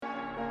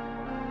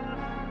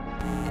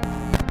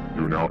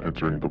You're now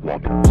entering the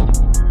Vlogcast.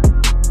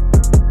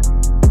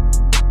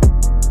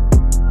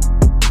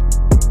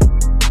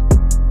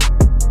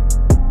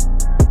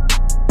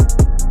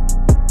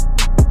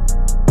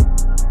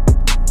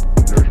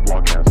 Nerd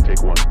Vlogcast,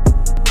 take one.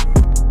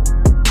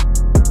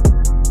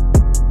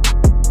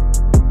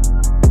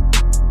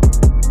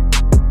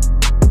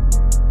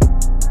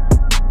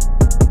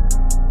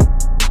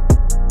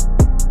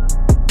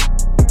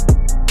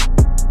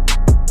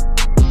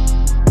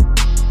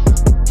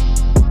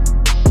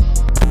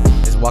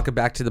 Welcome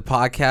back to the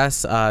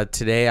podcast.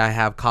 Today I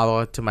have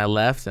Kawa to my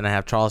left and I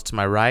have Charles to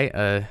my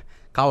right.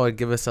 Kawa,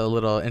 give us a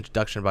little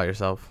introduction about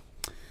yourself.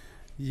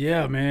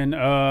 Yeah, man.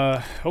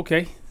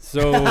 Okay.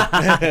 So We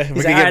can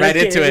get right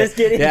into it. Let's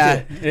get into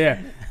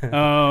it.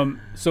 yeah.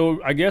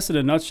 So I guess in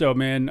a nutshell,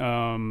 man,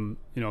 a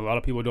lot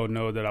of people don't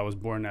know that I was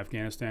born in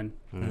Afghanistan.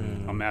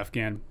 I'm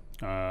Afghan.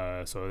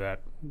 So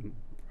that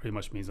pretty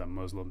much means I'm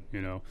Muslim,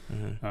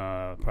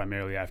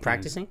 primarily Afghans.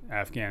 Practicing?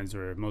 Afghans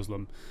or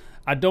Muslim.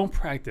 I don't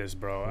practice,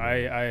 bro.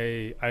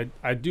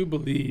 I do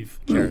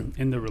believe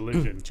in the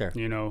religion,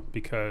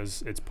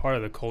 because it's part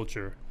of the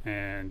culture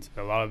and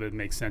a lot of it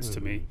makes sense to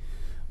me.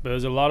 But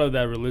there's a lot of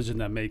that religion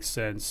that makes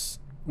sense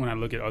when I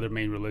look at other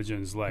main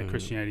religions like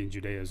Christianity and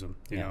Judaism,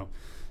 you know.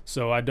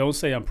 So I don't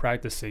say I'm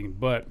practicing,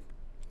 but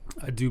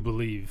I do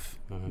believe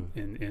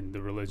in the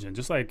religion.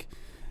 Just like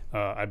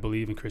I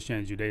believe in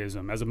Christianity and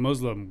Judaism. As a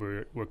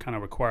Muslim, we're kind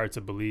of required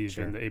to believe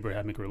in the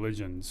Abrahamic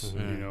religions.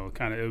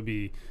 It would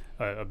be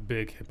a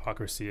big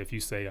hypocrisy if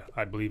you say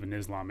I believe in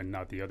Islam and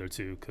not the other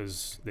two,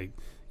 because they're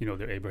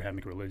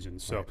Abrahamic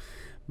religions. So,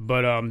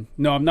 but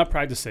no, I'm not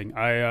practicing.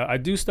 I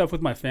do stuff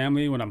with my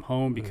family when I'm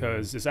home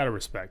because it's out of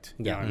respect.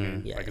 You know what I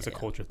mean? It's a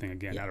culture thing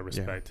again, out of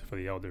respect for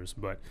the elders.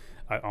 But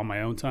on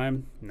my own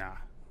time, nah.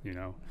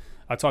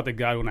 I talk to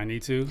God when I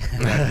need to.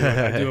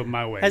 I do it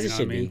my way. As it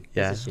should be.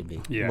 Yeah. As it should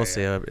be. Yeah,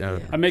 Mostly,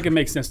 I make it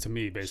make sense to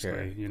me,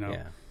 basically.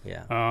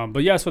 Yeah.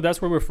 But yeah, so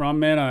that's where we're from,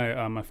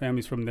 man. My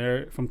family's from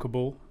there, from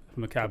Kabul,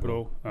 from the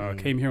capital.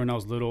 Came here when I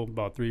was little,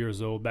 about 3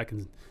 years old. Back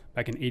in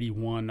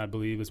 '81, I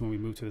believe, is when we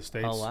moved to the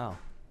States. Oh wow.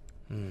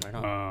 Right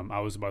on. I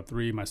was about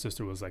 3. My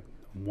sister was like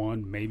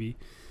 1, maybe.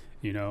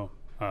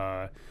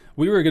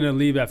 We were gonna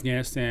leave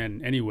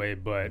Afghanistan anyway,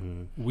 but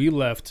we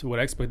left. What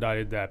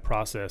expedited that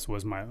process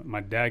was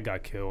my dad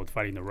got killed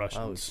fighting the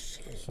Russians.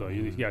 Oh shit. So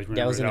you guys remember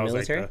That was in the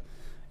military?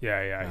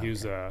 Yeah. He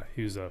was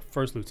a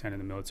first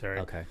lieutenant in the military.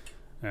 Okay.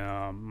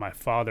 My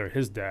father,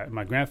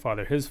 my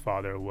grandfather, his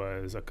father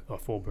was a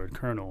full-bird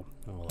colonel.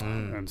 Oh, wow.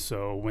 And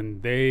so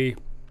when the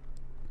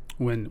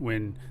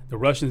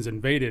Russians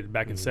invaded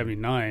back in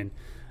 '79,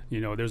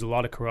 there's a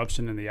lot of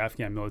corruption in the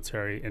Afghan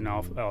military and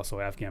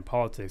also Afghan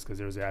politics, because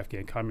there's the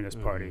Afghan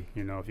Communist Party.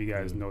 If you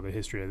guys know the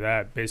history of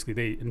that, basically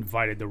they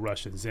invited the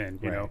Russians in.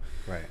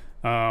 Right.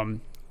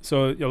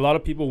 So a lot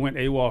of people went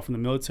AWOL from the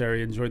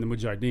military and joined the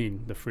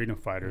Mujahideen, the freedom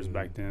fighters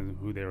back then,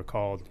 who they were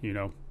called.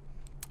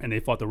 And they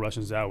fought the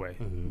Russians that way.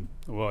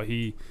 Well,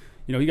 he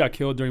got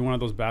killed during one of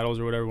those battles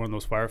or whatever, one of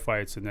those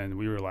firefights, and then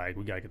we were like,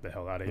 we gotta get the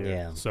hell out of here.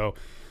 Yeah.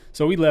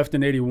 So we left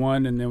in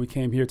 '81, and then we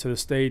came here to the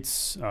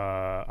States.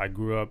 I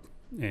grew up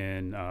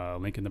in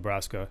Lincoln,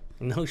 Nebraska.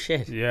 No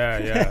shit.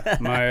 Yeah.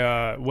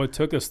 My what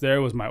took us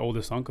there was my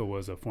oldest uncle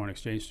was a foreign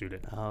exchange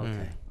student. Oh,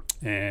 okay.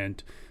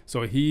 And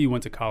so he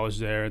went to college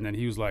there, and then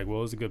he was like,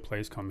 well, it's a good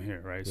place, come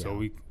here, right? Yeah. So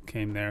we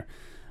came there.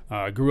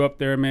 I grew up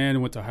there,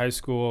 man, went to high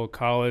school,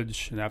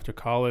 college, and after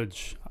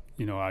college,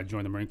 I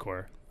joined the Marine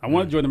Corps. I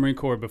wanted to join the Marine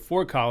Corps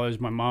before college.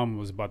 My mom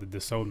was about to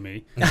disown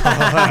me.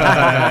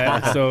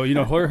 So,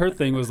 her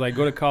thing was like,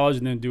 go to college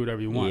and then do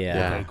whatever you want.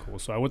 Yeah. Okay, cool.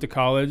 So I went to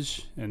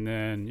college, and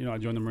then, I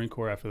joined the Marine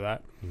Corps after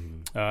that.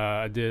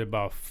 I did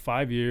about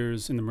 5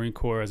 years in the Marine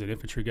Corps as an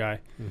infantry guy,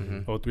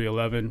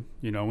 0311.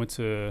 Went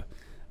to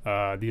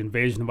the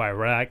invasion of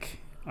Iraq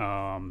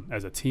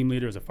as a team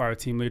leader, as a fire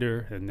team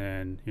leader. And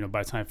then,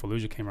 by the time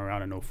Fallujah came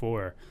around in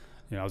 04,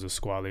 I was a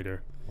squad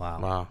leader.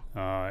 Wow.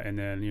 And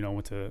then,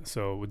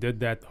 we did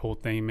that whole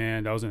thing,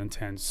 man. That was an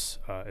intense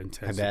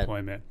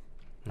deployment.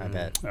 I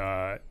bet.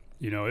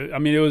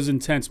 It was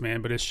intense,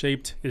 man, but it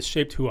shaped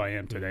who I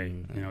am today.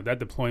 That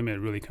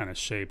deployment really kind of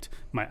shaped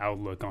my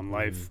outlook on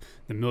life,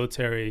 the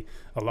military,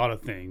 a lot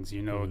of things.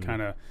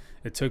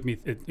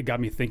 It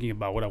got me thinking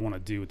about what I want to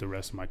do with the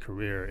rest of my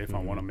career if I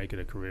want to make it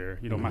a career.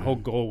 My whole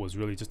goal was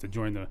really just to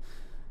join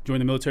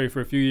the military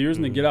for a few years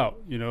and then get out,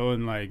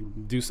 and like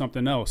do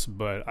something else.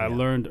 But I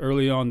learned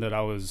early on that I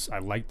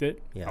liked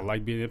it. Yeah. I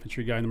liked being an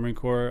infantry guy in the Marine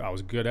Corps. I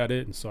was good at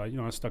it, and so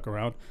I stuck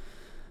around.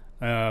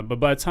 But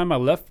by the time we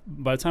left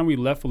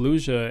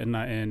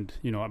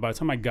Fallujah, by the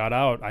time I got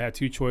out, I had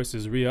 2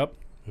 choices: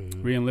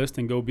 re-enlist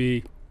and go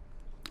be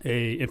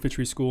a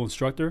infantry school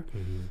instructor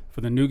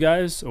for the new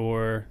guys,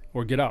 or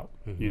get out.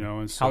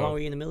 And so, How long were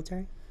you in the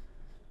military?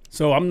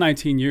 So I'm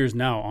 19 years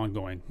now,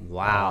 ongoing.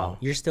 Wow.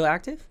 You're still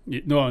active?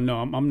 No,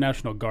 I'm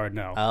National Guard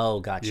now. Oh,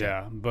 gotcha.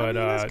 Yeah, but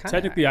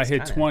technically I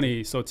hit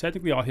 20. So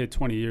technically I'll hit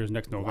 20 years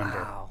next November.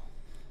 Wow.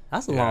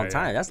 That's a Yeah, long yeah.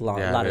 time. That's a lot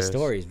Yeah, of it is.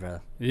 stories, bro.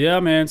 Yeah,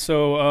 man.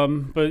 So,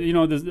 but you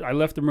know, I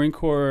left the Marine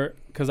Corps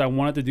because I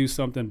wanted to do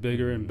something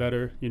bigger and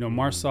better. You know,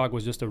 MARSOC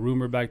was just a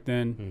rumor back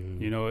then.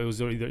 You know, it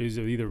was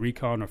either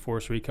recon or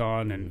force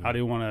recon, and I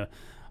didn't want to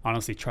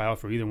honestly try out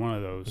for either one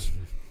of those.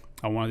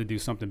 I wanted to do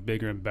something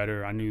bigger and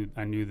better. I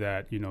knew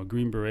that, you know,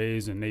 Green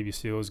Berets and Navy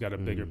SEALs got a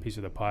bigger piece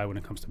of the pie when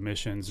it comes to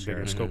missions,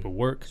 bigger scope of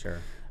work. Sure.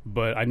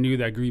 But I knew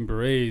that Green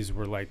Berets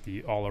were like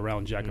the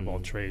all-around jack of all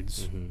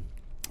trades.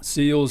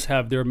 SEALs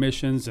have their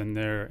missions and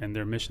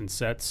their mission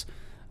sets,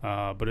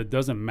 but it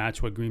doesn't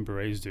match what Green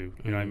Berets do.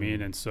 You know what I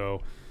mean? And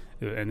so,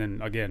 and then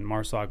again,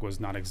 MARSOC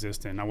was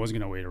non-existent. I wasn't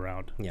gonna wait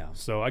around. Yeah.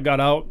 So I got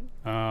out,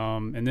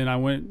 and then I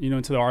went, you know,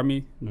 into the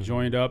Army,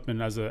 joined up,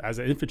 and as an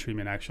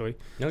infantryman actually.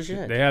 No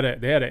shit. They had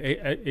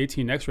a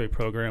 18 X-ray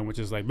program, which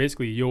is like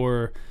basically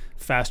your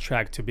fast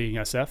track to being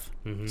SF,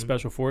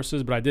 Special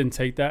Forces. But I didn't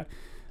take that.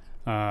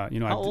 You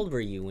know, How old were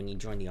you when you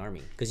joined the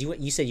Army? Because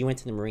you said you went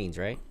to the Marines,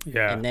 right?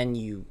 Yeah. And then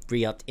you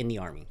re-upped in the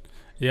Army.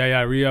 Yeah,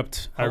 I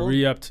re-upped. How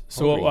old?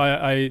 So How old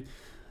were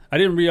I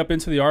didn't re-up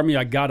into the Army.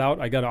 I got out.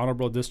 I got an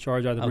honorable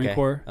discharge out of the Marine Okay,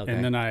 Corps, okay.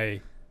 and then I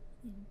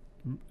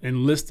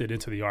enlisted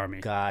into the Army.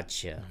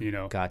 Gotcha. You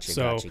know, Gotcha.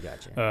 So,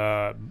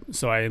 Gotcha.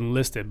 so I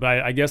enlisted,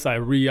 but I guess I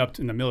re-upped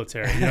in the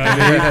military. You know what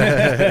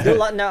I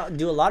mean?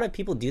 Do a lot of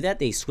people do that?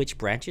 They switch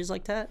branches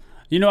like that?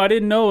 You know, I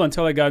didn't know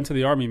until I got into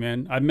the Army,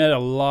 man. I met a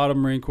lot of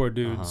Marine Corps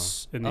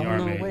dudes in the Oh, no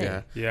Army. way.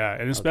 Yeah. Yeah,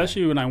 and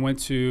especially when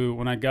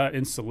I got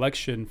in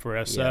selection for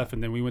SF, Yeah.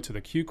 and then we went to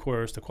the Q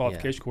course, the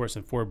qualification course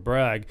in Fort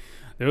Bragg.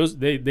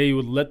 They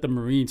would let the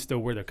Marines still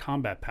wear their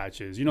combat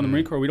patches. You know, the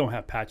Marine Corps, we don't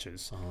have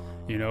patches.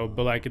 You know,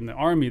 but like in the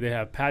Army, they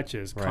have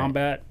patches, Right.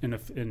 combat,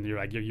 and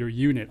your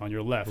unit on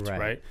your left, Right,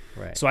 right?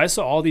 right. So I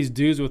saw all these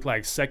dudes with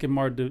like second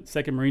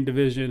Marine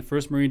Division,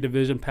 1st Marine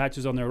Division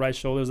patches on their right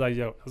shoulders. I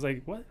was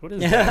like, what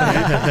is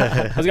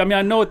that? I was like, I mean,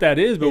 I know what that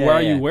is, but Yeah, why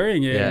are yeah. you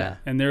wearing it? Yeah.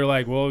 And they're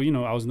like, well, you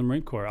know, I was in the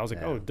Marine Corps. I was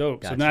like, Yeah. oh,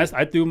 dope. So Gotcha. then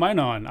I threw mine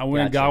on. I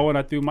went and got Gotcha. one.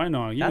 I threw mine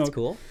on. You That's know,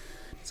 cool.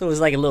 So it was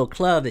like a little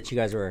club that you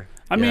guys were.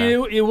 I mean,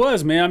 Yeah. it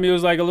was, man. I mean, it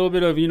was like a little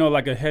bit of, you know,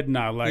 like a head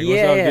nod, like, what's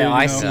Yeah, up, dude? You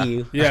I know? see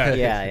you. Yeah.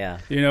 Yeah.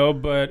 You know,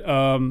 but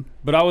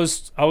I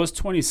was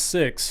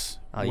 26.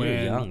 Oh, you were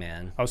when young,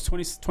 man. I was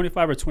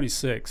 25 or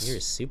 26. You're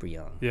super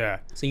young. Yeah.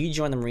 So you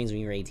joined the Marines when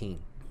you were 18.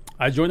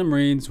 I joined the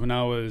Marines when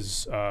I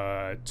was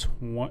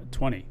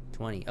 20.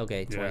 20.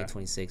 Okay, 20, Yeah.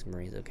 26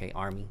 Marines. Okay,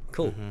 Army.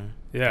 Cool.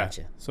 Yeah.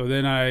 Gotcha. So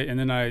then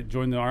I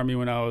joined the Army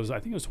when I was, I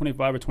think it was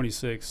 25 or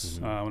 26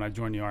 when I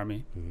joined the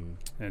Army.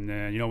 And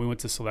then, you know, we went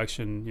to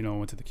selection, you know,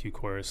 went to the Q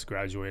course,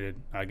 graduated.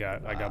 I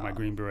got my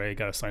Green Beret,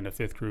 got assigned to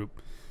 5th group.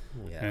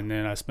 Yeah. And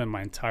then I spent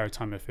my entire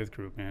time at 5th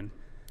group, man.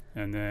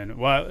 And then,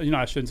 well, you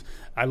know,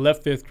 I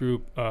left 5th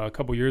group a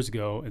couple years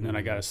ago, and then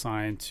I got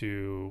assigned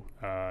to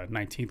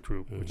 19th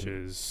group, which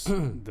is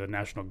the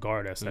National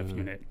Guard SF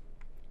unit.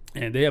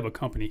 And they have a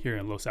company here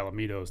in Los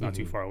Alamitos, not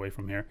too far away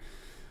from here.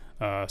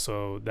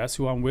 So that's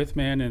who I'm with,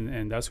 man,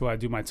 and that's who I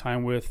do my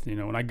time with. You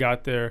know, when I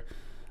got there,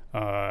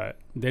 they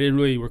didn't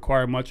really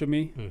require much of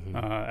me.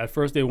 At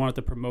first, they wanted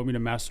to promote me to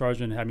Master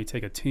Sergeant and have me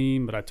take a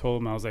team, but I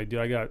told them, I was like,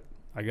 dude,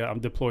 I'm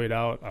deployed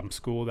out. I'm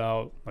schooled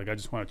out. Like, I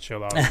just want to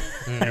chill out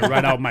and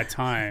ride out my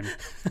time,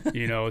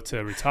 you know,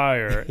 to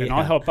retire. And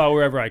I'll help out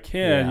wherever I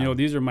can. Yeah. You know,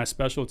 these are my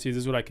specialties.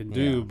 This is what I can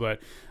do. Yeah. But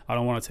I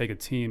don't want to take a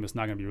team. It's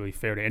not going to be really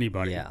fair to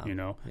anybody, Yeah. you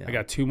know. Yeah. I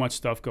got too much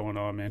stuff going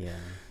on, man. Yeah.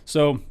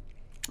 So,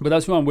 but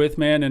that's who I'm with,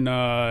 man. And,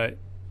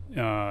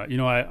 you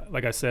know,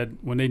 like I said,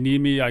 when they need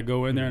me, I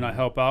go in there and I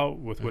help out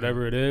with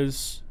whatever it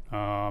is.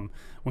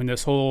 When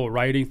this whole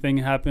writing thing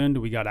happened,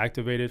 we got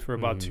activated for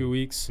about 2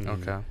 weeks.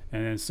 Okay.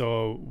 And then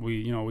so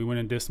we went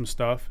and did some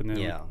stuff, and then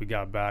Yeah. we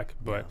got back.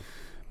 But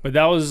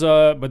that was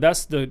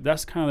that's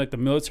kind of like the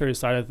military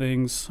side of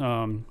things.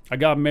 I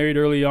got married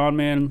early on,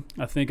 man.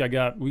 I think I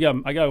got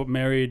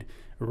married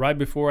right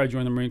before I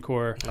joined the Marine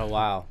Corps. Oh,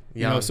 wow.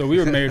 You know, so we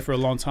were married for a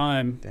long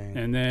time, Dang.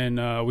 and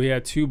then we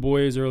had 2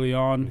 boys early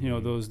on. You know,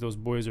 those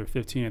boys are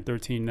 15 and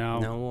 13 now.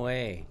 No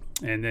way.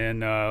 And then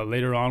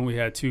later on, we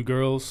had 2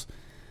 girls.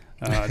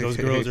 Those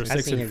girls are I've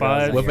 6 seen and your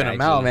girls 5. on Whipping your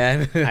them IG. out,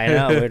 man. I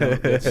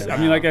know. I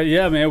mean, like,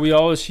 yeah,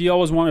 man. She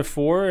always wanted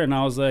 4, and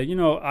I was like, you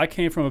know, I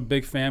came from a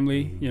big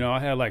family. You know, I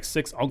had like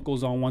 6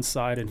 uncles on one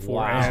side and 4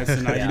 Wow. aunts,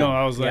 and I, Yeah. you know,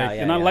 I was like,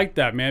 Yeah, and I yeah. like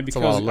that, man, a lot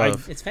because of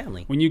love. It's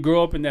family. when you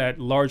grow up in that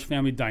large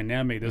family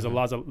dynamic, there's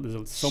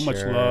there's so much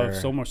love, Sure.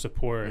 so much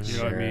support. You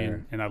know what I mean?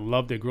 Sure. And I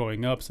loved it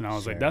growing up, and I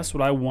was like, Sure. that's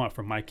what I want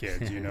for my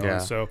kids. You know, Yeah.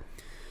 so.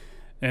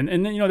 And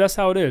then, you know, that's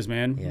how it is,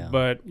 man. Yeah.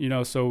 But, you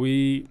know, so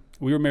we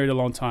were married a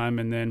long time,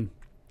 and then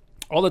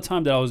all the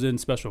time that I was in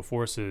Special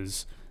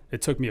Forces,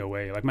 it took me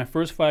away. Like, my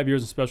first 5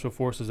 years in Special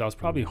Forces, I was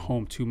probably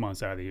home 2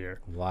 months out of the year.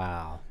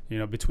 Wow. You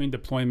know, between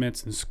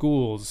deployments and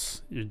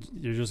schools,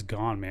 you're just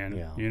gone, man.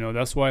 Yeah. You know,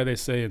 that's why they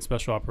say in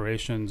Special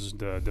Operations,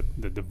 the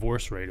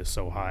divorce rate is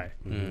so high.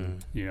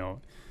 You know,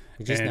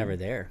 You're just And- never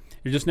there.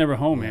 you're just never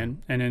home,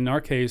 man. And in our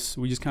case,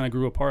 we just kind of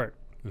grew apart.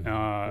 We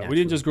Naturally.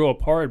 didn't just grow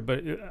apart,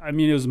 but I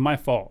mean, it was my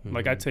fault.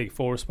 Like, I take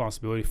full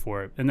responsibility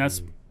for it. And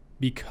that's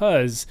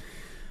because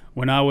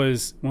when I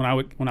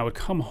would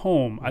come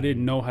home, I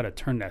didn't know how to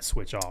turn that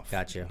switch off.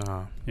 Gotcha.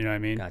 You know what I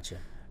mean? Gotcha.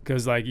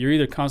 Because like you're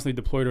either constantly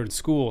deployed or in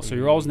school, so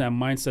you're always in that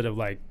mindset of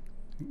like,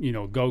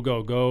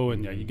 go,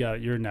 and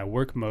you're in that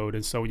work mode,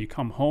 and so when you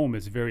come home,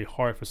 it's very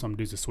hard for some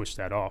dudes to switch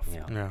that off.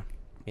 Yeah.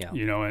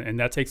 And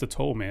that takes a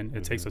toll, man.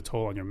 It takes a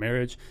toll on your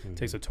marriage, it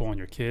takes a toll on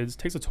your kids, it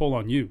takes a toll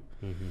on you.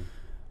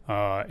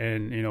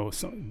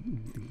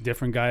 And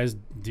different guys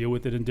deal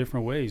with it in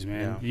different ways,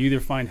 man. You either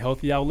find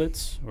healthy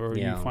outlets or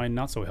you find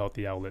not so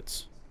healthy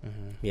outlets.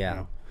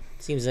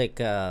 Seems like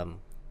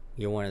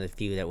you're one of the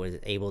few that was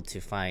able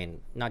to find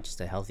not just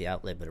a healthy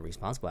outlet but a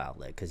responsible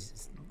outlet,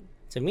 because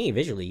to me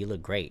visually you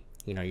look great.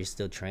 You're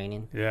still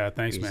training. Yeah,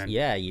 thanks, man.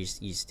 Yeah, you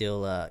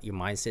still your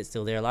mindset's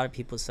still there. A lot of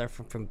people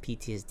suffer from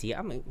PTSD.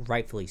 I mean,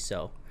 rightfully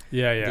so.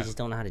 Yeah. They just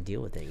don't know how to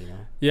deal with it,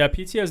 Yeah,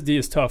 PTSD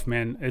is tough,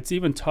 man. It's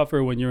even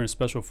tougher when you're in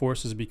special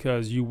forces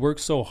because you work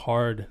so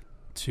hard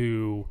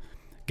to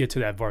get to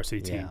that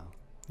varsity team.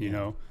 You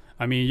know,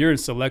 I mean, you're in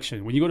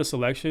selection. When you go to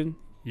selection,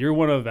 you're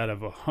one out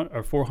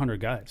of 400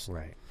 guys.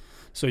 Right.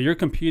 So you're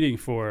competing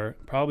for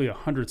probably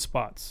 100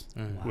 spots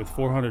with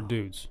 400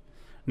 dudes.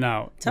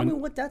 Now, tell me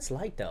what that's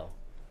like, though.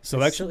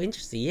 Selection? That's so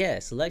interesting. Yeah,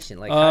 selection.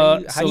 Like, how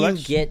do you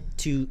get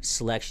to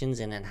selections,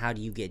 and then how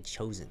do you get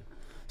chosen?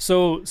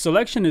 So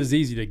selection is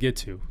easy to get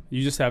to.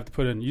 You just have to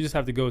put in. You just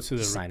have to go to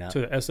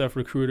the SF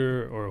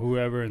recruiter or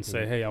whoever and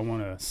say, "Hey, I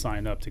want to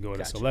sign up to go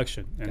to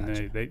selection."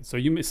 And so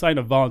you sign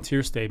a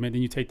volunteer statement.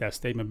 Then you take that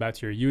statement back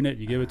to your unit.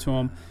 You give it to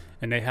them,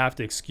 and they have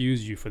to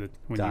excuse you for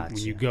when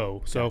you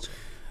go. So.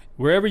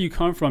 Wherever you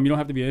come from, you don't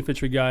have to be an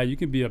infantry guy. You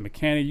can be a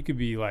mechanic. You could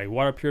be like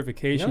water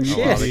purification. No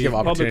shit. They give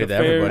opportunity to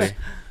everybody.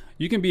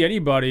 You can be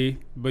anybody,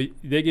 but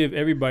they give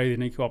everybody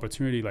an equal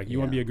opportunity. Like, you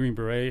want to be a Green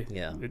Beret,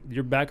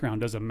 your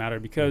background doesn't matter,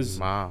 because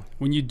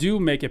when you do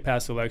make it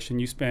past selection,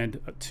 you spend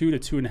 2 to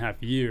 2.5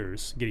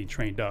 years getting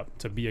trained up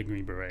to be a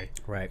Green Beret.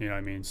 Right. You know what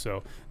I mean?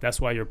 So that's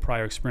why your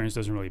prior experience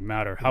doesn't really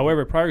matter.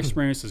 However, prior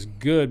experience is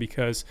good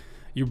because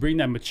you bring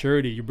that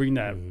maturity, you bring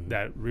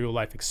that real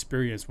life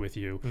experience with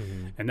you,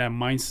 and that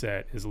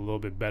mindset is a little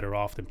bit better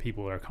off than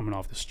people that are coming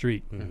off the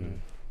street.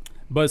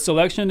 But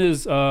selection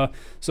is, so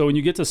when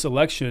you get to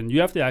selection, you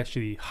have to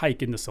actually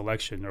hike into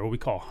selection, or what we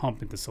call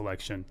hump into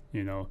selection,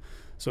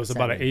 So it's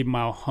about an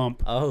 8-mile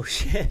hump. Oh,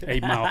 shit.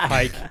 8-mile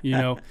hike,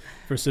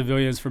 for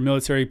civilians. For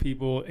military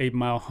people,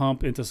 8-mile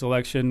hump into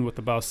selection with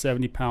about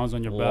 70 pounds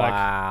on your back.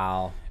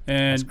 Wow.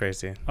 And, that's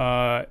crazy.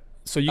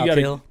 So you got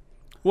to...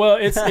 Well,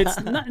 it's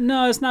not.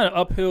 No, it's not an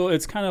uphill.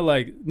 It's kind of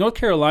like North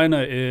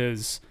Carolina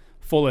is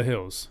full of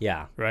hills.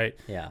 Yeah. Right.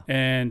 Yeah.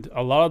 And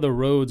a lot of the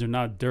roads are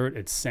not dirt;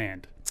 it's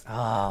sand.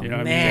 Oh, you know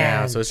what man. I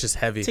mean? Yeah. So it's just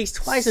heavy. It takes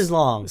twice as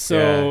long.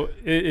 So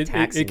it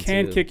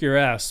can kick your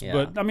ass. Yeah.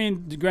 But I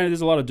mean, granted,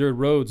 there's a lot of dirt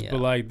roads, but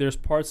like there's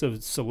parts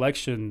of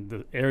selection,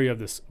 the area of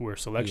this where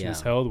selection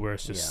is held, where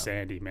it's just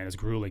sandy, man. It's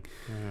grueling.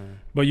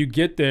 But you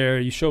get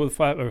there, you show with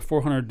 500 or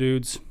 400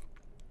 dudes.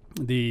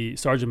 The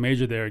sergeant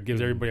major there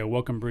gives everybody a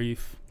welcome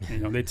brief.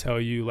 They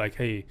tell you like,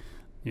 hey,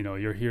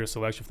 you're here at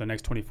selection for the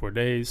next 24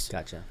 days.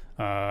 Gotcha.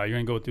 You're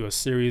going to go through a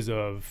series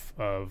of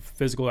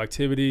physical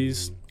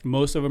activities.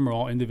 Most of them are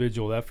all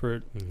individual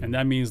effort. And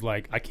that means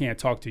like, I can't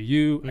talk to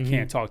you. I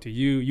can't talk to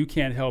you. You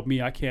can't help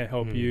me. I can't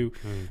help you.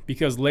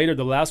 Because later,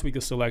 the last week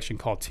of selection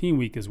called team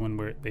week is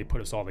when they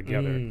put us all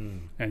together.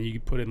 And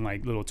you put in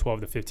like little 12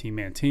 to 15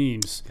 man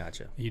teams.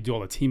 Gotcha. And you do all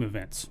the team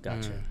events.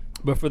 Gotcha.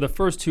 But for the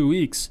first 2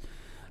 weeks,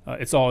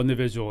 it's all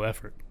individual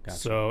effort. Gotcha.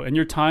 So, and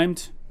you're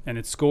timed and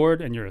it's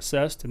scored and you're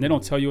assessed, and they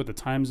don't tell you what the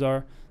times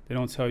are. They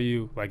don't tell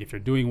you like if you're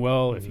doing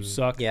well, if you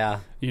suck.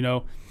 Yeah.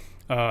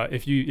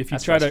 If you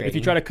try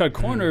to cut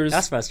corners,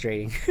 that's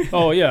frustrating.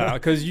 Oh yeah,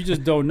 because you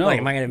just don't know. Like,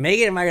 am I gonna make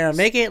it? Am I gonna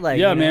make it? Like,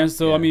 yeah, man.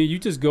 So I mean, you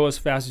just go as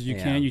fast as you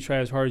can. You try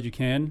as hard as you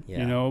can.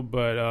 Yeah.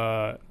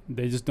 But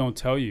they just don't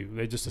tell you.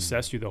 They just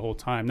assess you the whole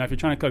time. Now, if you're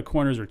trying to cut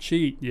corners or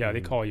cheat,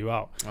 they call you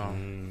out.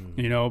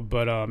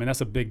 But and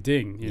that's a big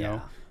ding. You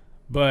know.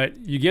 But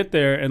you get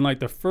there, and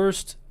like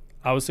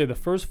I would say the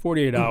first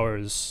 48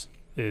 hours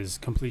is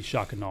complete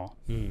shock and awe.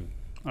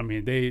 I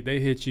mean, they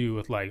hit you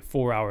with like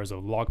 4 hours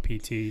of log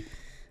PT.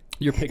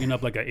 You're picking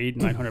up like an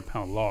 900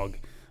 pound log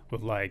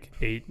with like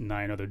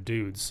 8-9 other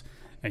dudes,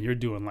 and you're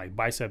doing like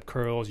bicep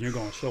curls, and you're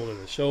going shoulder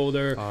to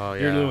shoulder. Oh,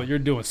 yeah. You're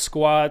doing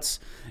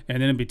squats,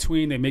 and then in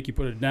between they make you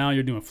put it down.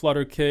 You're doing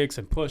flutter kicks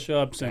and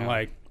push-ups, and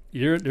like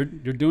you're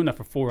doing that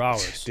for 4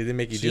 hours. Do they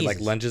make you do like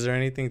lunges or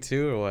anything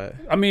too, or what?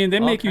 I mean, they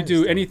make you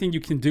do anything you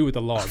can do with a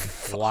log.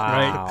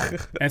 Wow. Right?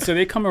 And so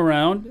they come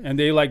around and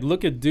they like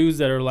look at dudes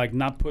that are like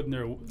not putting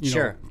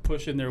their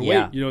pushing their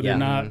weight. They're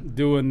not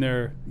doing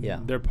their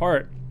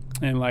part,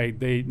 and like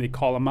they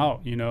call them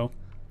out.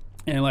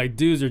 And like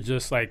dudes are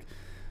just like,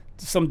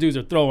 some dudes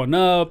are throwing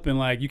up, and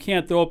like you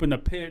can't throw up in the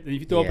pit. And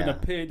if you throw up in the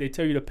pit, they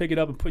tell you to pick it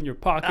up and put in your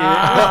pocket.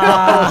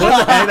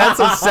 That's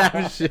some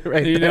savage shit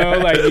right there.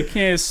 Like you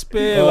can't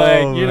spit.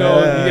 You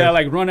gotta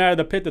like run out of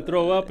the pit to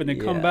throw up and then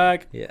come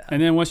back. Yeah.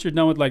 And then once you're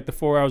done with like the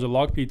 4 hours of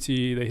log PT,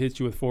 they hit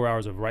you with 4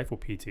 hours of rifle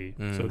PT.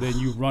 So then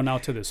you run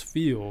out to this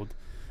field,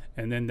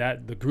 and then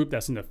the group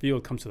that's in the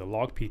field comes to the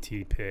log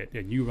PT pit,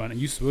 and you run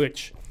and you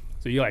switch.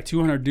 So you like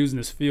 200 dudes in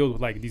this field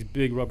with like these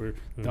big rubber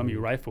dummy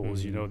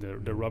rifles, you know,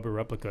 the rubber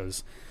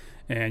replicas,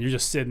 and you're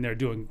just sitting there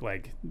doing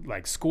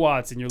like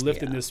squats, and you're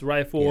lifting this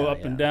rifle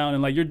up and down,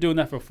 and like you're doing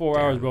that for 4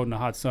 hours, bro, in the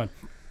hot sun.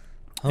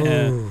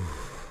 And,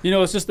 you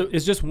know, it's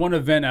just one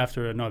event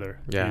after another,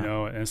 you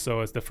know, and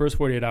so it's the first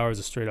 48 hours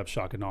is straight up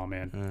shock and awe,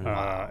 man.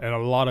 And a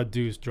lot of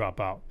dudes drop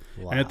out.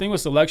 And the thing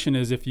with selection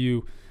is if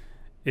you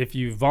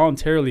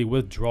voluntarily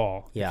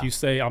withdraw, if you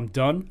say I'm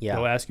done,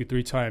 they'll ask you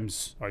 3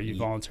 times, are you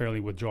voluntarily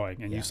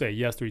withdrawing? And you say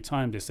yes 3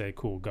 times, they say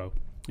cool, go.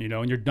 You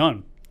know, and you're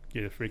done.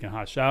 Get a freaking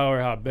hot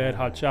shower, hot bed,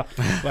 hot shower.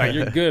 Like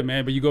you're good,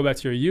 man. But you go back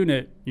to your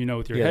unit, you know,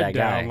 with your head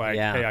down, like,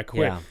 hey, I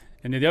quit.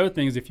 And then the other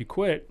thing is if you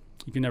quit,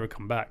 you can never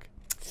come back.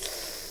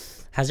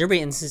 Has there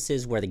been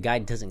instances where the guy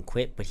doesn't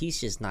quit, but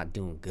he's just not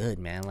doing good,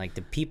 man? Like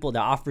the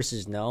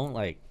officers know,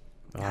 like,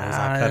 he's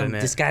not cutting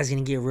this it. guy's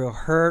gonna get real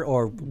hurt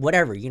or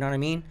whatever, you know what I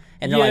mean?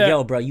 And they're like,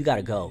 yo, bro, you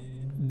gotta go.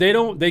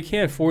 They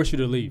can't force you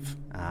to leave.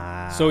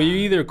 So you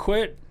either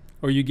quit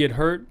or you get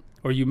hurt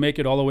or you make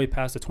it all the way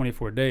past the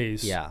 24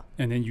 days. Yeah.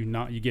 And then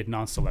you get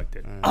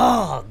non-selected.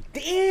 Oh,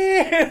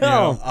 damn. You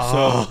know,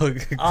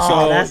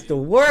 so that's the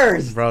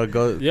worst. Bro,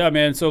 go. Yeah,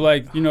 man. So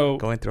like, you know,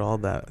 going through all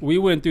that. We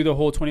went through the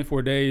whole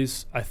 24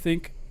 days. I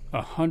think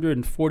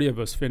 140 of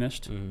us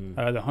finished.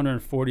 Out of the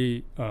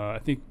 140, I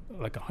think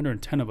like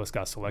 110 of us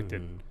got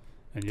selected.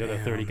 And the other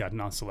 30 got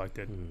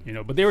non-selected. You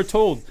know, but they were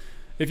told,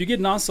 if you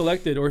get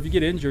non-selected or if you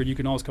get injured, you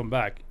can always come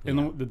back.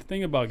 And the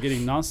thing about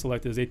getting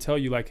non-selected is they tell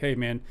you like, hey,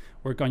 man,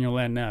 work on your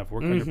land nav,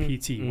 work on your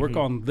PT, work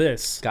on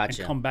this, and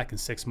come back in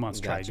 6 months,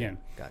 try again.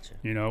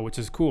 You know, which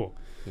is cool.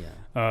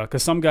 Yeah.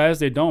 Because some guys,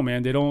 they don't,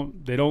 man. They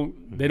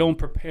don't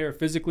prepare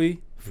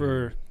physically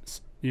for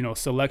you know,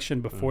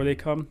 selection before they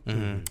come,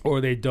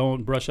 or they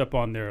don't brush up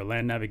on their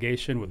land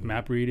navigation with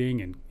map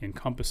reading and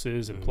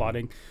compasses and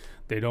plotting.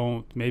 They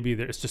don't, maybe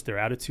it's just their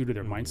attitude or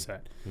their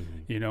mindset,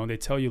 you know, and they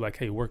tell you like,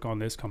 hey, work on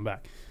this, come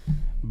back.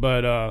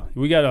 But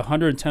we got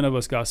 110 of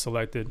us got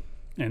selected.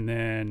 And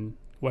then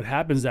what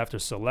happens after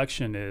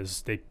selection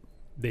is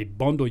they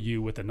bundle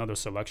you with another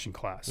selection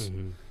class.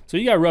 So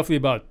you got roughly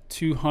about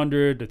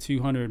 200 to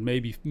 200,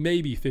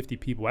 maybe 50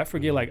 people. I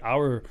forget like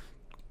our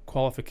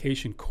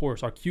qualification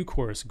course, our Q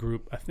course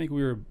group, I think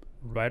we were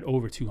right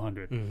over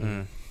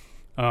 200.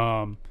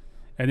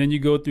 And then you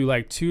go through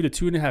like 2 to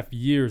 2.5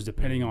 years,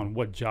 depending on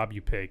what job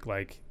you pick.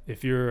 Like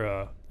if you're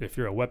a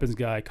weapons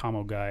guy,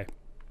 commo guy,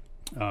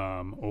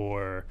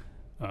 or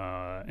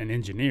an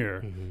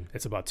engineer,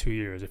 it's about 2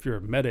 years. If you're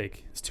a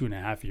medic, it's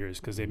 2.5 years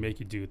because they make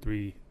you do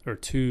 3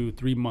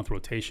 month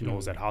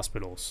rotationals at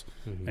hospitals,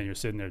 and you're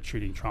sitting there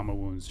treating trauma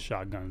wounds,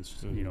 shotguns,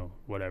 you know,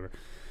 whatever.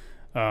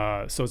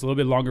 So it's a little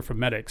bit longer for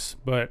medics,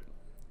 but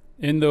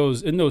in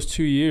those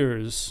 2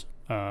 years,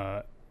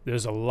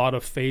 there's a lot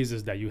of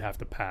phases that you have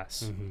to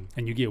pass,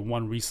 and you get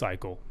one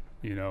recycle,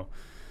 you know.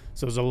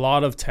 So there's a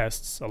lot of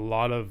tests, a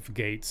lot of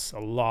gates, a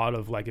lot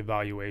of like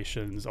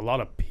evaluations, a lot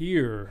of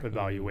peer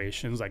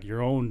evaluations, like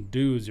your own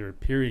dudes are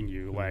peering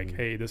you, like,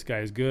 hey, this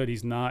guy is good,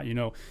 he's not, you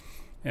know.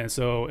 And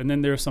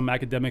then there's some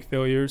academic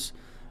failures,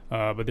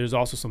 but there's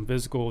also some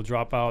physical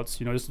dropouts,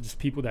 you know, just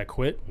people that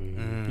quit,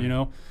 you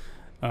know.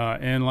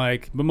 And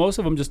like, but most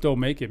of them just don't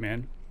make it,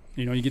 man.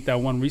 You know, you get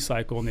that one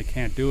recycle and they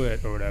can't do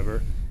it or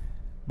whatever.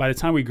 By the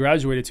time we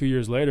graduated 2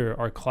 years later,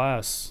 our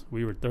class,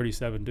 we were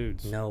 37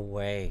 dudes. No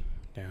way.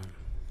 Damn.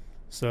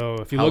 So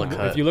if you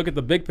look at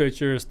the big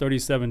picture, it's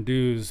 37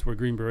 dudes were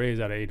Green Berets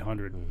out of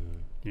 800.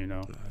 You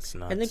know, that's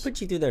nuts. And they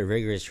put you through that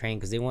rigorous training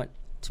because they want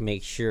to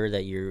make sure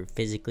that you're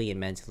physically and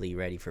mentally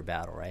ready for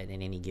battle, right? At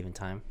any given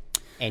time,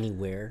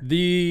 anywhere.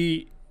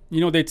 You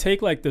know, they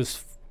take like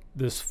this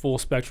full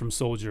spectrum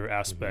soldier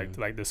aspect,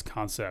 like this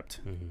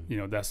concept. You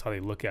know, that's how they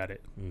look at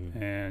it,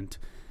 and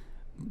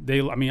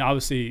I mean,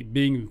 obviously,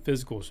 being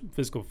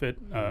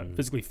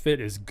physically fit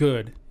is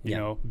good. You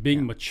know,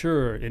 being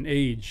mature in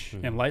age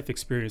and life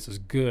experience is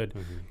good.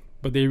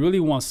 But they really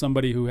want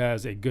somebody who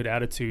has a good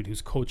attitude,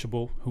 who's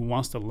coachable, who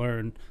wants to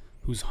learn,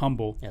 who's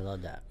humble. I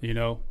love that. You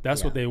know,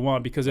 that's what they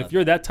want. Because if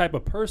you're that type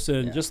of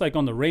person, just like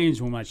on the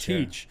range when I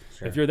teach,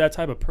 if you're that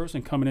type of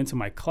person coming into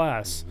my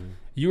class,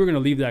 you are going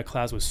to leave that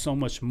class with so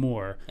much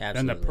more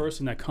than the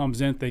person that comes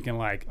in thinking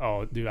like,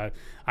 oh, dude,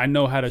 I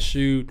know how to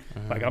shoot.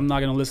 Like, I'm not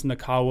going to listen to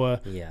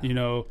Kawa. You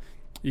know,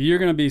 you're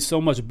going to be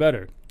so much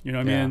better. You know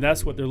what I mean? And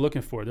that's what they're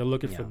looking for. They're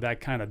looking for that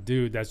kind of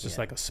dude that's just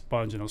like a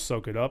sponge and he'll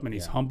soak it up. And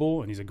he's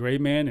humble and he's a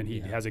great man and he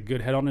has a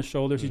good head on his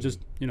shoulders. He just,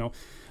 you know,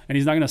 and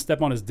he's not going to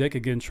step on his dick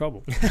and get in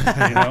trouble.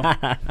 You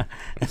know?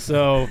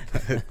 So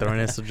throwing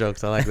in some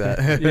jokes. I like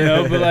that. You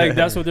know, but like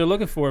that's what they're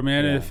looking for,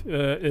 man.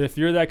 If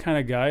you're that kind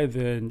of guy,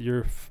 then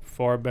you're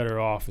far better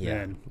off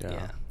than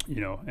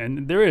you know.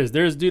 And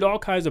there's dude, all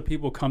kinds of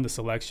people come to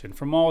selection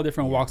from all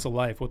different walks of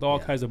life with all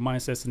kinds of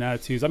mindsets and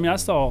attitudes. I mean, I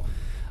saw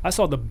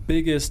the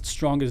biggest,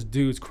 strongest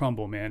dudes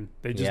crumble, man.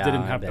 They just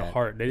didn't have the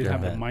heart. They didn't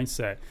have the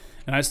mindset.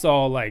 And I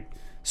saw like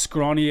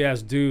scrawny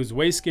ass dudes,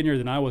 way skinnier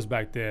than I was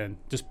back then,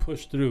 just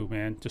push through,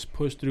 man. Just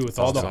push through with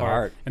all the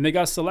heart. And they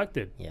got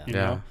selected. You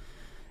know?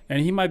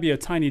 And he might be a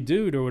tiny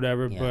dude or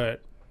whatever,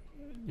 but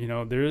you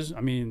know, there's,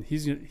 I mean,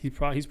 he's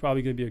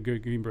probably gonna be a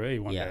good Green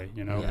Beret one day,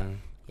 you know.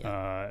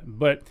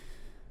 But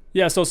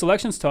yeah, so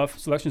selection's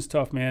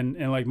tough, man.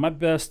 And like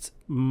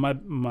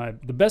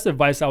the best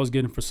advice I was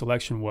getting for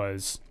selection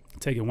was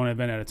take it one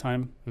event at a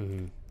time.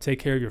 Take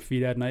care of your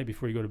feet at night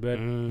before you go to bed.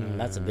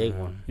 That's a big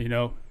one. You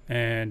know,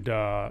 and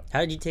how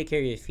did you take care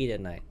of your feet at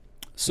night?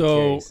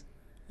 So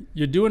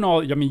you're doing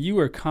you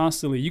are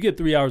constantly, you get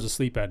 3 hours of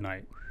sleep at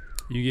night.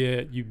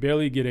 You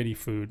barely get any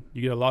food.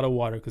 You get a lot of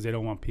water because they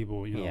don't want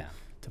people, you know,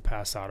 to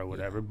pass out or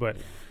whatever. But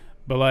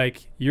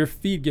like your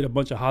feet get a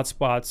bunch of hot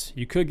spots.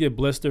 You could get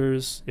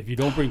blisters if you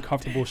don't bring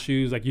comfortable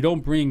shoes. Like you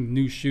don't bring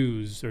new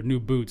shoes or new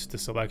boots to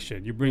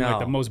selection. You bring like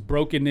the most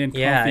broken in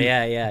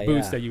comfy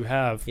boots that you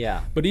have.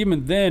 Yeah. But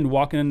even then,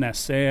 walking in that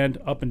sand,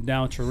 up and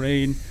down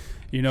terrain,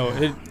 you know,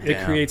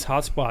 it creates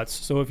hot spots.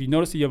 So if you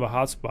notice that you have a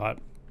hot spot,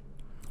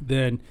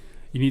 then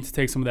you need to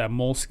take some of that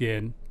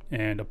moleskin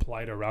and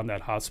apply it around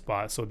that hot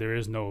spot so there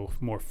is no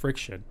more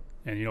friction.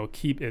 And, you know,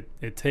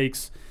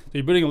 so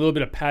you're putting a little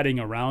bit of padding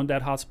around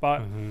that hot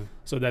spot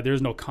so that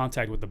there's no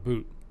contact with the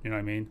boot. You know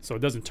what I mean? So it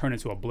doesn't turn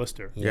into a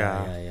blister.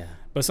 Yeah.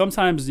 But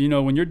sometimes, you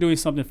know, when you're doing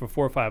something for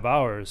 4 or 5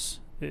 hours,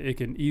 it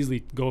can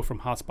easily go from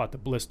hot spot to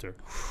blister.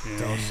 You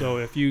know, so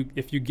if you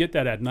get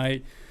that at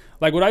night,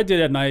 like what I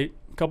did at night,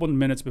 a couple of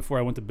minutes before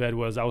I went to bed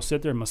was I would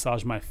sit there and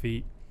massage my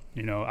feet.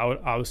 You know, I would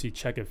obviously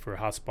check it for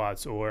hot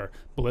spots or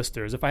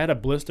blisters. If I had a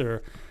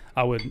blister,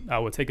 I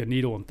would take a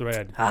needle and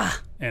thread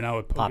and I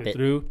would poke it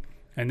through.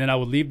 And then I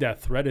would leave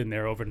that thread in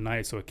there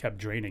overnight so it kept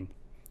draining,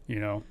 you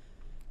know.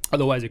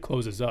 Otherwise, it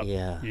closes up,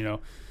 you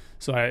know.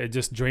 So it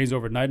just drains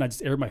overnight, and I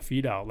just air my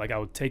feet out. Like I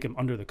would take them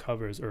under the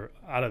covers or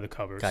out of the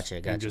covers.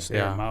 And just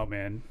air them out,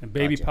 man. And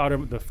baby powder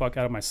the fuck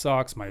out of my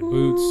socks, my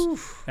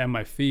boots, and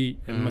my feet,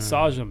 and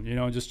massage them, you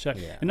know, and just check.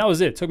 Yeah. And that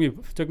was it. Took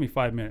me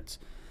 5 minutes.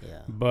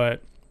 Yeah.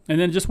 But... And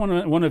then just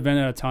one event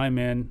at a time,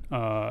 man.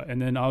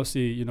 And then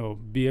obviously, you know,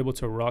 be able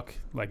to ruck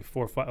like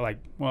 4 or 5,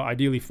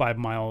 ideally 5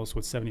 miles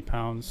with 70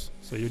 pounds.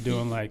 So you're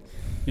doing like,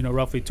 you know,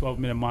 roughly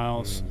 12-minute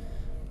miles.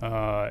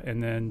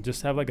 And then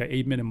just have like an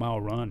 8-minute mile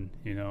run,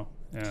 you know.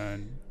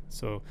 And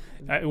so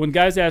when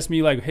guys ask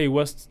me like, hey,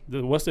 what's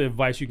the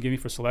advice you can give me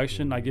for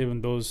selection? I give them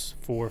those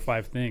 4 or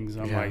 5 things.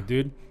 I'm like,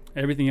 dude,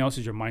 everything else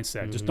is your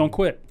mindset. Just don't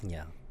quit.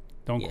 Yeah.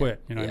 Don't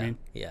quit. You know what I mean?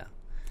 Yeah.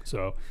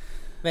 So...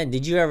 Man,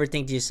 did you ever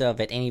think to yourself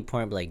at any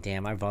point, like,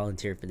 damn, I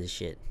volunteered for this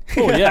shit?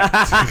 Oh, yeah.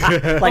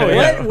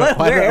 What?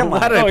 Where am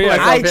I?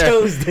 I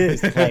chose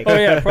this. Like,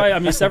 probably. I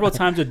mean, several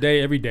times a day,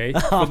 every day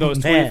for those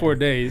 24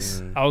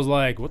 days. I was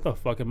like, what the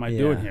fuck am I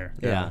doing here?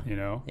 Yeah. You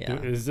know,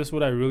 is this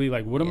what I really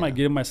like? What am I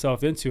getting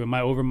myself into? Am I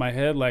over my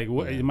head? Like,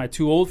 what, am I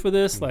too old for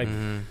this? Like,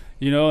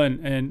 you know,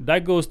 and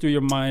that goes through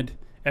your mind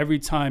every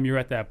time you're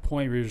at that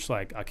point where you're just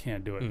like, I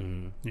can't do it,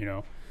 you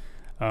know?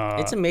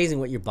 It's amazing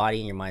what your body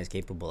and your mind is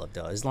capable of,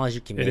 though, as long as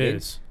you're committed. It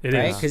is.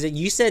 Because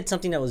you said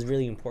something that was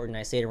really important.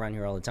 I say it around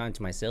here all the time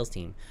to my sales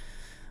team,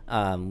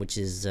 which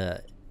is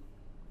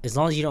as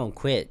long as you don't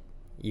quit,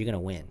 you're going to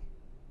win.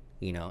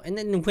 You know, and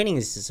then winning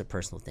is just a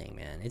personal thing,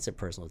 man. It's a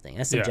personal thing.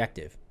 That's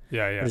subjective.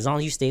 Yeah. But as long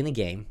as you stay in the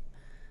game,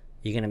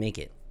 you're going to make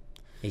it.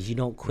 If you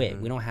don't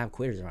quit, we don't have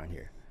quitters around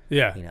here.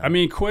 Yeah, you know? I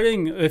mean,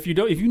 quitting. If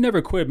you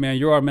never quit, man,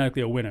 you're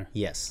automatically a winner.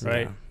 Yes.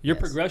 Right. Your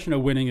progression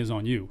of winning is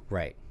on you.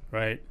 Right.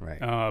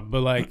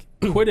 But like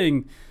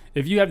quitting,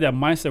 if you have that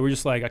mindset, we're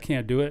just like, I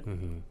can't do it.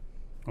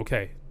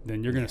 Okay,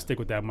 then you're gonna stick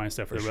with that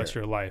mindset for the rest of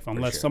your life,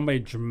 unless somebody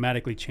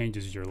dramatically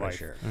changes your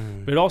life.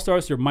 But it all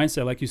starts with your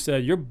mindset, like you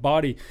said. Your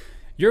body,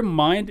 your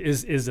mind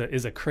is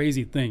a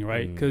crazy thing,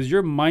 right? Because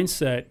your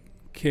mindset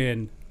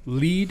can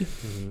lead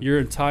your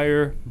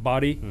entire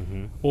body,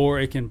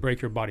 or it can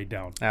break your body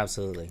down.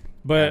 Absolutely.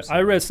 But I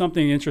read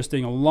something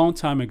interesting a long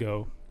time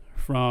ago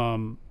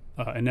from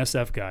an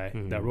SF guy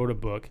that wrote a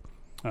book.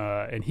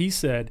 And he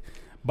said,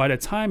 by the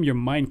time your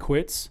mind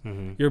quits,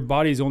 your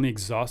body is only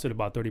exhausted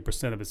about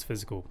 30% of its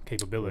physical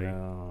capability.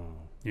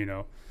 You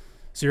know,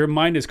 so your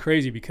mind is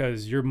crazy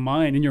because in your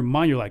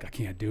mind, you're like, I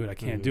can't do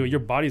it. Your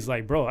body's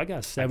like, bro, I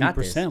got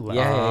 70% left.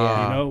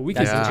 Yeah. You know,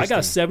 I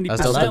got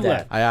 70%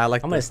 left. I'm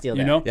gonna steal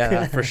that. You know,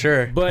 yeah, for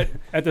sure. But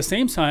at the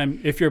same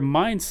time, if your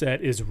mindset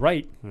is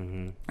right,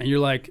 and you're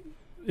like,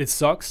 it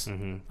sucks,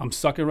 I'm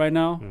sucking right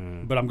now,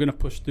 but I'm gonna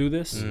push through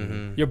this.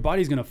 Your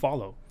body's gonna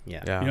follow.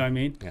 Yeah. You know what I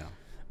mean? Yeah.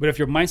 But if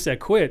your mindset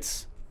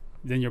quits,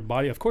 then your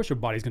body's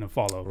going to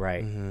follow.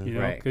 Right. You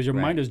know, because your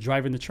mind is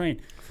driving the train.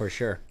 For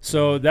sure.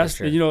 So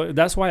you know,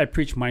 that's why I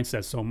preach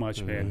mindset so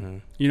much,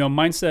 man. You know,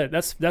 mindset,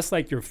 that's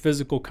like your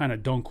physical kind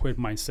of don't quit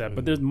mindset.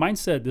 But there's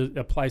mindset that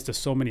applies to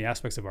so many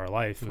aspects of our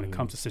life when it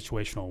comes to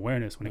situational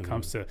awareness, when it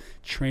comes to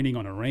training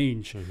on a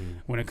range,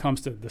 when it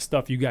comes to the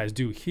stuff you guys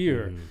do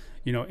here.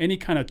 You know, any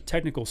kind of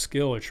technical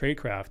skill or trade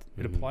craft,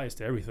 it applies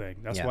to everything.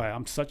 That's why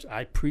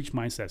I preach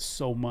mindset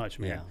so much,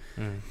 man.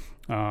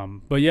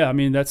 But yeah, I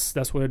mean,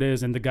 that's what it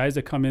is. And the guys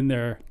that come in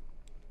there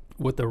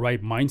with the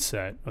right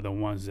mindset are the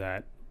ones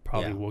that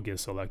probably will get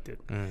selected.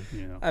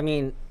 You know, I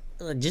mean,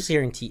 just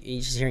hearing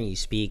you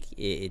speak,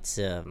 it's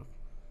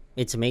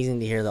amazing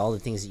to hear all the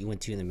things that you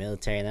went to in the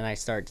military. And then I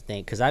start to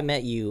think, because I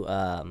met you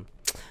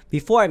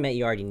before I met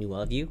you, I already knew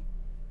of you.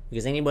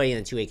 because anybody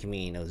in the 2A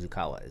community knows who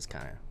Kawa is,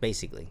 kind of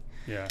basically.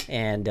 Yeah.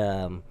 And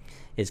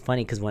it's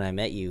funny because when I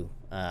met you,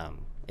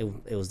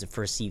 it was the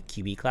first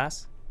CQB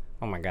class.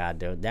 Oh my God,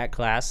 dude, that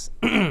class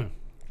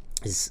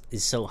is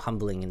so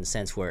humbling in the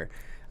sense where,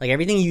 like,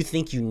 everything you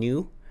think you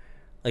knew,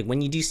 like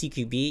when you do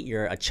CQB,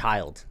 you're a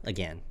child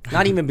again.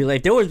 Not even below.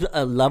 If there was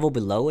a level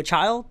below a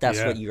child, that's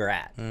what you're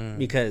at,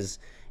 because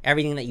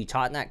everything that you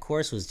taught in that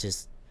course was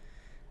just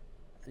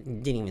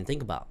didn't even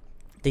think about.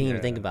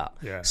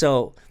 Yeah.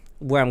 So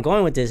where I'm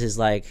going with this is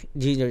like,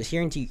 you know,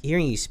 hearing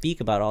you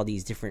speak about all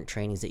these different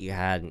trainings that you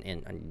had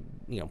and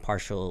you know,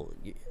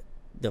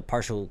 the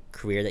partial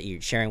career that you're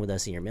sharing with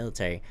us in your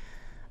military.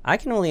 I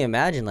can only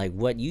imagine like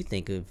what you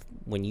think of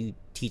when you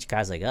teach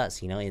guys like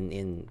us, you know,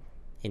 in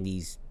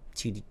these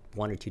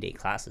 1 or 2 day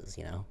classes,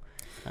 you know.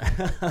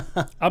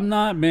 I'm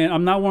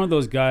not one of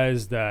those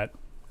guys that,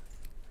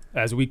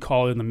 as we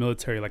call it in the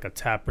military, like a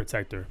tap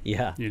protector.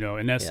 Yeah. You know,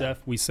 in SF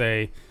we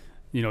say,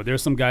 you know,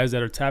 there's some guys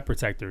that are tap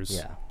protectors.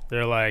 Yeah.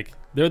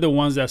 They're the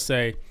ones that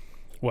say,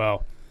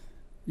 well,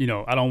 you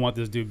know, I don't want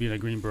this dude being a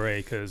Green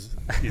Beret because,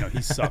 you know,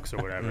 he sucks or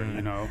whatever,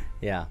 you know.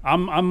 Yeah.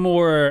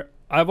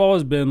 I've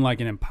always been like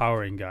an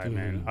empowering guy,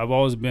 man. I've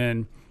always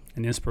been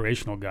an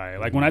inspirational guy.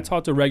 Like when I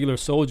talk to regular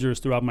soldiers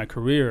throughout my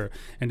career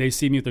and they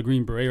see me with the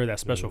Green Beret or that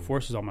Special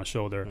Forces on my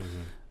shoulder,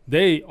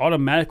 they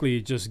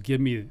automatically just give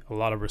me a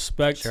lot of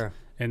respect. Sure.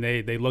 And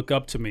they look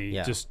up to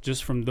me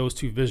just from those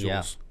two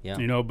visuals. Yeah.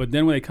 You know, but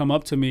then when they come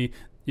up to me,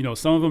 you know,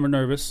 some of them are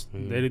nervous.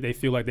 They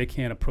feel like they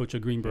can't approach a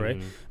Green Beret.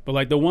 But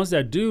like the ones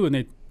that do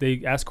and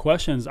they ask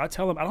questions, I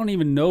tell them I don't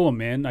even know them,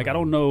 man. Like I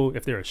don't know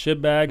if they're a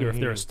shitbag or if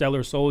they're a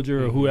stellar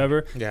soldier or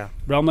whoever. Yeah.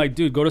 But I'm like,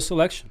 dude, go to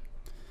selection.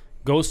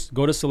 Go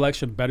to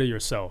selection, better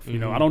yourself. You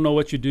know, I don't know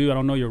what you do. I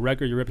don't know your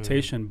record, your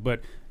reputation,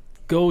 but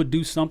go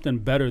do something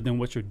better than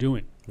what you're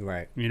doing.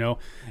 Right. You know,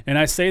 and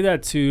I say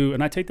that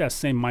and I take that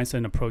same mindset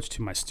and approach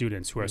to my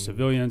students who are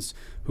civilians,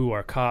 who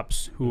are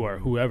cops, who are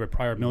whoever,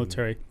 prior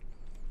military.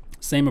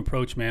 Same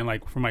approach, man.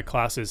 Like for my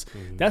classes,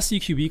 that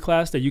CQB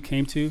class that you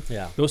came to,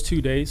 those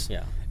 2 days,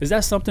 is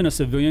that something a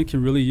civilian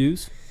can really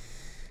use?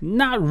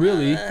 Not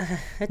really.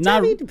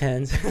 It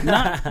depends.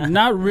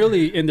 not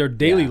really in their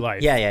daily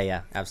life.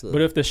 Yeah, absolutely.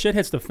 But if the shit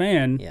hits the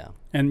fan, Yeah.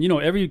 and you know,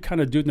 every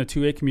kind of dude in the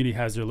 2A community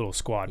has their little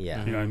squad.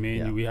 Yeah. You know what I mean?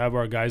 Yeah. We have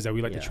our guys that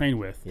we like to train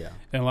with. Yeah.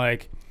 And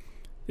like,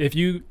 if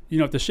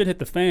if the shit hit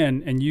the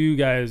fan and you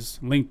guys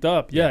linked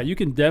up, you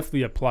can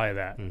definitely apply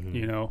that.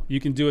 You know, you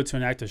can do it to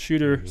an active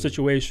shooter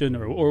situation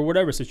or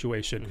whatever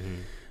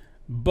situation.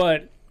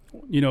 But,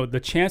 you know, the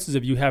chances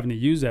of you having to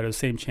use that are the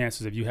same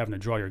chances of you having to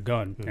draw your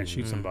gun and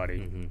shoot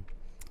somebody.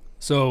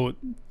 So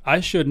I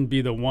shouldn't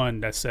be the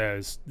one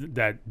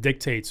that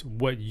dictates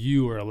what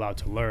you are allowed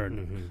to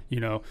learn, you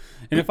know.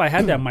 And if I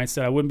had that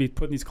mindset, I wouldn't be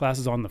putting these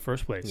classes on in the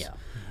first place. Yeah.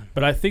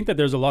 But I think that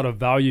there's a lot of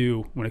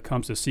value when it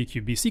comes to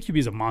CQB. CQB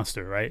is a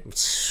monster, right?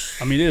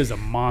 I mean, it is a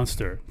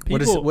monster.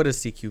 What is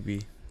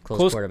CQB?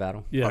 Close quarter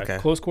battle. Yeah, Okay.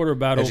 close quarter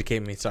battle. Educate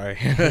me. Sorry.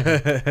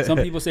 Some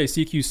people say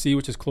CQC,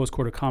 which is close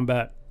quarter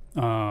combat.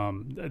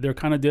 They're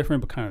kind of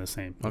different, but kind of the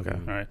same. Okay.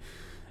 All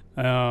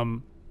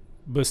right.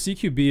 But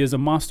CQB is a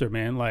monster,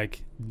 man.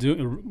 Like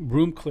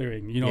room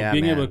clearing, you know,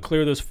 being able to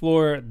clear this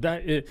floor.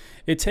 That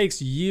it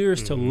takes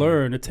years to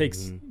learn. It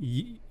takes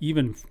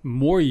even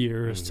more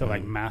years to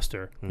like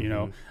master. You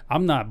know,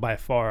 I'm not by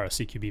far a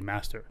CQB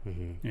master.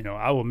 You know,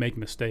 I will make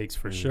mistakes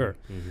for sure.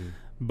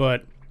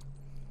 But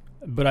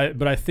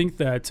I think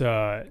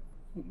that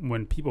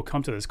when people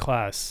come to this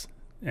class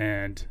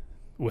and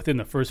within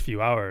the first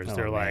few hours,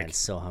 they're like, it's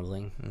so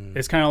humbling.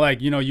 It's kind of like,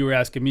 you know, you were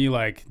asking me,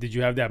 like, did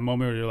you have that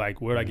moment where you're like,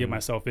 what did I get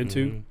myself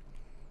into?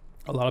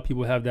 A lot of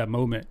people have that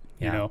moment,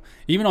 you know.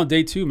 Even on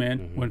day 2,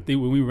 man, when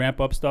we ramp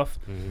up stuff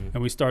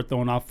and we start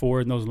throwing off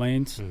forward in those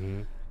lanes,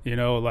 you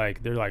know,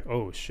 like, they're like,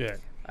 oh,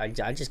 shit. I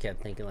just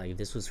kept thinking, like, if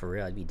this was for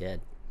real, I'd be dead.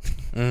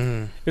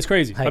 It's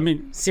crazy. Like, I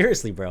mean,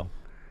 seriously, bro.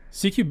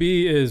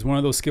 CQB is one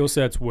of those skill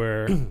sets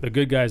where the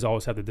good guys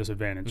always have the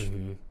disadvantage.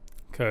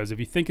 Because if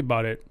you think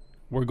about it,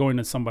 we're going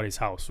to somebody's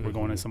house. We're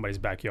going to somebody's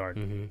backyard.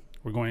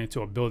 We're going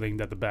into a building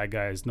that the bad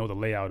guys know the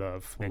layout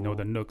of. They know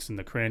the nooks and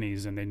the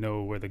crannies, and they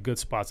know where the good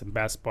spots and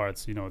bad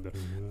spots, you know,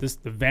 the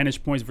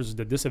vantage points versus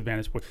the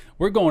disadvantage point.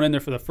 We're going in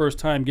there for the first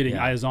time, getting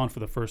eyes on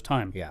for the first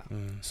time. Yeah.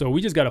 So we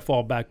just got to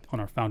fall back on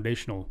our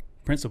foundational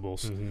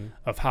principles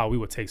of how we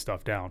would take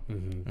stuff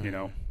down, you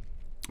know.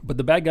 But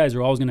the bad guys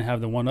are always going to have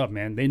the one up,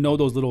 man. They know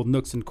those little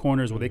nooks and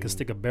corners where they can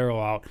stick a barrel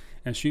out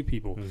and shoot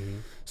people.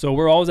 So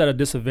we're always at a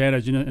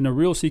disadvantage. You know, in a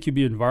real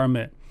CQB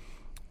environment,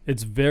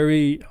 it's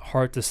very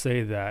hard to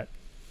say that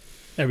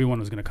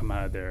everyone is going to come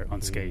out of there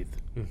unscathed.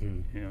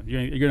 You know,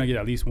 you're going to get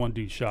at least one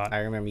dude shot. I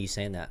remember you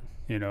saying that.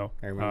 You know,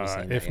 I remember you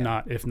saying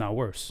that, if not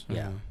worse.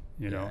 Yeah.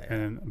 You know,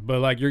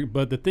 Yeah.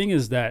 but the thing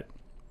is that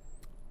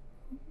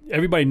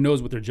everybody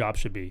knows what their job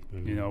should be.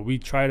 You know, we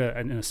try to,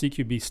 in a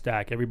CQB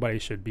stack, everybody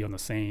should be on the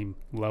same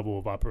level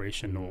of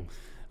operational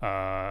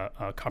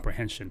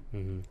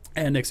comprehension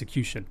and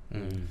execution.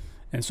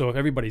 And so if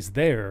everybody's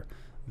there,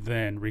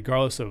 then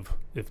regardless of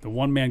if the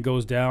one man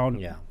goes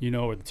down, you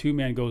know, or the 2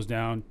 man goes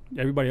down,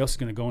 everybody else is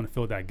going to go in and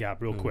fill that gap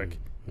real quick,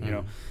 you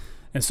know.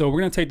 And so we're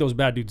going to take those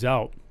bad dudes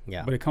out.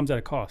 Yeah. But it comes at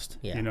a cost.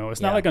 Yeah. You know, it's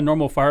Yeah. not like a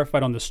normal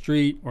firefight on the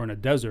street or in a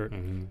desert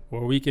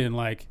where we can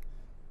like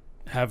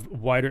have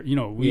wider, you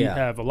know, we Yeah.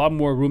 have a lot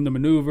more room to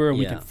maneuver and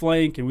we Yeah. can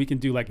flank and we can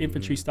do like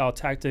infantry style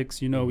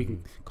tactics, you know, we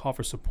can call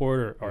for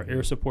support or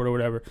air support or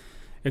whatever.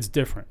 It's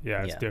different.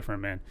 Yeah, it's Yeah.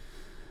 different, man.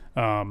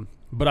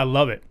 But I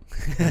love it,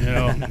 you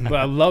know, but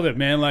I love it,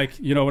 man. Like,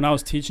 you know, when I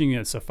was teaching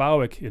at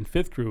SFAUC in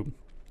 5th Group,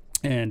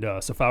 and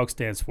SFAUC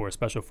stands for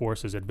Special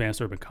Forces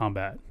Advanced Urban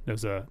Combat.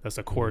 That's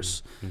a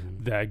course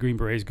that Green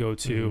Berets go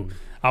to.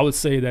 I would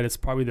say that it's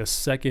probably the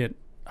second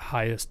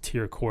highest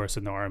tier course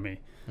in the Army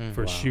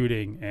for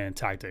shooting and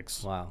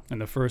tactics. Wow. And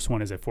the first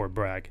one is at Fort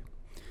Bragg.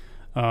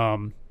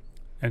 And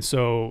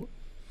so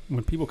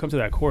when people come to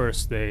that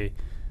course, they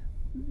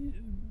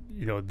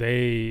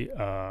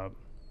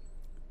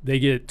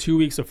get 2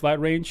 weeks of flat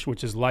range,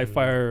 which is live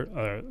fire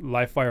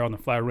on the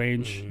flat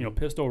range, you know,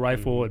 pistol,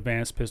 rifle,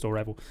 advanced pistol,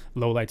 rifle,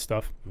 low light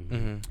stuff.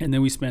 And then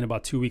we spend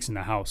about 2 weeks in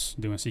the house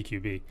doing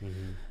CQB.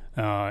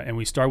 And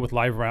we start with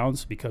live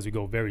rounds because we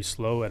go very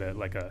slow at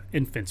a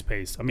infant's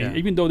pace. I mean,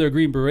 even though they're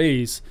Green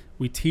Berets,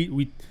 we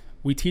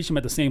teach them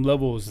at the same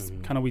level as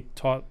kind of we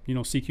taught, you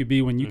know,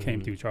 CQB when you came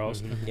through,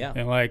 Charles. Yeah.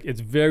 And like it's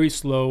very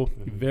slow,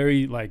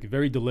 very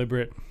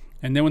deliberate.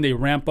 And then when they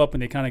ramp up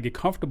and they kind of get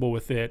comfortable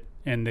with it,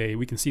 and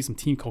we can see some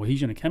team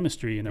cohesion and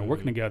chemistry, and they're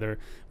working together,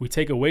 we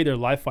take away their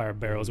live fire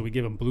barrels and we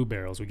give them blue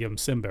barrels. We give them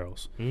sim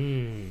barrels.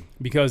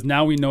 Because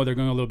now we know they're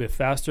going a little bit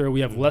faster. We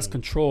have less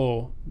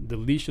control. The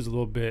leash is a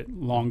little bit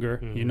longer.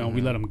 You know,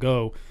 we let them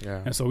go.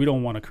 Yeah. And so we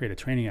don't want to create a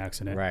training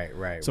accident.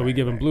 Right. So we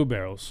give them blue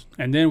barrels.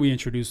 And then we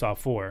introduce our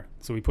 4.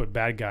 So we put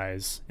bad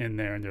guys in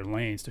there in their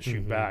lanes to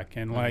shoot back.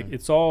 And like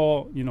it's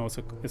all, you know,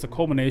 it's a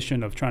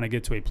culmination of trying to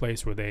get to a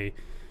place where they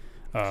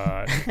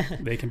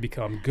can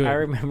become good. I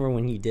remember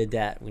when you did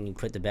that, when you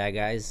put the bad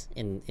guys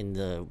in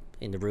the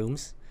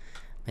rooms,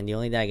 and the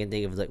only thing I can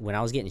think of is like when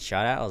I was getting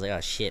shot at, I was like, oh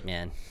shit,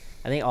 man.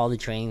 I think all the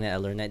training that I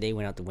learned that day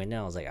went out the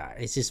window. I was like,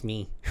 it's just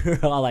me.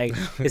 Like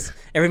it's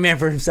every man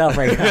for himself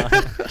right now.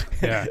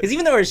 Yeah. Because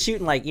even though we're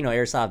shooting like, you know,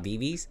 airsoft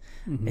BBs,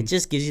 it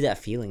just gives you that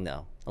feeling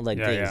though, of like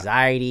the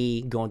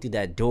anxiety going through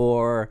that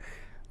door.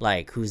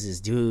 Like, who's this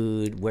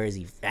dude? Where is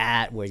he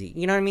at? Where's he?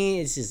 You know what I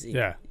mean? It's just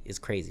it's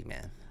crazy,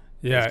 man.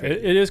 Yeah,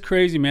 it is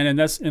crazy, man,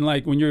 and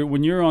like when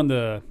you're on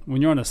the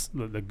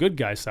good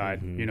guy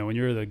side, you know, when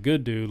you're the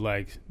good dude,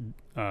 like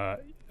at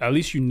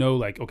least you know,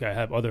 like, okay, I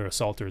have other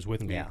assaulters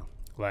with me. Yeah.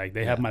 Like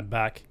they have my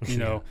back, you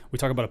know. We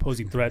talk about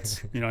opposing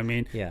threats, you know what I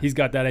mean? Yeah. He's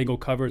got that angle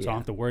covered, so I don't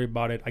have to worry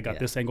about it. I got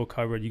this angle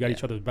covered. You got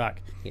each other's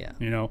back. Yeah.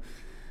 You know.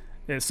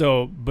 And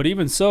so, but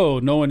even so,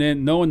 knowing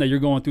that you're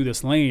going through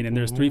this lane and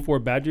there's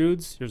 3-4 bad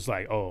dudes, you're just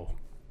like, oh,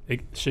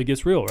 shit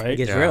gets real, right? It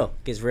gets real.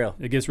 It gets real.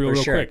 It gets real, for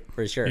real sure, quick.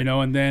 For sure. You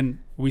know, and then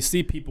we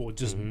see people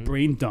just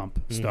brain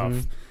dump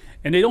stuff.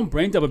 And they don't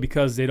brain dump it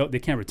because they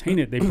can't retain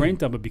it. They brain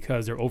dump it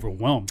because they're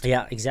overwhelmed.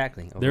 Yeah,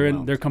 exactly.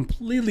 They're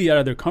completely out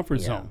of their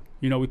comfort zone.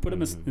 You know, we put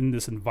them in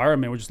this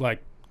environment. We're just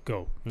like,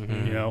 go,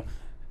 you know?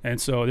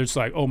 And so they're just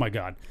like, oh my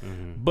God.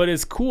 But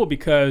it's cool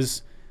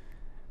because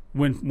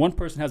when one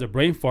person has a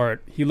brain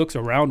fart, he looks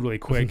around really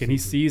quick and he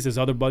sees his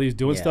other buddies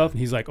doing stuff. And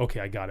he's like,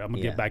 okay, I got it. I'm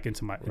going to get back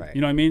into my,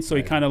 you know what I mean? So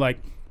he kind of like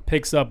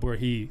picks up where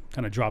he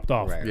kind of dropped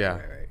off. Right.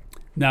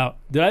 Now,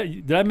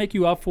 did I make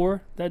you out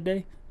 4 that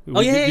day? Oh,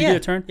 yeah. Did you get a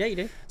turn? Yeah, you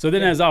did. So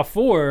then as out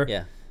 4,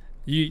 Yeah.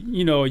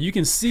 you know, you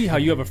can see how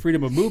you have a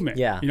freedom of movement.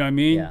 Yeah. You know what I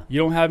mean? Yeah. You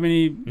don't have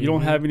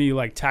any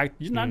like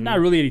not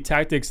really any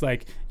tactics,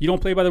 like you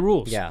don't play by the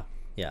rules. Yeah.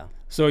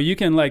 So you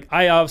can like,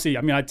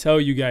 I tell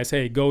you guys,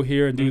 hey, go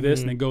here and do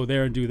this and then go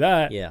there and do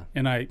that. Yeah.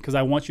 And because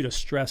I want you to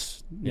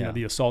stress, you know, Yeah.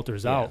 the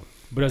assaulters out.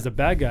 But as a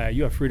bad guy,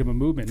 you have freedom of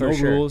movement, For no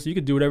sure. rules. You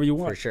can do whatever you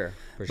want. For sure.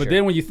 But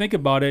then when you think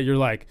about it, you're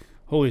like,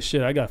 holy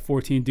shit, I got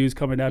 14 dudes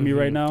coming at me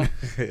right now.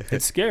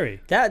 It's scary.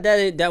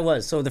 That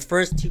was so. The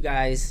first 2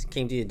 guys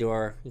came through the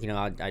door. You know,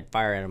 I'd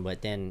fire at them,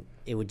 but then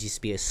it would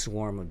just be a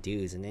swarm of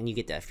dudes, and then you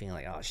get that feeling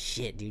like, oh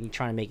shit, dude, you're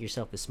trying to make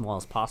yourself as small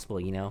as possible,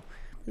 you know.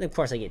 And of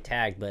course, I get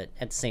tagged, but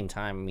at the same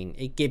time, I mean,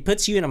 it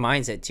puts you in a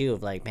mindset too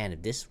of like, man,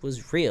 if this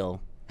was real,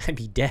 I'd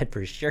be dead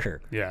for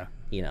sure. Yeah.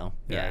 You know.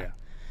 Yeah.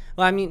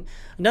 Well, I mean,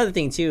 another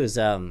thing too is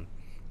the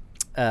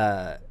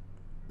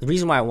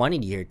reason why I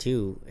wanted you here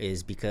too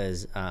is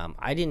because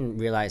I didn't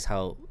realize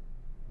how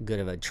good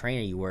of a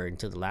trainer you were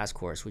until the last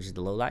course, which is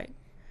the low light.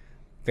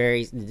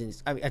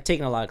 I've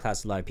taken a lot of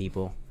classes with a lot of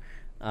people.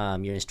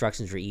 Your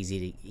instructions were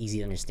easy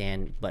to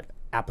understand, but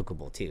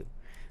applicable too.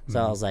 So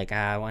I was like,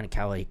 I want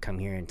Cowboy to come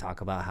here and talk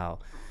about how,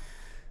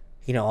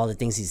 you know, all the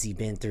things he's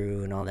been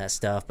through and all that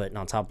stuff. But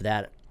on top of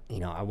that, you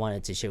know, I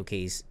wanted to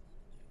showcase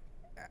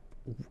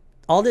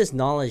all this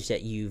knowledge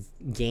that you've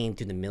gained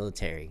through the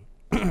military.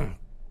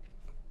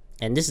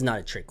 And this is not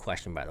a trick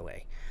question, by the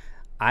way.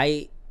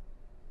 I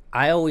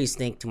always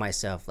think to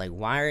myself, like,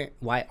 why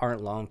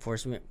aren't law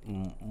enforcement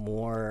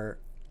more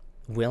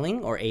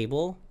willing or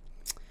able,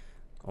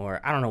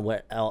 or I don't know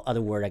what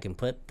other word I can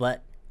put,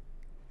 but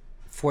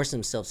force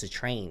themselves to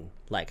train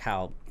like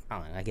how, I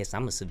don't know, I guess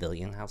I'm a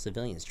civilian, how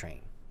civilians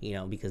train, you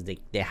know, because they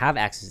have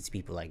access to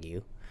people like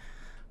you.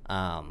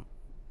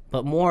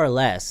 But more or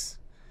less,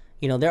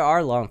 you know, there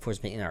are law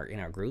enforcement in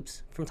our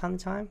groups from time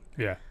to time.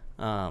 Yeah.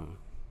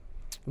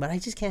 But I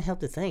just can't help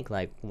to think,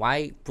 like,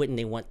 why wouldn't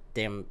they want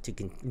them to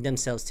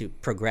themselves to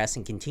progress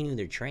and continue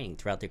their training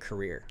throughout their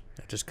career?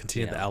 Just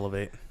continue to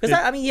elevate. Because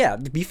I mean, yeah.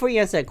 Before you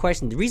answer that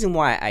question, the reason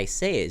why I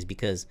say it is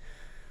because,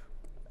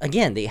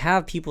 again, they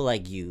have people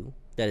like you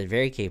that are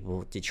very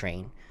capable to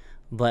train.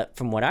 But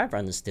from what I've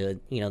understood,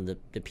 you know,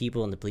 the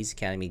people in the police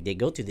academy, they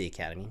go to the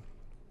academy,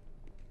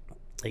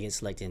 they get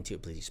selected into a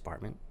police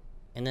department,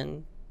 and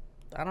then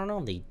I don't know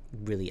if they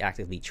really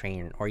actively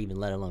train or even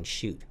let alone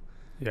shoot.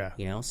 Yeah.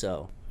 You know,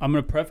 so I'm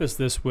going to preface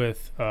this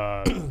with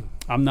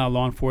I'm not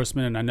law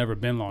enforcement and I've never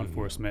been law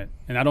enforcement.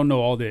 And I don't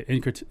know all the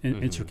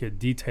intricate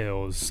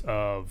details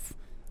of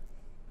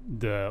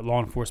the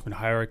law enforcement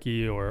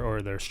hierarchy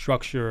or their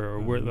structure or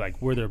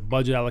where their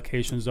budget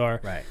allocations are.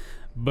 right.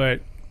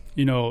 But,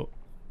 you know,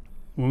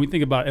 when we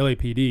think about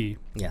LAPD,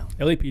 Yeah.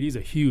 LAPD is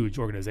a huge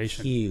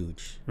organization,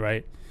 Huge.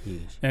 right?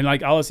 Huge. And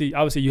like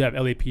obviously you have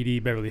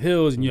LAPD Beverly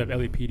Hills and you have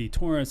LAPD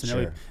Torrance and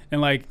Sure. and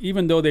like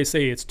even though they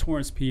say it's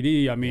Torrance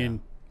PD, I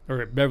mean,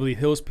 or Beverly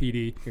Hills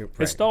PD, You're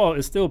it's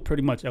right. still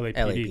pretty much LAPD.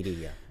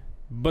 LAPD, yeah.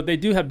 But they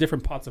do have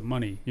different pots of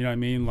money. You know what I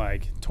mean?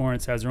 Like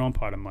Torrance has their own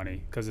pot of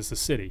money because it's a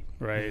city,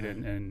 right?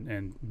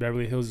 And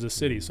Beverly Hills is a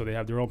city, so they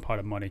have their own pot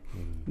of money.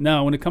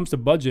 Now, when it comes to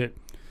budget,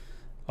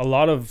 a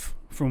lot of,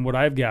 from what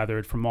I've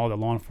gathered from all the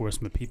law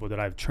enforcement people that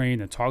I've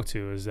trained and talked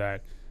to, is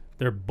that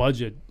their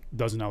budget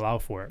doesn't allow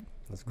for it.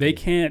 They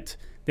can't.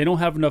 They don't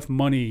have enough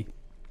money.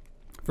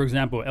 For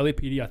example,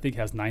 LAPD I think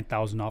has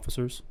 9,000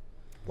 officers.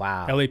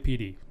 Wow.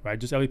 LAPD, right?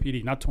 Just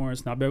LAPD, not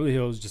Torrance, not Beverly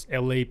Hills, just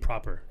LA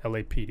proper,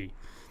 LAPD.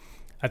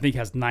 I think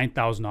has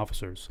 9,000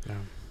 officers.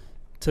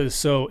 Yeah.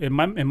 So in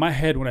my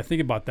head, when I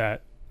think about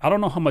that, I don't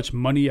know how much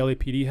money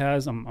LAPD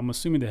has. I'm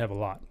assuming they have a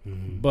lot,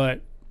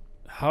 but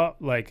how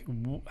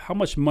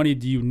much money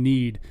do you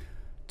need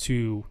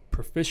to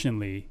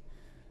proficiently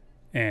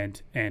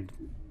and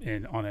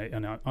on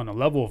a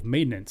level of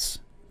maintenance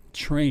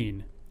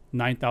train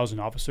 9,000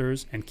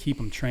 officers and keep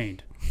them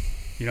trained?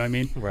 You know what I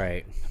mean?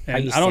 Right. And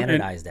How you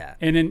standardize that?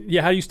 And then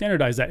how do you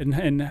standardize that?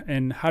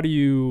 And how do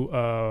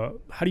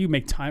you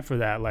make time for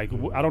that? Like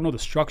I don't know the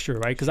structure,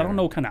 right? Because I don't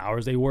know what kind of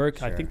hours they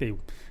work. I think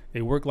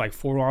they work like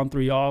 4 on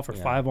 3 off or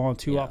 5 on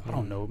 2 off. I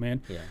don't know,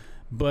 man. Yeah.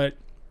 But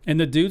and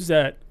the dudes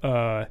that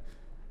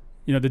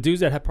the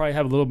dudes that probably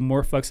have a little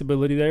more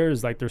flexibility there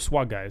is like they're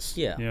SWAT guys.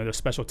 Yeah. You know, they're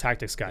special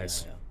tactics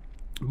guys. Yeah.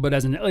 But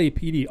as an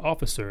LAPD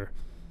officer,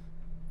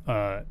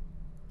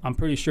 I'm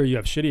pretty sure you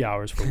have shitty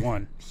hours for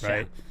one,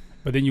 right?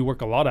 But then you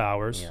work a lot of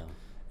hours. Yeah.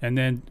 And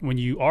then when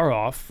you are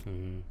off,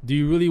 do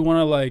you really want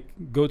to like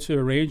go to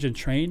a range and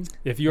train?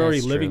 If you're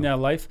already living that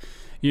life,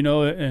 you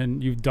know,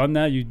 and you've done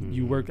that,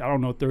 you work, I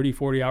don't know, 30,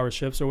 40 hour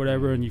shifts or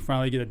whatever, and you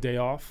finally get a day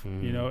off,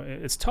 you know,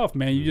 it's tough,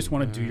 man. You just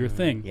want to do your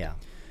thing. Yeah.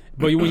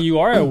 But when you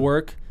are at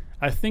work,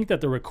 I think that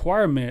the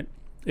requirement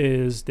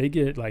is they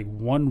get like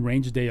 1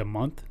 range day a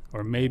month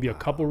or maybe a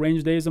couple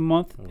range days a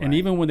month. Right. And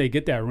even when they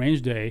get that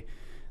range day,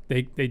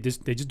 they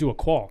just do a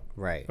qual.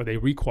 Right. Or they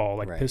requal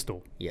like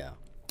pistol. Yeah.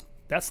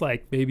 That's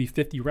like maybe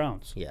 50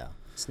 rounds. Yeah.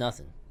 It's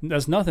nothing.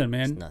 That's nothing,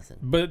 man. It's nothing.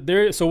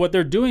 But so what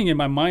they're doing in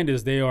my mind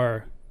is they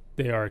are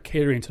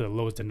catering to the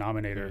lowest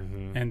denominator,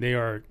 and they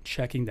are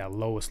checking that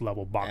lowest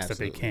level box that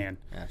they can.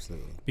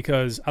 Absolutely.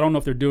 Because I don't know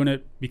if they're doing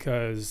it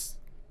because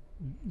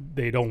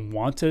they don't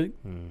want to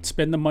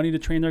spend the money to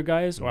train their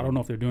guys, or I don't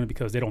know if they're doing it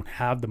because they don't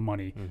have the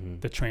money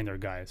to train their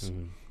guys.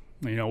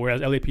 You know, whereas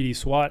LAPD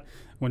SWAT,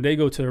 when they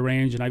go to a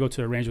range and I go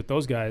to a range with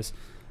those guys,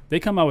 they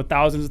come out with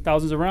thousands and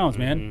thousands of rounds,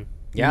 man.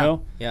 Yeah. You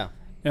know? Yeah.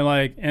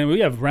 And we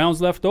have rounds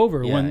left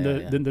over Yeah, when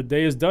yeah, the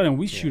day is done, and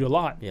we shoot a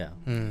lot. Yeah.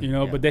 You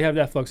know, Yeah. but they have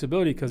that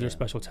flexibility because they're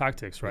special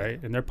tactics, right?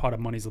 And their pot of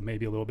money is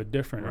maybe a little bit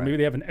different, or maybe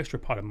they have an extra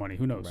pot of money.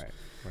 Who knows?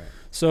 Right.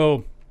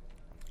 So,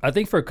 I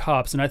think for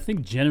cops, and I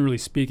think generally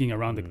speaking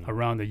around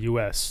the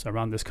U.S.,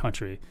 around this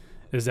country,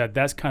 is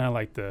that's kind of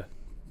like the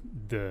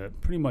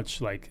pretty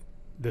much like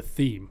the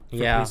theme for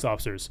police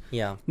officers.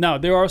 Yeah. Now,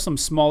 there are some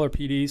smaller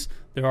PDs.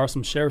 There are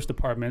some sheriff's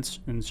departments,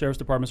 and sheriff's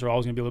departments are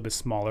always going to be a little bit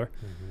smaller.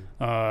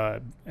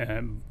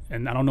 And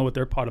I don't know what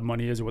their pot of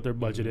money is or what their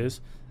budget is.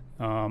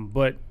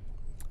 But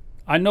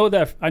I know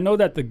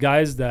that the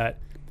guys that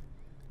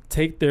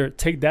take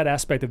that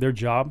aspect of their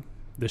job,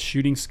 the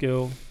shooting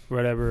skill,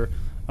 whatever.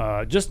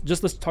 Just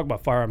let's talk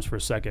about firearms for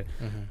a second.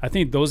 I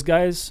think those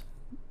guys,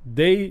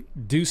 they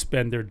do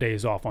spend their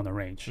days off on the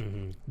range.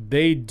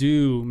 They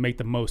do make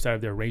the most out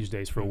of their range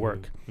days for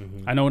work.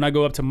 I know when I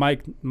go up to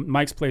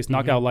Mike's place,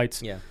 Knockout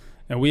Lights,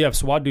 and we have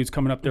SWAT dudes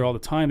coming up there all the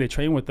time. They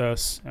train with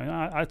us. And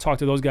I talk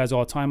to those guys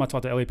all the time. I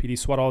talk to LAPD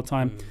SWAT all the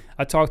time.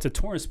 I talk to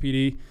Torrance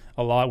PD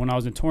a lot when I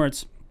was in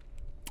Torrance.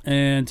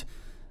 And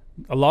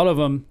a lot of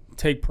them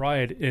take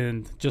pride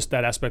in just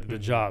that aspect of the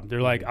job.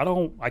 They're like,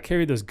 I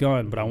carry this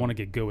gun, but I want to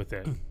get good with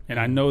it. And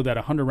I know that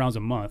 100 rounds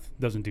a month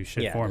doesn't do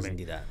shit for me.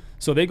 Do that.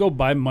 So they go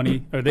buy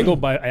money, or they go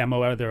buy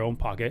ammo out of their own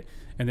pocket,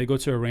 and they go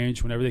to a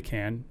range whenever they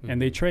can,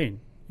 and they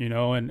train. You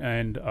know,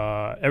 and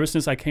ever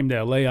since I came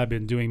to LA, I've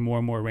been doing more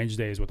and more range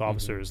days with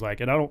officers.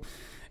 Like, and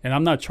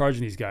I'm not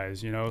charging these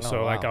guys. You know,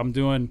 like I'm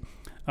doing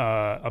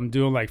I'm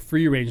doing like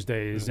free range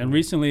days. And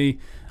recently,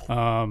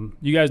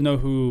 you guys know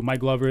who Mike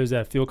Glover is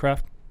at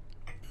Fieldcraft?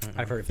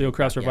 I've heard of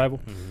Fieldcraft Survival.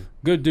 Yeah.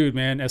 Good dude,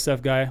 man.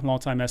 SF guy,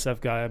 longtime SF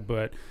guy.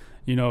 But,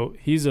 you know,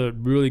 he's a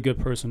really good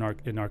person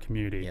in our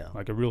community,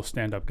 like a real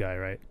stand-up guy,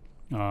 right?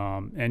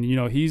 And, you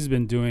know, he's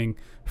been doing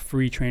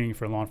free training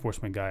for law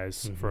enforcement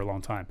guys for a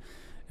long time.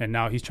 And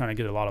now he's trying to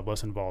get a lot of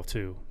us involved,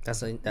 too. That's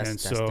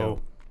so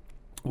dope.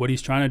 What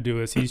he's trying to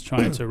do is he's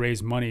trying to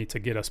raise money to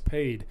get us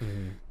paid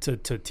to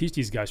teach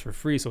these guys for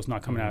free, so it's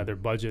not coming out of their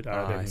budget,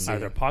 out of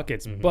their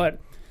pockets. But,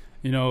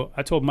 you know,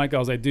 I told Mike, I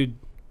was like, dude,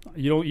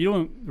 you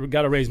don't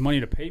got to raise money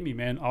to pay me,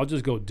 man. I'll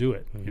just go do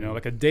it. You know,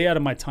 like a day out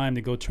of my time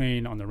to go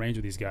train on the range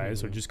with these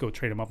guys or just go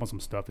train them up on some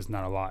stuff is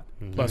not a lot.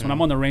 Plus, when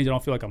I'm on the range, I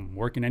don't feel like I'm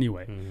working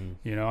anyway.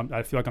 You know,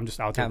 I feel like I'm just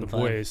out there with the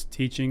boys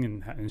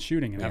teaching and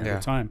shooting and having a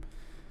good time.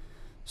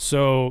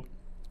 So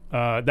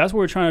that's what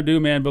we're trying to do,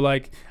 man. But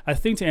like, I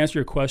think to answer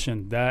your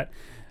question, that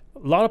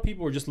a lot of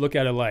people just look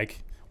at it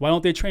like, why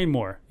don't they train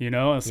more? You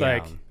know, it's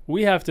like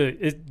we have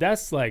to.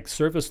 That's like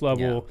surface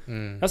level.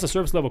 That's a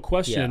surface level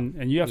question,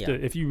 and you have to.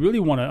 If you really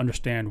want to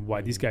understand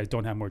why these guys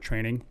don't have more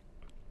training,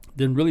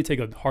 then really take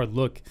a hard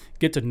look.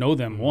 Get to know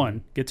them.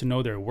 One, get to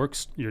know their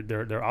works,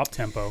 their op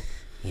tempo.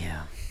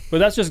 Yeah. But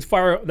that's just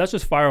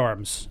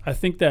firearms. I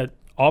think that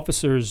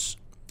officers,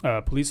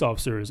 police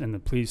officers in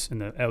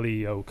the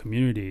LEO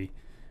community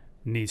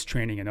needs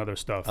training in other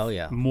stuff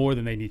more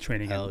than they need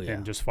training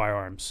in just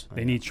firearms.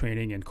 They need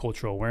training in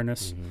cultural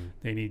awareness.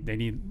 They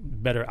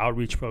need better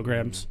outreach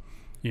programs.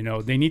 You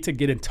know, they need to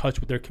get in touch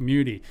with their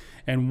community.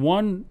 And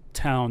one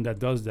town that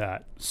does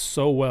that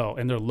so well,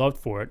 and they're loved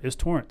for it, is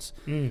Torrance.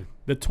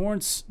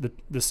 The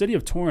city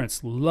of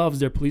Torrance loves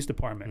their police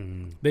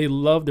department. They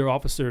love their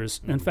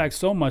officers. In fact,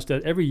 so much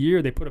that every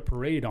year they put a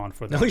parade on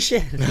for them. No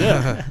shit.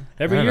 Yeah,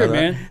 every year,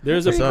 man.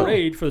 There's a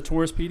parade for the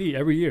Torrance PD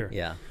every year.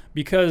 Yeah.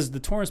 Because the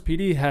Torrance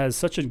PD has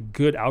such a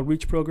good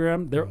outreach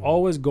program, they're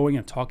always going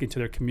and talking to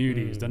their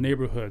communities, the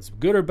neighborhoods,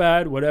 good or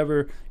bad,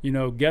 whatever, you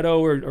know, ghetto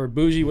or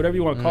bougie, whatever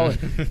you want to call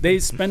it. They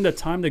spend the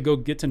time to go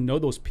get to know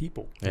those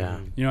people.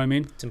 Yeah. You know what I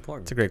mean? It's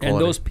important. It's a great quality.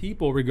 And those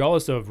people,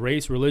 regardless of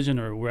race, religion,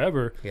 or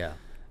wherever,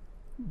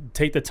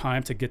 take the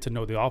time to get to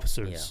know the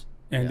officers.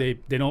 And they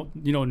don't,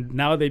 you know,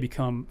 now they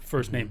become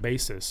first name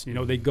basis. You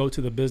know, they go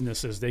to the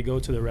businesses, they go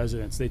to the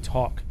residents, they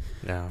talk.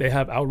 Yeah. They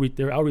have outreach.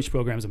 Their outreach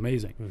program is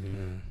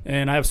amazing.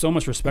 And I have so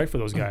much respect for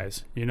those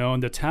guys, you know,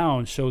 and the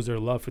town shows their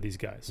love for these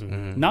guys.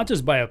 Not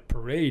just by a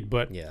parade,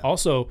 but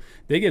also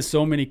they get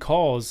so many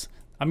calls.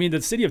 I mean,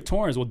 the city of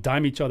Torrance will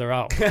dime each other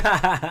out.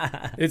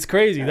 It's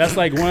crazy. That's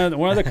like one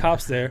of the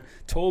cops there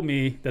told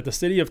me that the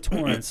city of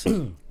Torrance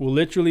will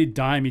literally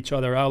dime each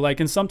other out. Like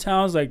in some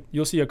towns, like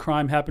you'll see a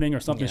crime happening or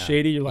something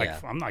shady. You're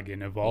like, I'm not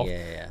getting involved.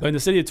 But in the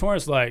city of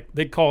Torrance, like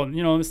they call,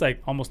 you know, it's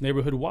like almost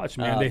neighborhood watch,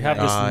 man. They have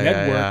this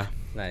network.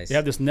 Nice. They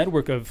have this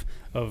network of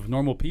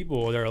normal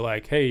people that are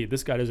like, hey,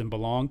 this guy doesn't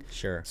belong.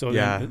 Sure. So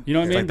then, you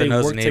know what I mean? Like they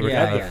work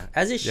together. Yeah.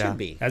 As it should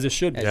be. As it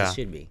should be. As it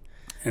should be.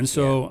 And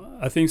so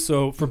I think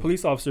so for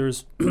police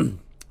officers,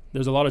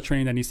 there's a lot of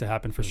training that needs to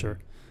happen for sure.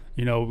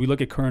 You know, we look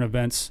at current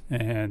events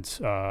and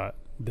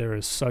there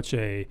is such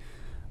a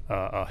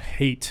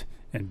hate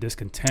and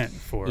discontent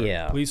for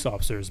police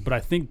officers. But I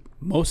think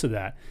most of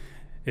that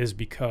is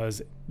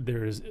because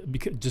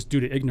just due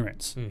to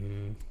ignorance.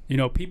 You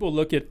know, people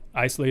look at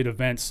isolated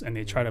events and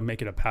they try to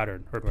make it a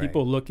pattern, or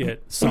people look at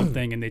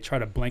something and they try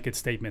to blanket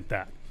statement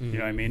that. You know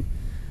what I mean?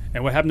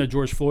 And what happened to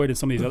George Floyd and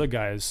some of these other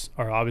guys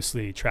are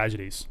obviously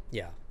tragedies.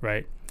 Yeah.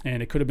 Right?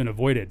 And it could have been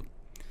avoided.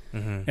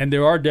 And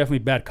there are definitely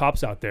bad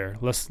cops out there.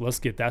 Let's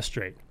get that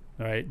straight.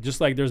 All right? Just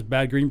like there's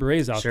bad Green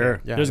Berets out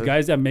there. Yeah, there's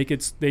guys that make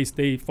it,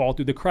 they fall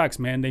through the cracks,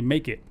 man. They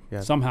make it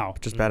somehow.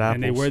 Just bad apples.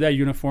 And they wear that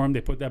uniform.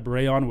 They put that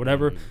beret on,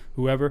 whatever,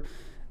 whoever.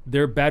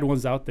 There are bad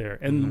ones out there.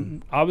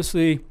 And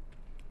obviously,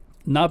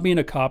 not being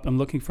a cop and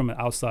looking from an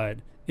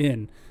outside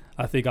in,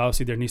 I think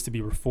obviously there needs to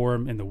be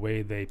reform in the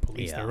way they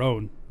police their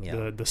own,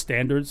 the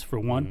standards for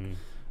one,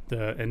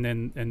 and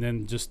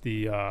then just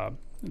the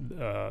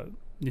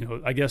you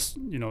know, I guess,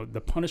 you know, the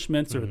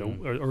punishments or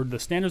the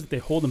standards that they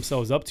hold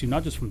themselves up to,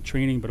 not just from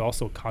training but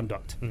also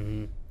conduct.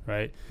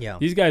 Right? Yeah.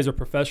 These guys are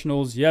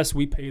professionals. Yes,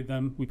 we pay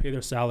them. We pay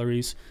their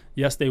salaries.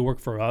 Yes, they work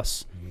for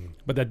us,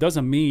 but that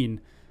doesn't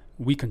mean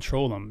we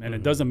control them, and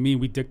it doesn't mean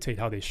we dictate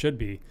how they should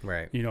be.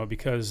 Right. You know,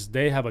 because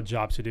they have a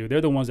job to do.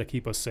 They're the ones that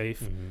keep us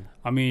safe.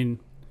 I mean,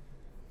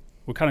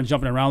 we're kind of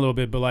jumping around a little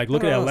bit, but like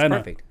look at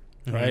Atlanta,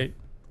 right?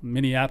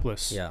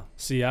 Minneapolis,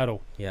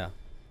 Seattle,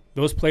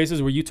 those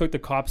places where you took the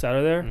cops out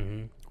of there.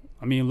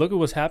 I mean, look at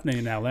what's happening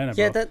in Atlanta.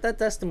 Yeah, bro.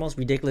 That's the most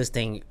ridiculous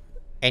thing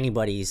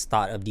anybody's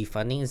thought of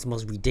defunding. It's the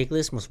most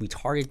ridiculous, most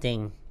retarded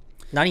thing.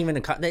 Not even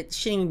that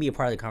shouldn't even be a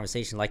part of the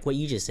conversation. Like what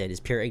you just said is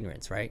pure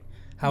ignorance, right?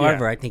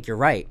 However, I think you're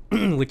right,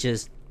 which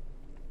is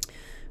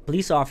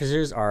police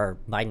officers are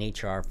by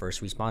nature our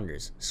first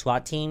responders.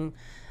 SWAT team,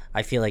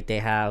 I feel like they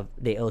owe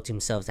it to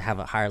themselves to have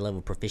a higher level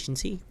of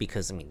proficiency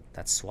because, I mean,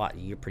 that's SWAT.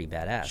 You're pretty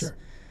badass. Sure.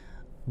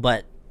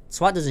 But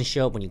SWAT doesn't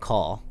show up when you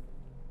call.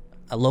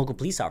 A local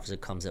police officer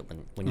comes up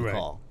when you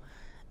call.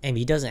 And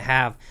he doesn't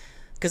have...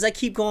 Because I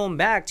keep going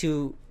back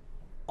to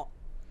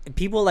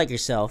people like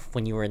yourself,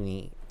 when you were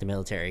in the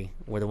military,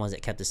 were the ones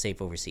that kept us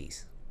safe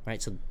overseas,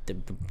 right? So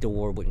the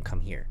war wouldn't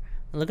come here.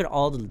 And look at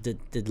all the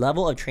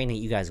level of training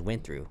you guys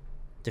went through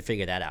to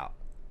figure that out.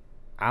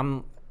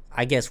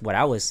 I guess what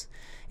I was,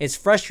 it's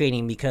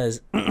frustrating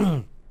because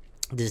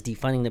this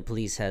defunding the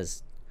police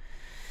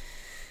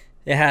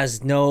it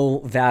has no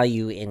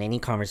value in any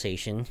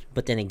conversation.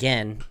 But then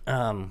again,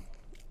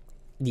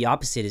 the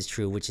opposite is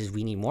true, which is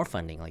we need more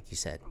funding, like you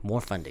said,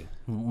 more funding,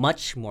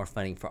 much more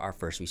funding for our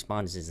first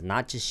responders. It's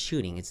not just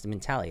shooting; it's the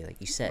mentality, like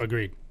you said.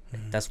 Agreed.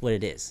 That's what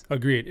it is.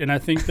 Agreed. And I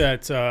think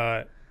that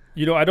I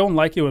don't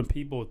like it when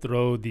people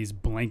throw these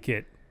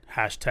blanket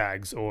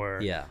hashtags or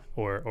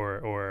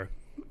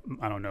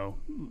I don't know,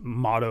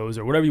 mottos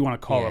or whatever you want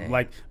to call them,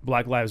 like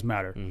Black Lives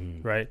Matter,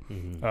 right?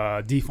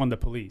 Defund the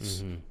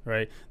police,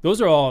 right?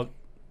 Those are all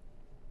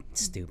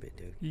stupid,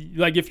 dude.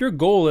 Like, if your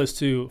goal is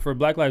for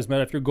Black Lives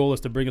Matter, if your goal is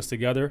to bring us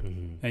together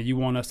and you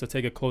want us to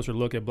take a closer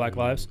look at Black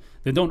lives,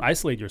 then don't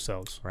isolate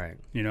yourselves, right?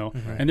 Right.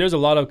 And there's a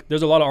lot of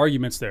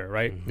arguments there,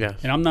 right? Yeah.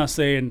 And I'm not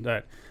saying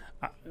that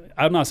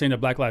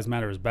Black Lives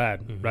Matter is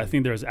bad, but I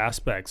think there's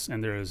aspects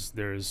and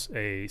there's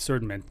a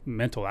certain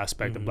mental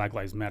aspect of Black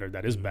Lives Matter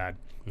that is bad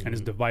and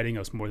is dividing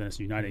us more than it's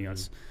uniting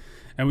us.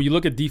 And when you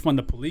look at defund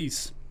the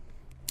police,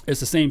 it's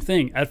the same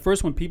thing. At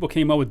first, when people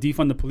came out with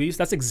defund the police,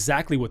 that's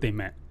exactly what they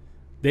meant.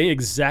 They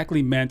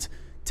exactly meant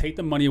take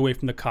the money away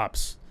from the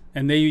cops.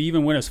 And they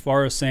even went as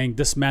far as saying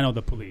dismantle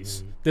the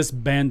police,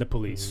 disband the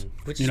police.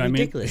 Which is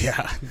ridiculous.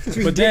 Yeah.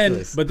 But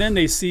then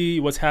they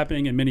see what's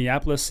happening in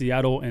Minneapolis,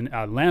 Seattle, and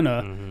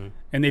Atlanta,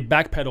 and they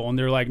backpedal and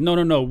they're like, no.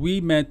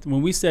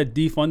 When we said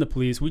defund the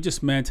police, we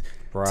just meant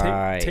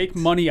take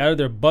money out of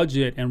their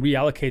budget and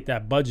reallocate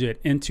that budget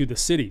into the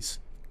cities.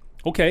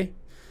 Okay.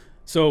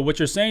 So what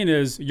you're saying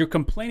is you're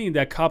complaining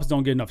that cops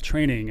don't get enough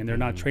training and they're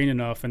not trained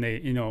enough, and they,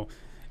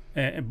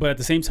 but at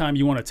the same time,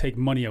 you want to take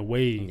money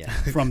away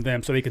from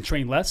them so they can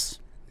train less.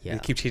 Yeah. You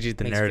keep changing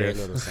the Makes narrative.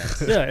 very little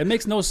sense. Yeah, it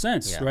makes no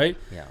sense, right?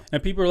 Yeah.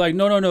 And people are like,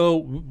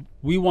 no.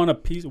 We want a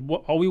piece.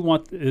 All we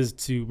want is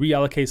to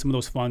reallocate some of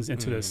those funds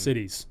into the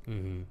cities.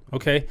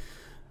 Okay,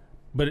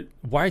 but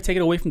why take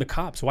it away from the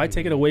cops? Why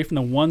take it away from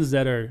the ones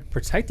that are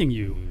protecting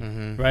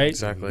you? Right?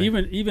 Exactly.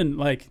 Even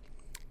like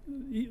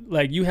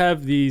you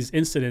have these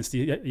incidents,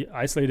 the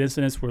isolated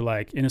incidents where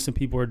like innocent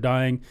people are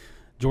dying.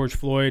 George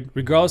Floyd,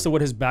 regardless of what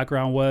his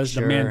background was,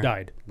 the man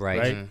died.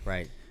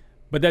 Right.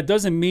 But that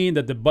doesn't mean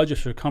that the budget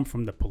should come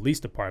from the police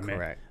department.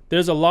 Correct.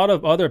 There's a lot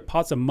of other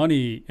pots of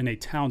money in a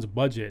town's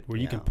budget where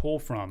you can pull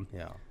from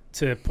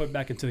to put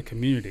back into the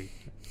community.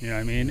 You know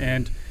what I mean?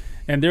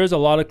 And there's a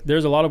lot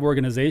of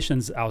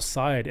organizations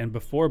outside and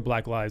before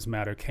Black Lives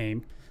Matter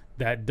came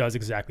that does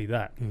exactly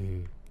that.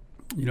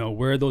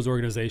 Where are those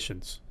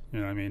organizations?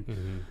 You know what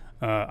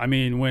I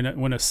mean?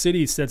 When a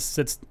city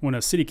when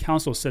a city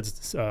council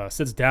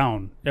sits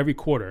down every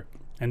quarter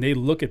and they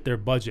look at their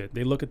budget,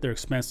 they look at their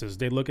expenses,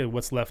 they look at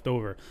what's left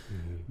over.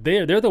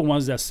 They're the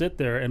ones that sit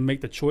there and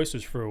make the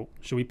choices for,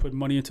 should we put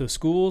money into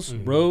schools,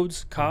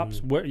 roads,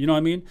 cops, where, you know what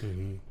I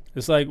mean?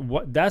 It's like,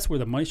 that's where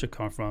the money should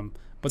come from.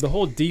 But the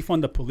whole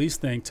defund the police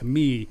thing, to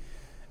me,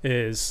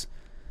 is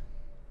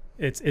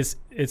it's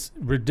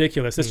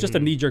ridiculous. It's just a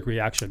knee-jerk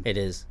reaction. It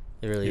is.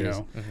 It really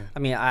is. I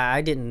mean,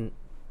 I didn't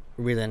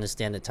really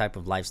understand the type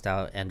of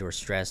lifestyle and or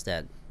stress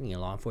that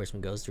law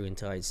enforcement goes through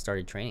until I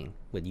started training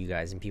with you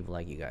guys and people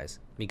like you guys.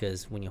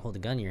 Because when you hold a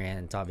gun in your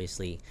hand, it's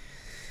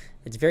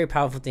a very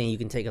powerful thing. You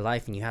can take a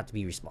life and you have to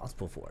be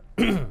responsible for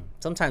it.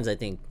 Sometimes I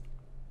think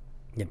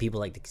the people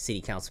like the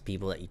city council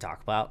people that you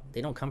talk about,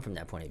 they don't come from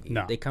that point of view.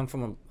 No. They come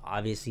from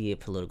obviously a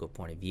political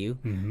point of view,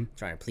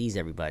 trying to please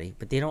everybody,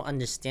 but they don't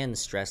understand the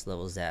stress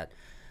levels that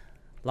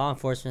law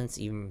enforcement,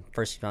 even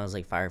first responders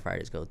like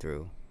firefighters go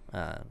through.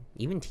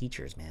 Even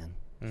teachers, man.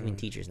 Even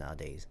teachers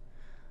nowadays,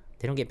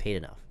 they don't get paid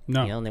enough.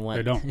 No,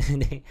 they don't.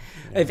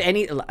 If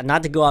any,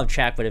 not to go off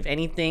track, but if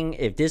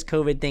this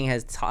COVID thing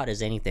has taught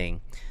us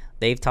anything,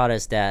 they've taught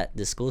us that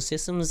the school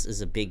systems is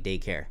a big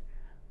daycare.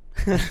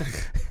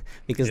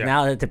 Because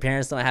now that the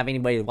parents don't have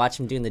anybody to watch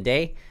them during the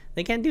day,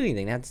 they can't do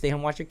anything. They have to stay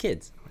home and watch their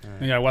kids.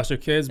 They gotta watch their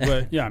kids,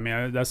 but yeah, I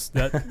mean,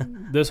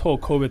 this whole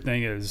COVID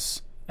thing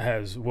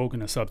has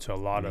woken us up to a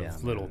lot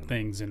of little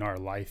things in our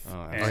life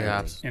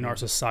and in our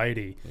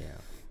society.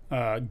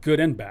 Good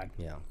and bad.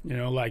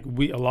 Like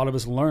a lot of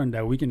us learned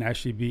that we can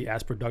actually be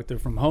as productive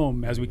from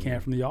home as we can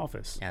from the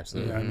office.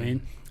 Absolutely. You know what I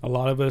mean? A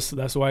lot of us,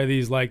 that's why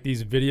these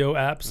video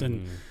apps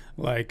and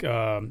like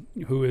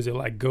who is it,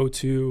 like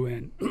GoTo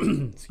and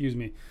excuse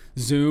me,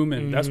 Zoom,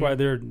 and that's why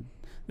their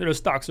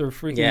stocks are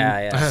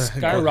freaking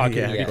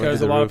skyrocketing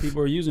because a lot of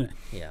people are using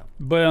it.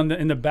 But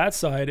in the bad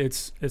side,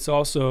 it's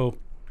also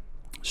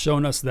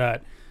shown us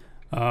that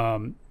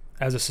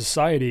as a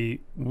society,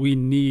 we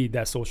need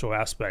that social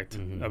aspect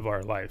of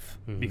our life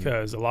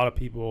because a lot of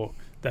people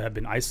that have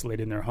been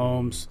isolated in their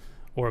homes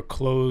or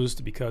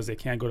closed because they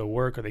can't go to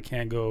work or they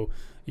can't go,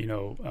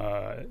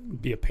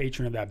 be a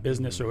patron of that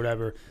business or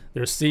whatever,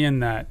 they're seeing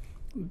that,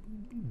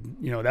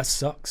 that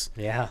sucks.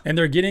 And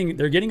they're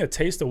getting a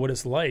taste of what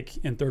it's like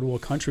in third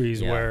world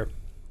countries where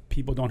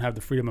people don't have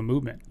the freedom of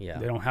movement. They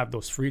don't have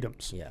those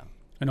freedoms.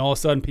 and all of a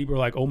sudden people are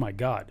like, oh my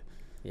God.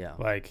 Yeah.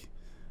 Like,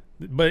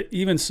 but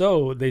even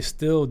so, they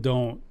still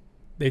don't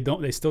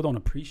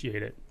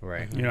appreciate it.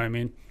 Right. You know what I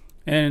mean?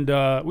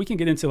 And we can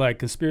get into like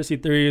conspiracy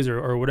theories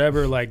or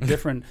whatever, like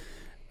different,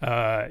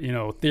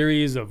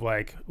 theories of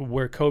like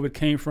where COVID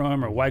came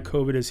from or why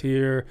COVID is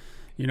here,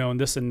 and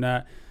this and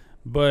that.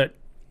 But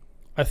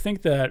I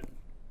think that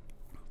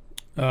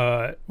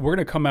we're going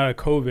to come out of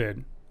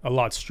COVID a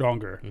lot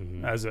stronger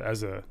as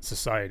a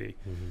society.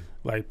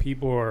 Like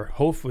people are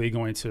hopefully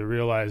going to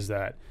realize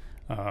that,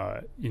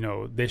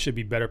 they should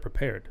be better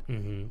prepared,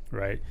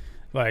 right?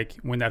 Like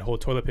when that whole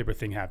toilet paper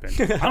thing happened,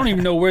 I don't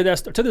even know where that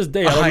started. To this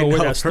day, I don't know where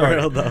that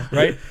started,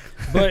 right?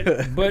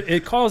 But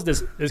it caused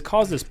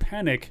this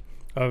panic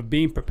of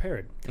being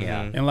prepared.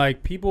 Yeah. And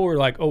like people were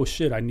like, oh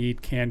shit, I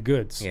need canned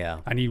goods. Yeah.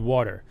 I need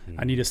water.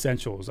 I need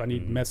essentials. I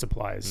need med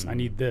supplies. I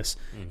need this.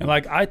 And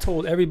like I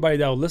told everybody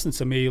that would listen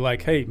to me,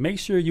 like, hey, make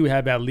sure you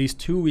have at least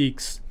 2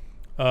 weeks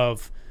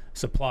of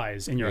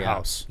supplies in your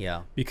house.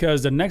 Yeah.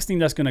 Because the next thing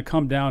that's going to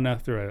come down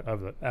after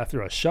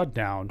a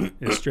shutdown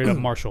is straight up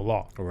martial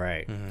law.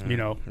 Right.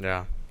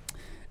 Yeah.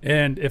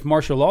 And if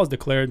martial law is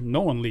declared, no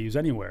one leaves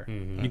anywhere.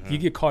 You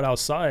get caught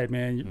outside,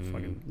 man. You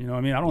fucking, you know what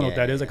I mean? I don't know what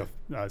that is. Like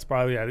it's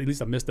probably at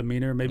least a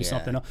misdemeanor, maybe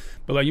something else.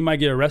 But like you might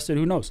get arrested.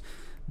 Who knows?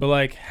 But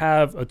like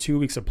have a 2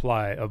 week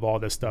supply of all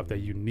this stuff that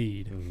you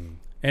need.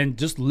 And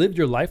just live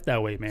your life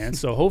that way, man.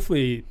 So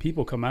hopefully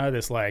people come out of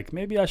this like,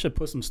 maybe I should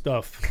put some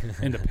stuff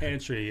in the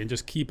pantry and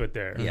just keep it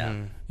there.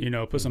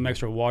 Yeah. Put some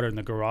extra water in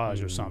the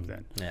garage or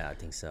something. Yeah, I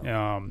think so.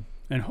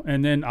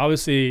 And then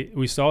obviously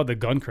we saw the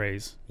gun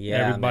craze.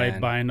 Yeah, everybody man.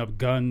 buying up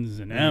guns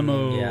and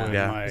ammo. Yeah. And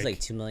Yeah. There's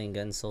like 2 million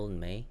guns sold in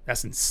May.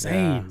 that's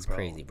insane. It's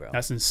crazy, bro.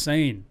 That's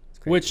insane.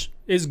 crazy. Which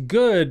is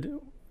good.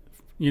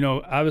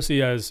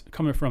 Obviously, as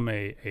coming from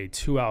a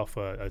 2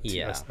 alpha, a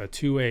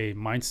 2A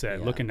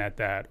mindset, looking at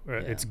that,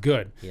 it's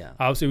good. Yeah.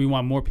 Obviously, we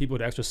want more people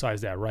to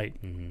exercise that right.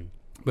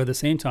 But at the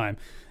same time,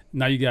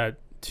 now you got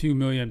 2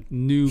 million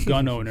new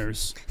gun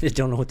owners. They just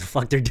don't know what the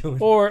fuck they're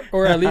doing.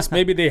 Or at least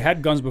maybe they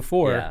had guns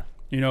before.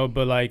 Yeah.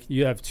 But like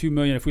you have 2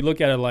 million. If we look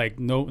at it like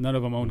none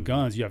of them own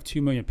guns, you have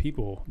 2 million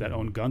people that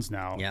own guns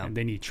now. Yeah. And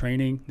they need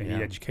training, they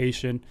need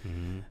education.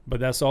 But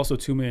that's also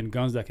 2 million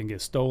guns that can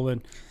get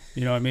stolen.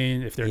 You know what I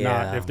mean? If they're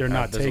not There's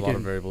taking, a lot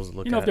of variables to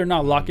look at. if they're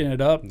not locking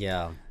it up.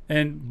 Yeah.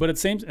 But it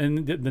seems,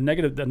 and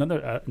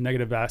another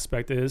negative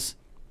aspect is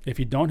if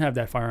you don't have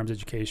that firearms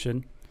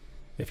education,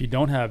 if you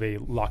don't have a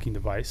locking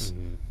device,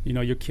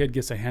 your kid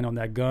gets a hand on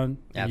that gun.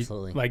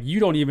 Absolutely.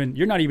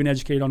 You're not even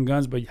educated on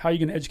guns, but how are you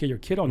going to educate your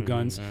kid on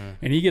guns?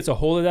 And he gets a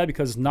hold of that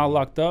because it's not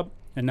locked up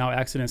and now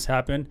accidents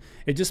happen.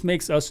 It just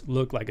makes us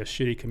look like a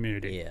shitty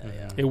community.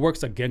 Yeah. It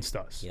works against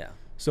us. Yeah.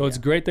 So it's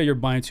great that you're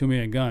buying 2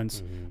 million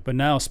guns, but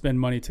now spend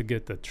money to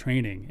get the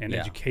training and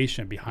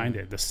education behind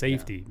it, the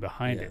safety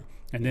behind it,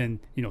 and then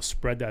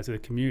spread that to the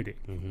community.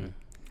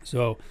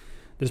 So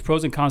there's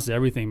pros and cons to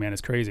everything, man.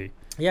 It's crazy.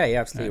 Yeah,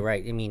 you're absolutely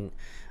right. I mean,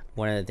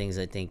 one of the things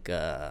I think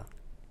the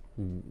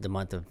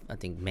month of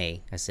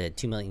May, I said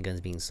 2 million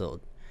guns being sold.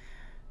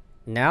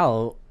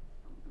 Now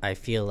I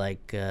feel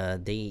like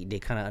they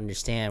kind of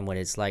understand what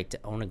it's like to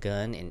own a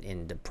gun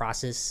and the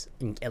process,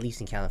 at least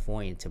in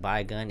California, to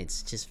buy a gun.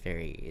 It's just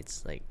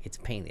it's a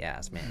pain in the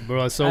ass, man.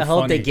 Bro, it's so I funny.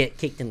 hope they get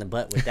kicked in the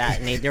butt with that.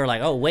 And they were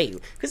like, oh, wait.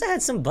 Because I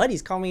had some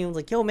buddies call me and was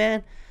like, yo,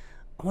 man,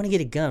 I want to get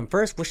a gun.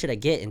 First, what should I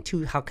get? And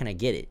 2, how can I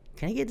get it?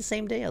 Can I get it the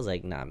same day? I was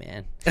like, nah,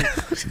 man.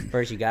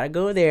 First, you got to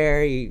go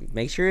there. You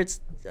make sure it's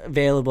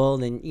available.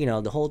 Then,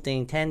 the whole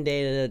thing, 10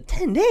 days.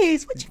 10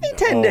 days? What you mean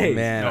 10 days?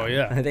 Man. Oh,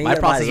 yeah. Then you My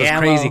gotta buy process the was ammo.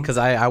 crazy because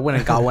I went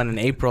and got one in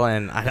April,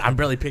 and I'm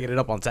barely picking it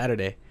up on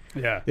Saturday.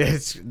 Yeah.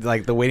 It's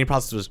like the waiting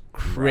process was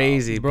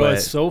crazy. Bro, but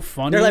it's so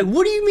funny. They're like,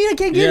 what do you mean I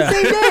can't get it the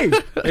same day?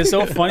 It's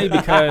so funny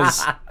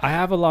because I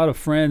have a lot of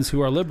friends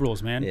who are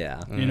liberals, man.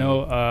 Yeah.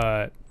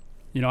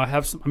 I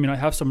have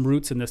some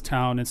roots in this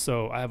town, and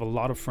so I have a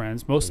lot of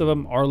friends. Most of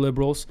them are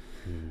liberals,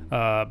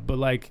 but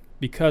like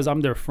because I'm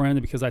their friend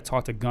and because I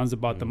talk to guns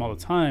about them all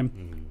the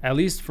time, at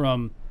least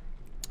from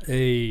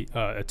a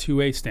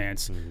 2A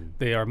stance,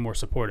 they are more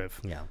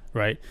supportive. Yeah.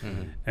 Right.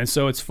 And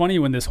so it's funny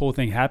when this whole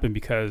thing happened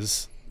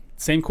because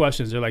same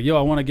questions. They're like, yo,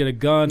 I want to get a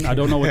gun. I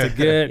don't know what to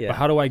get, Yeah. but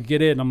how do I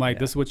get it? And I'm like,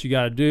 this is what you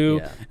got to do.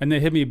 Yeah. And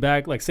they hit me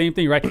back, like, same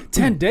thing, right?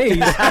 10 days.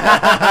 Like,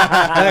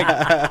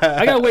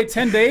 I got to wait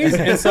 10 days.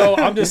 And so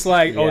I'm just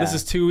like, oh, this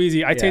is too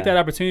easy. I take that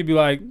opportunity to be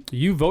like,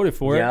 you voted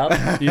for it.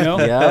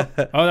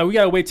 Yep. Oh, we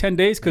got to wait 10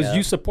 days because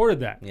you supported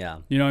that. Yeah.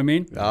 You know what I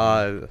mean?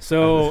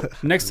 So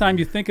next time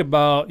you think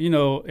about,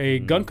 a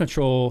gun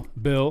control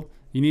bill,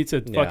 you need to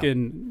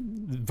fucking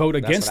vote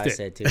against what I it.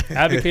 said too.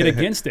 Advocate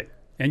against it.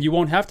 And you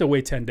won't have to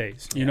wait 10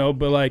 days,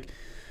 but like,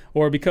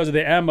 or because of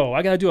the ammo,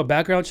 I got to do a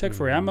background check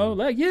for ammo.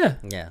 Like, yeah.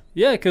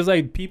 Because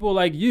like people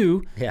like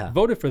you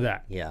voted for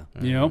that, Yeah.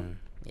 Yeah.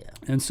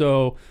 And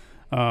so,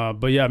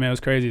 but yeah, man, it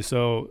was crazy.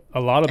 So a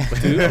lot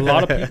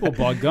of people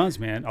bought guns,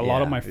 man. A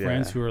lot of my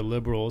friends who are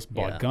liberals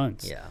bought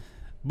guns. Yeah.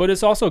 But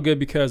it's also good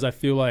because I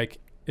feel like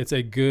it's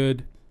a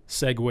good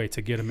segue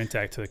to get them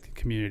into the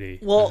community.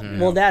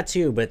 Well, that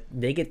too, but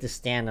they get to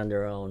stand on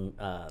their own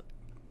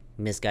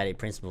misguided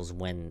principles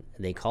when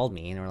they called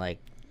me and were like,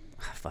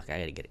 fuck, I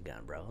gotta get a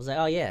gun, bro. I was like,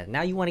 oh yeah,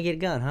 now you want to get a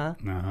gun, huh?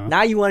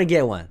 Now you want to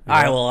get one. All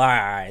right, well, all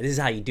right, this is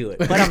how you do it.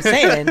 But I'm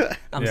saying,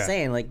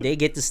 saying like they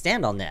get to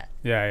stand on that.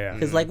 Yeah.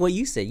 Because like what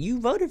you said, you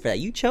voted for that,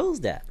 you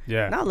chose that.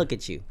 Yeah. Now look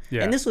at you.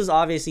 Yeah. And this was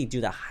obviously due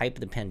to the hype of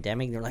the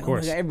pandemic. They're like, oh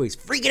my god, everybody's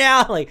freaking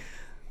out. Like,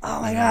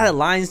 oh my god,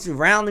 lines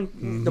around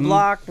the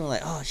block. And we're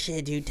like, oh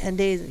shit, dude, 10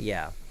 days.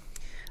 Yeah.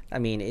 I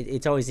mean,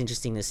 it's always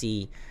interesting to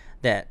see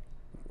that.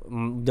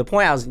 The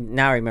point I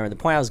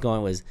was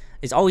going was,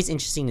 it's always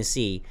interesting to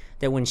see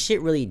that when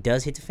shit really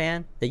does hit the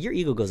fan, that your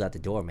ego goes out the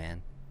door,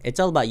 man. It's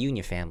all about you and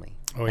your family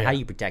and how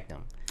you protect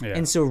them. Yeah.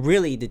 And so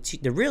really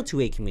the real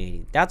 2A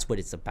community, that's what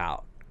it's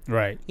about.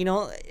 Right. You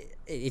know,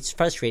 it's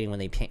frustrating when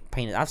they paint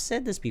it. I've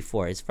said this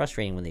before. It's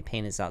frustrating when they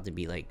paint us out to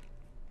be like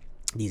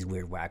these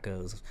weird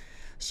wackos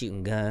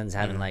shooting guns,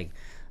 having like,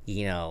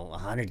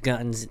 100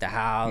 guns at the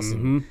house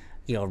and,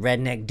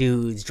 redneck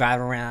dudes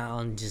driving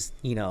around just,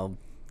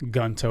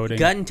 gun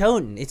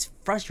toting. It's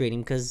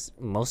frustrating because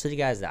most of the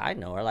guys that I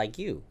know are like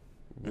you,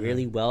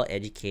 really well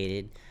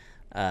educated,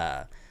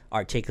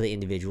 articulate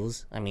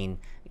individuals. I mean,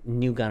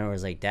 New Gunner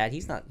was like that.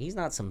 He's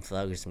not some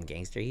thug or some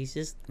gangster. He's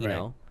just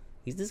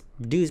he's this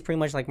dude's pretty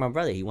much like my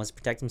brother. He wants to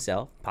protect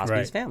himself,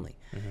 possibly his family,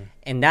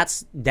 and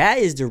that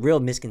is the real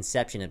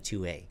misconception of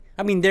 2A.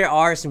 I mean, there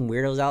are some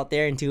weirdos out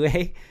there in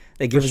 2A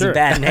that give us a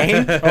bad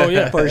name. Oh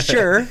yeah, for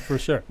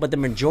sure. But the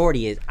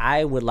majority is.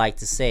 I would like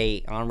to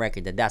say on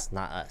record that that's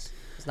not us.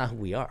 It's not who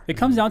we are. It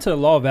comes down to the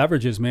law of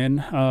averages, man.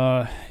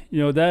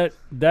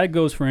 That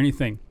goes for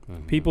anything.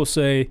 People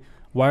say,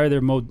 why are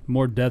there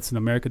more deaths in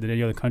America than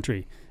any other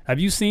country? Have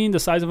you seen the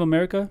size of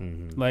America?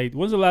 Like,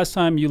 when's the last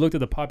time you looked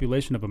at the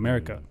population of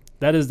America?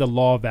 That is the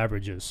law of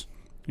averages.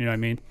 You know what I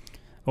mean?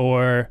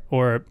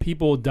 Or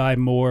people die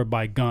more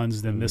by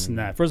guns than this and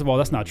that. First of all,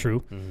 that's not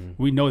true.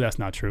 We know that's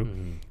not true.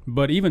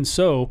 But even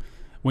so,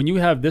 when you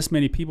have this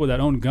many people that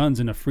own guns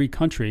in a free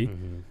country,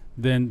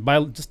 then by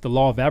just the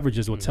law of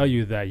averages will tell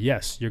you that,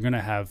 yes, you're going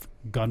to have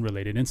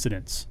gun-related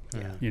incidents.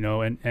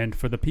 And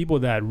for the people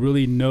that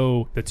really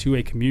know the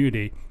 2A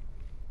community,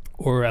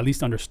 or at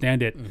least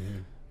understand it,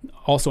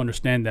 also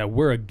understand that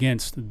we're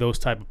against those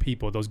type of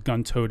people, those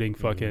gun-toting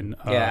fucking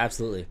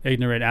absolutely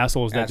ignorant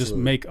assholes that just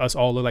make us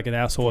all look like an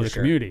asshole in the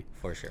community.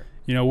 For sure.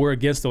 We're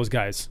against those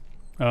guys.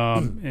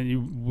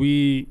 And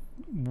we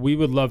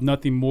would love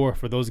nothing more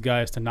for those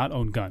guys to not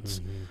own guns,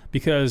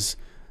 because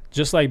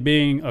just like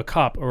being a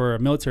cop or a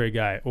military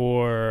guy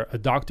or a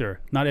doctor,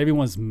 not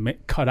everyone's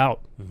cut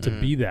out to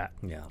be that.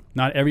 Yeah.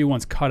 Not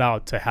everyone's cut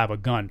out to have a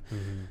gun.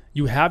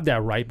 You have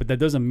that right, but that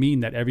doesn't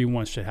mean that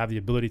everyone should have the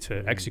ability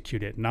to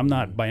execute it. And I'm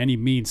not by any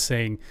means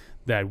saying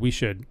that we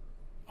should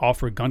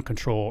offer gun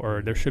control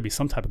or there should be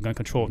some type of gun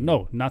control.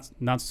 No,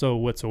 not so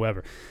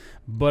whatsoever.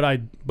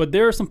 But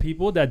there are some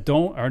people that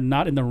are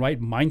not in the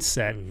right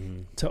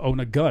mindset to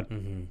own a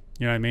gun.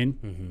 You know what I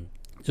mean?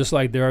 Just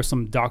like there are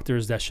some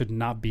doctors that should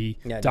not be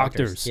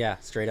doctors. Yeah,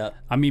 straight up.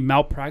 I mean,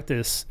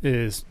 malpractice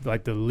is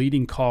like the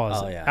leading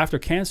cause. After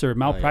cancer,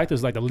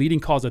 malpractice is like the leading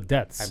cause of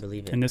deaths. I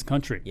believe it. In this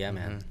country. Yeah,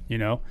 man.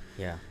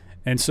 Yeah.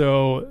 And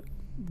so,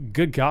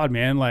 good God,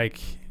 man,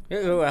 like...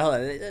 Hold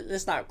on.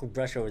 Let's not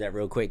brush over that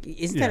real quick.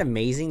 Isn't that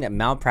amazing that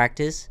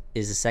malpractice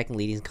is the second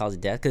leading cause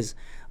of death? Because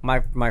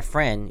my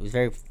friend, who's a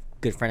very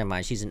good friend of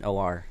mine, she's an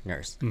OR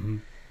nurse.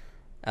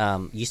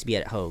 Used to be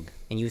at Hoag,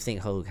 and you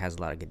think Hoag has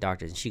a lot of good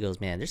doctors, and she goes,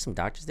 man, there's some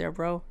doctors there,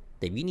 bro,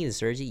 that if you need a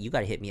surgery, you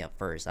got to hit me up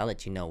first. I'll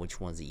let you know which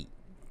ones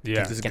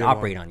that can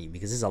operate on you,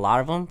 because there's a lot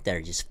of them that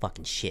are just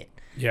fucking shit.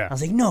 I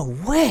was like, no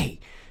way.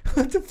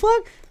 What the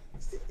fuck?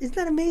 Isn't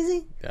that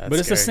amazing? But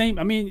it's the same.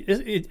 I mean,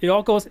 it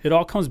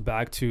all comes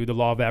back to the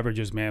law of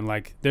averages, man.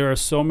 Like, there are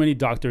so many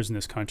doctors in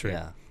this country,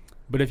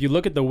 but if you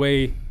look at the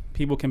way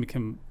people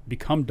can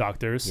become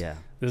doctors,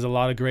 there's a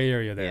lot of gray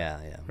area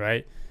there,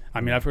 right? I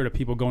mean, I've heard of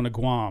people going to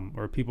Guam,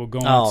 or people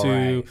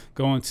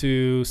going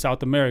to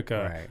South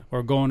America,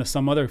 or going to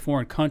some other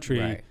foreign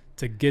country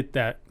to get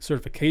that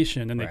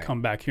certification, and they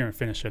come back here and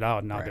finish it out.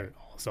 And now they're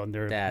all of a sudden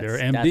they're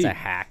MD. That's a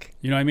hack.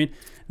 You know what I mean?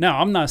 Now,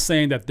 I'm not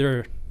saying that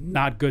they're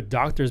not good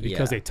doctors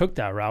because they took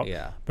that route.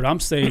 But I'm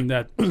saying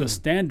that the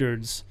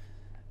standards,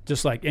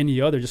 just like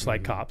any other, just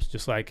like cops,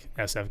 just like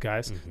SF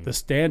guys, the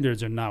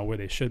standards are not where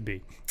they should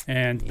be,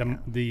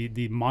 and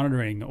the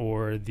monitoring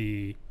or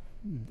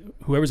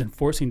whoever's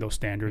enforcing those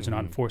standards are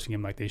not enforcing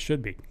them like they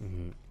should be.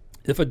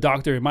 If a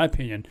doctor, in my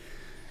opinion,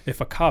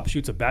 if a cop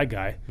shoots a bad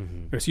guy,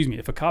 or excuse me,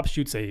 if a cop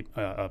shoots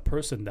a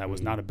person that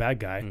was not a bad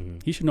guy,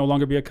 he should no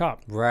longer be a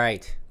cop.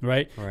 Right.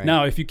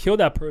 Now, if you kill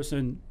that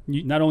person,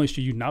 not only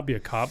should you not be a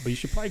cop, but you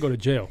should probably go to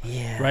jail.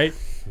 Right?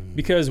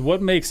 Because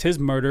what makes his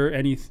murder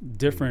any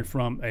different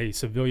from a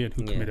civilian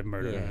who committed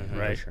murder?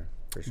 Right.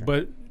 For sure.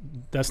 But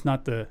that's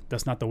not the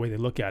way they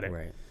look at it.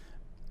 Right.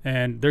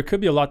 And there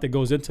could be a lot that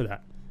goes into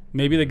that.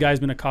 Maybe the guy's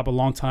been a cop a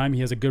long time.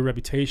 He has a good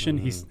reputation.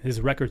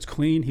 His record's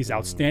clean. He's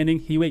outstanding.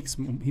 He makes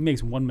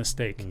one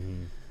mistake.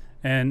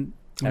 And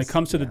when it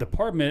comes to the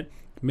department,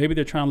 maybe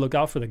they're trying to look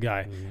out for the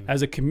guy.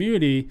 As a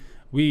community,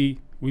 we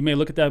may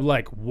look at that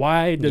like,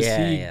 why does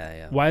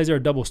why is there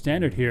a double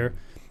standard here?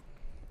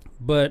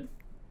 But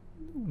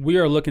we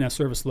are looking at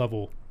service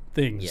level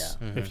things.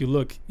 Yeah. If you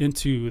look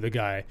into the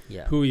guy,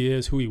 Yeah. who he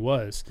is, who he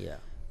was, Yeah.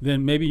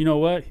 then maybe, you know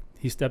what,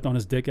 he stepped on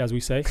his dick, as we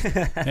say,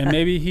 and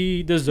maybe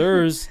he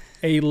deserves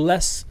a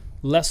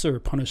lesser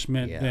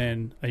punishment Yeah.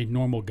 than a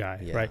normal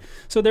guy, Yeah. right?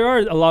 So there are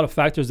a lot of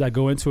factors that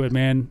go into it,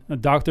 man.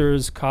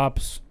 Doctors,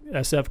 cops,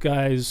 SF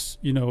guys,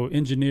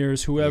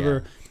 engineers,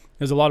 whoever. Yeah.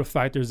 There's a lot of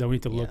factors that we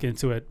need to look Yeah.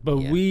 into it. But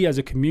Yeah. we, as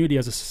a community,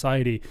 as a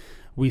society,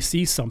 we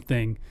see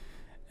something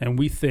and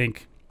we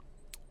think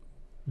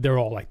they're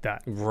all like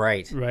that,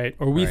 Right. right?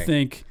 Or we Right.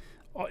 think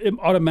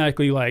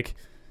automatically like,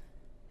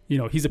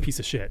 he's a piece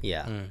of shit.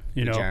 Yeah.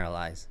 You know?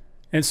 Generalize.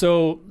 And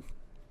so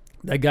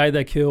that guy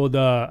that killed,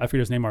 I forget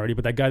his name already,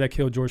 but that guy that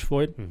killed George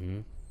Floyd, Mm-hmm.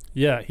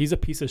 yeah, he's a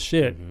piece of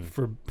shit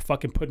for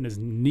fucking putting his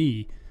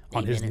knee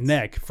on 8 his minutes,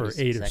 neck for 46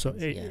 eight or so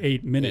seconds, eight, yeah.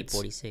 8 minutes.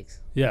 8:46.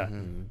 Yeah,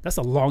 that's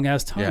a long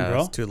ass time, Yeah, bro.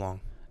 that's too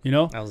long.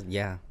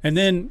 Yeah.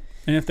 And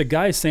if the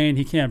guy's saying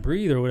he can't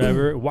breathe or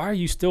whatever, why are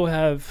you still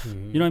have,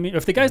 you know what I mean?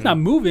 If the guy's not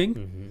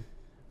moving,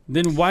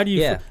 then why do you?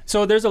 Yeah.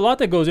 So there's a lot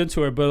that goes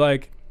into it, but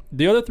like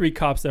the other 3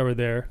 cops that were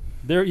there,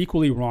 they're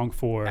equally wrong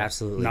for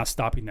Absolutely. not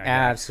stopping that guy.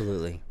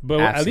 Absolutely. But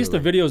at least the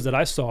Absolutely. videos that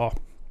I saw,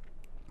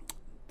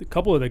 a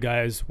couple of the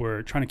guys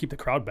were trying to keep the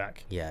crowd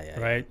back. Yeah.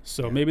 Right?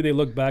 So maybe they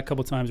looked back a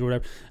couple times or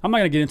whatever. I'm not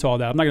going to get into all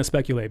that. I'm not going to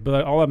speculate.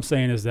 But all I'm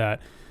saying is that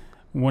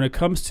when it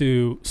comes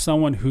to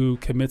someone who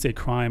commits a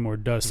crime or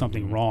does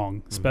something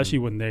wrong, especially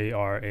when they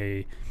are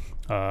a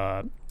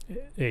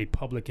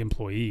public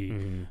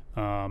employee,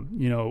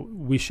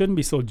 we shouldn't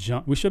be so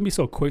we shouldn't be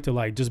so quick to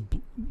like just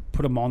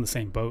put them all in the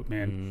same boat,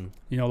 man.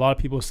 A lot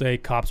of people say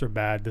cops are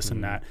bad, this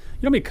and that.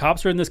 You know how many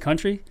cops are in this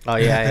country? Oh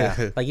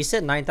yeah. Like you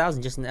said,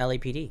 9,000 just in the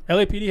LAPD.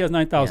 LAPD has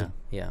 9,000.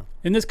 Yeah.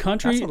 In this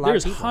country, That's a lot of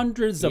there's people.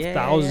 hundreds of Yeah,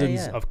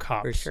 thousands yeah. of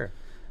cops. For sure.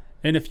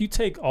 And if you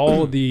take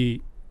all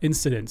the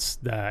incidents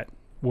that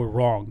were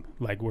wrong,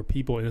 like where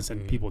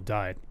innocent people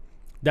died,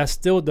 that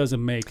still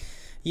doesn't make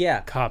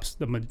Yeah. cops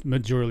the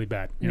majorly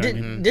bad. You know what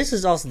I mean? This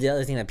is also the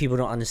other thing that people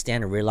don't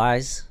understand or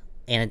realize,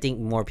 and I think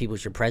more people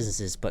should presence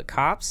this. But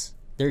cops,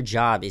 their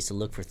job is to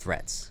look for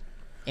threats,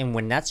 and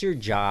when that's your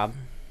job,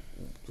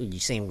 you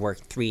saying work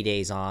 3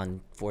 days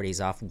on, 4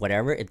 days off,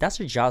 whatever. If that's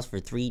your job for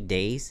 3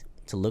 days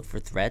to look for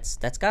threats,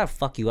 that's gotta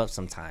fuck you up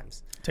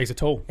sometimes. Takes a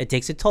toll. It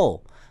takes a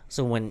toll.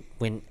 So when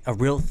a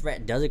real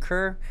threat does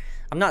occur,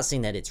 I'm not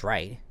saying that it's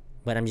right,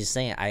 but I'm just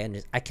saying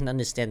I can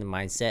understand the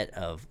mindset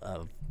of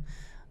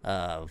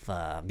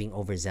being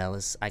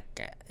overzealous.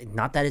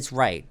 Not that it's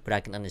right, but I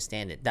can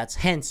understand it. That's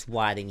hence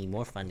why they need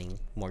more funding,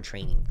 more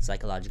training,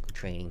 psychological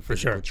training,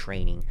 physical sure.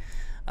 training.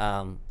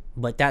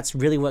 But that's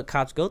really what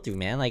cops go through,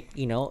 man. Like,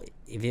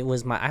 if it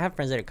was I have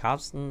friends that are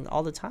cops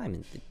all the time,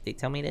 and they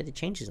tell me that it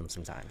changes them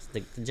sometimes.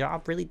 The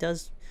job really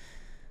does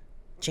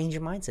change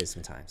your mindset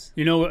sometimes.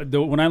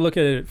 When I look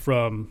at it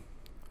from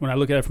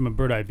a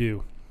bird eye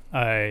view,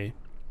 I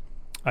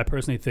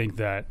personally think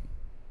that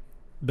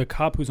the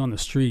cop who's on the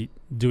street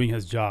doing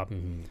his job,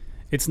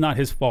 it's not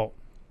his fault.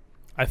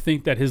 I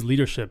think that his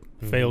leadership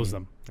fails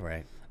them.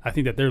 Right. I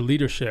think that their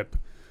leadership,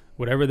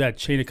 whatever that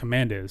chain of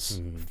command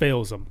is,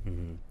 fails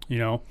them.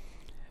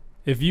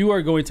 If you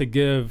are going to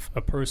give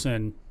a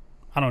person,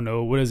 I don't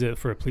know, what is it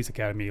for a police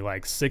academy,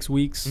 like 6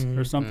 weeks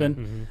or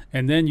something,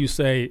 and then you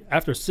say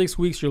after 6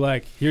 weeks you're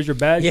like, here's your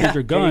badge, here's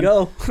your gun,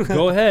 there you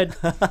go ahead.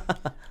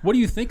 What do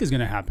you think is going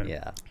to happen?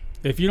 Yeah.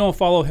 If you don't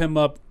follow him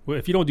up,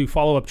 if you don't do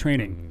follow-up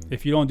training,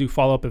 if you don't do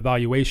follow-up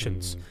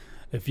evaluations,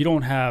 if you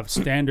don't have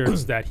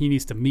standards that he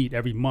needs to meet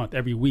every month,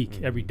 every week,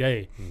 every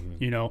day,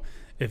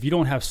 if you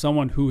don't have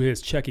someone who is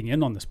checking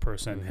in on this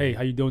person, hey,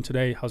 how you doing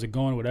today? How's it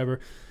going? Whatever.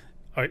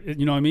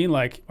 You know what I mean?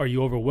 Like, are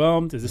you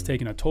overwhelmed? Is this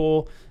taking a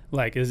toll?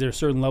 Like, is there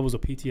certain levels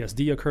of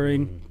PTSD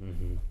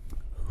occurring?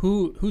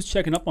 Who's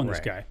checking up on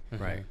this guy?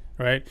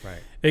 Right.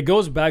 It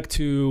goes back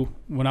to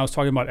when I was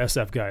talking about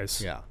SF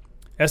guys. Yeah.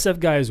 SF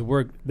guys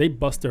they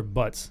bust their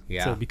butts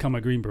to become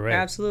a Green Beret.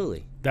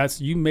 Absolutely.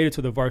 You made it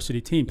to the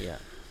varsity team. Yeah.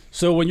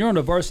 So when you're on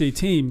the varsity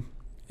team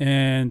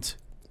and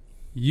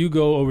you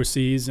go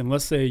overseas and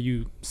let's say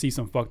you see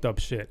some fucked up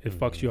shit, it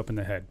fucks you up in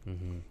the head,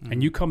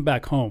 and you come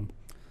back home,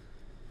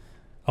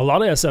 a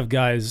lot of SF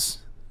guys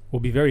will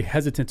be very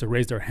hesitant to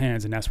raise their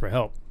hands and ask for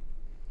help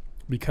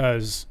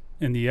because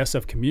in the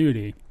SF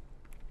community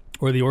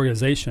or the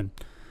organization,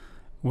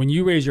 when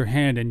you raise your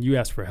hand and you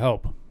ask for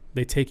help,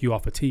 they take you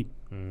off a team.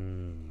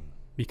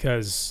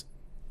 Because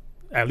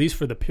at least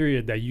for the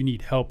period that you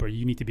need help or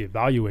you need to be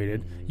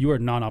evaluated, you are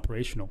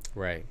non-operational.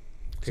 Right.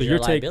 So you're you're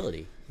a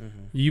liability.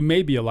 You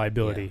may be a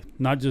liability,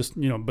 not just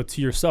but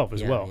to yourself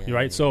as well. Yeah,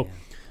 right.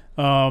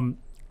 yeah,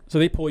 So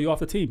they pull you off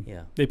the team.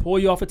 Yeah. They pull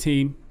you off a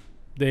team.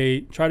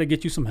 They try to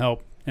get you some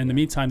help. In the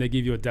meantime, they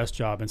give you a desk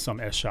job in some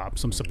S shop,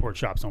 some support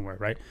shop somewhere,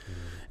 right?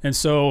 And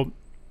so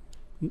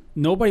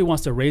nobody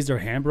wants to raise their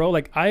hand, bro.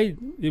 Like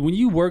when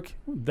you work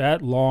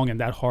that long and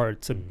that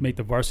hard to make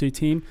the varsity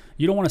team,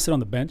 you don't want to sit on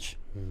the bench.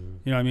 You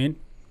know what I mean?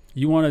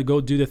 You want to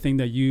go do the thing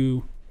that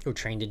you're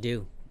trained to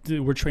do.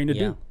 We're trained to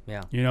do.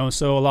 Yeah.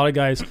 So a lot of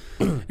guys,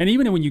 and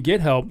even when you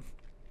get help,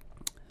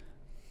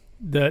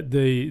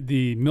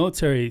 the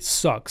military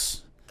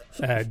sucks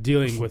at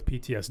dealing with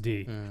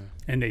PTSD,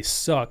 and they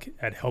suck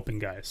at helping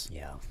guys.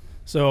 Yeah.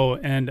 So,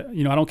 and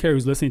you know, I don't care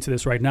who's listening to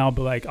this right now,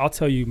 but like, I'll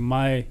tell you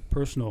my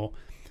personal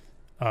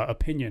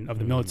opinion of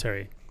the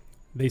military.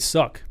 They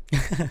suck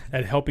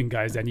at helping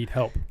guys that need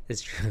help.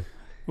 It's true.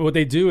 What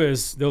they do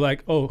is they're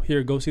like, oh,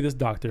 here, go see this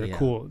doctor. Yeah.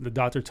 Cool. The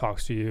doctor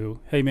talks to you.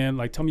 Hey, man,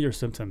 like, tell me your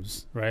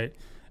symptoms, right?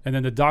 And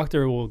then the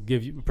doctor will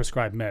give you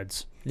prescribe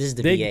meds. This is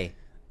the They- VA.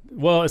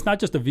 Well, it's not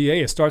just the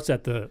VA. It starts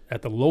at the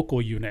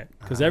local unit,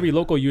 because every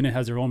local unit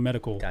has their own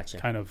medical Gotcha.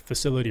 kind of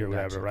facility or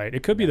whatever, Gotcha. right?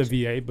 It could be the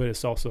VA, but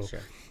it's also Sure.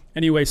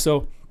 anyway.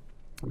 So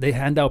they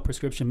hand out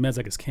prescription meds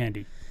like it's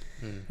candy,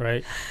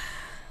 right?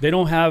 They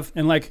don't have,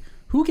 and like,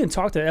 who can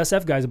talk to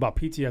SF guys about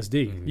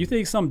PTSD? You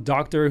think some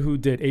doctor who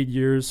did 8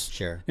 years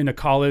Sure. in a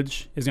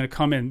college is going to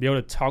come and be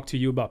able to talk to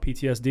you about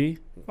PTSD?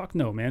 Fuck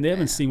no, man. They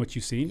haven't seen what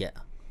you've seen. Yeah.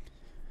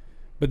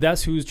 But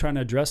that's who's trying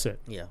to address it.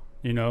 Yeah.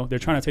 You know, they're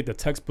trying to take the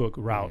textbook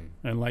route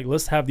and like,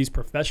 let's have these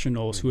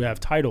professionals who have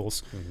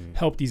titles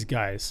help these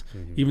guys,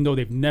 even though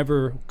they've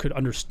never could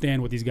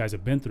understand what these guys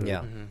have been through.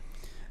 Yeah.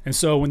 And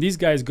so when these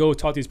guys go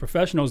talk to these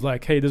professionals,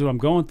 like, hey, this is what I'm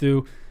going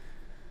through.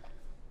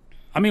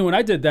 I mean, when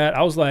I did that,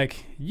 I was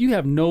like, you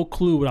have no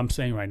clue what I'm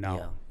saying right now.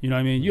 Yeah. You know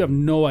what I mean? You have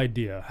no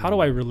idea. How do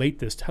I relate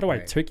this? How do I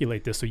Right.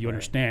 articulate this so you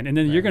understand? And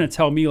then you're going to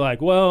tell me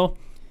like, well,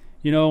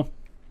 you know,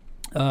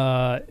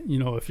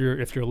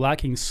 if you're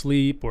lacking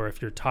sleep, or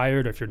if you're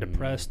tired, or if you're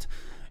depressed,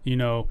 you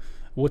know,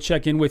 we'll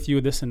check in with you,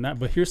 this and that.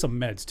 But here's some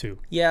meds too.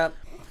 Yeah.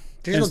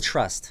 There's no It's-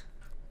 trust.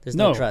 There's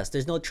no No. trust.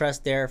 There's no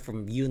trust there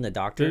from you and the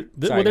doctor.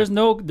 Well, there's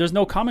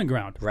no common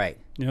ground. Right.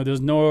 You know, there's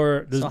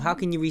So how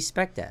can you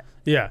respect that?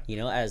 yeah. You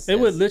know, as It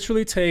would as-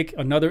 literally take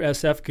another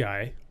SF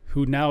guy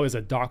who now is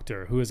a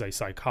doctor, who is a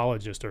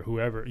psychologist or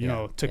whoever, you Yeah,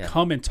 know, to yeah.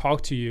 come and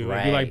talk to you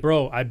and be Right. like,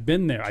 bro, I've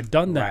been there, I've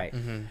done that.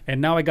 Right. And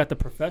now I got the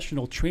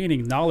professional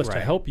training knowledge to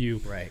Right. help you.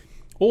 Right.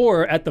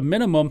 Or at the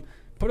minimum,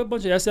 put a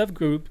bunch of SF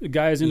group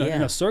guys in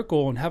Yeah. a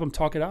circle and have them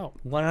talk it out.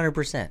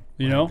 100%.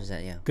 You know?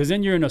 100%, yeah. Because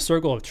then you're in a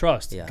circle of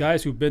trust, Yeah.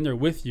 guys who've been there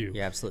with you.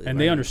 You're absolutely and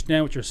right. they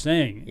understand what you're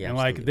saying. You're and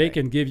like absolutely they right.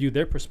 can give you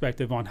their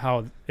perspective on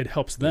how it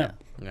helps them.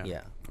 Yeah.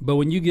 Yeah. But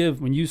when you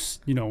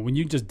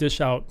just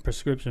dish out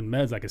prescription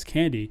meds like it's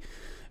candy,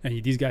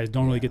 and these guys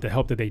don't really get the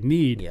help that they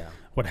need, Yeah.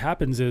 what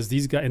happens is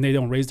these guys, and they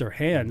don't raise their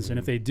hands, and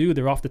if they do,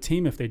 they're off the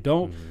team. If they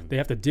don't, they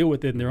have to deal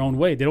with it in their own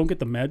way. They don't get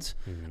the meds.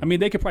 I mean,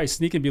 they could probably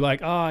sneak and be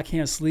like, oh, I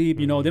can't sleep.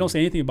 You know, they don't say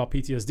anything about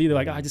PTSD. They're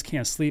like, oh, I just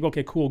can't sleep.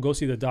 Okay, cool. Go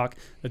see the doc.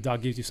 The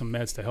doc gives you some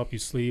meds to help you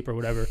sleep or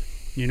whatever,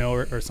 you know,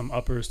 or some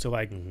uppers to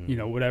like, you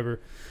know, whatever.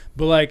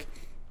 But like,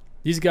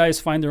 these guys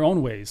find their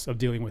own ways of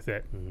dealing with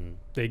it.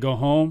 They go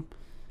home,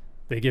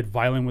 they get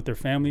violent with their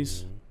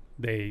families,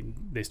 they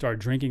start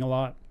drinking a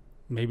lot.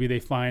 Maybe they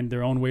find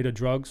their own way to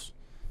drugs.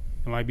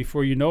 And like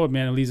before you know it,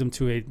 man, it leads them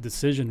to a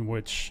decision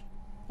which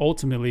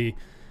ultimately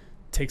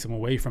takes them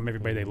away from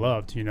everybody they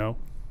loved, you know?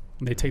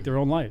 And they take their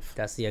own life.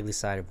 That's the ugly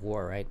side of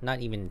war, right?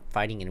 Not even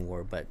fighting in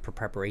war, but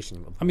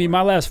preparation of I mean, war.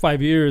 my last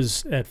 5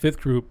 years at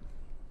Fifth Group,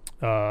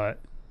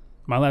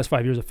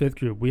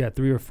 we had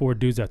 3 or 4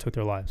 dudes that took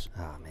their lives.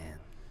 Oh, man.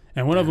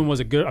 And one of them was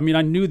a good, I mean,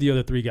 I knew the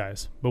other 3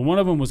 guys, but one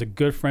of them was a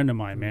good friend of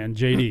mine, man,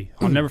 JD.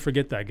 I'll never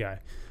forget that guy.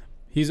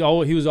 He was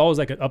always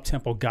like an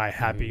up-tempo guy,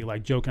 happy,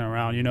 like joking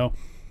around, you know?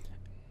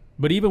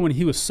 But even when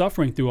he was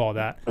suffering through all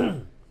that,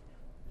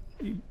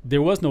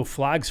 there was no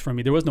flags for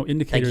me. There was no Like,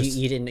 indicators.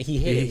 he hit it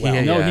He-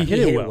 well. No, he hit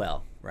it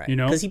well. Right. You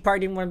know? Because he probably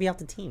didn't want to be off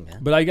the team, man.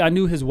 But I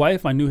knew his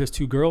wife. I knew his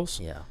 2 girls.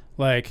 Yeah.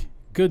 Like,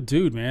 good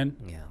dude, man.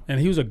 Yeah. And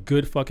he was a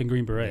good fucking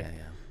Green Beret.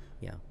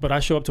 Yeah. But I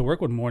show up to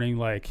work one morning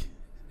like,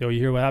 yo, you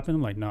hear what happened?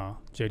 I'm like, nah,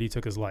 JD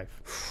took his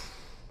life.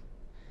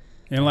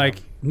 And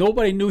like,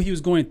 nobody knew he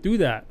was going through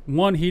that.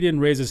 One, he didn't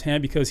raise his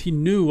hand because he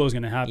knew what was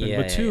going to happen. Yeah,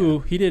 But yeah, 2,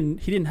 he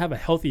didn't have a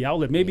healthy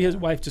outlet. Maybe his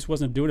wife just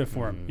wasn't doing it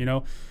for him, you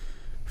know?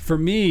 For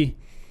me,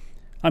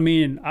 I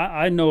mean,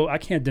 I know I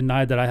can't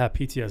deny that I have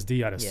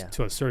PTSD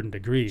to a certain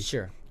degree.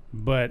 Sure.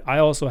 But I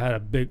also had a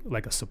big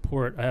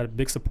support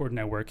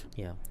network,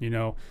 Yeah. you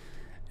know?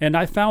 And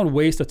I found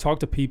ways to talk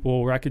to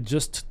people where I could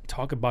just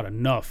talk about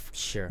enough.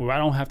 Sure. Where I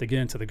don't have to get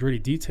into the gritty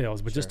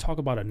details, but just talk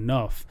about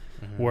enough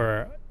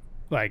where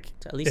like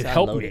To at least it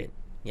helped unload me. it.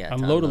 Yeah. to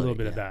Unload a little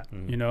bit of that,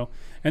 you know?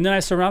 And then I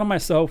surrounded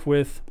myself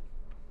with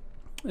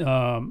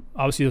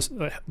obviously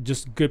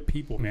just good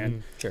people,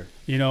 man. Sure.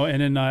 You know,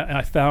 and then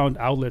I found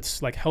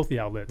outlets, like healthy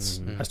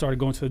outlets. I started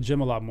going to the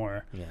gym a lot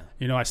more. Yeah.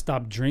 You know, I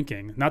stopped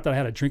drinking. Not that I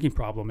had a drinking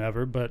problem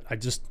ever, but I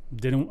just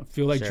didn't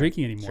feel like Sure.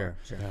 drinking anymore.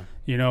 Sure.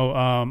 You know,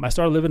 I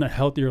started living a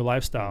healthier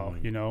lifestyle,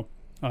 you know.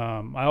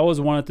 I always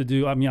wanted to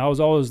do, I mean, I was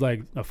always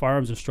like a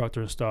firearms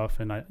instructor and stuff.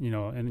 And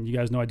and you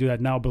guys know I do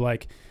that now, but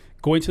like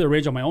going to the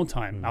range on my own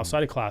time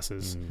outside of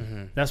classes,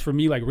 that's for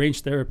me like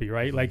range therapy,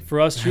 right? Like for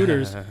us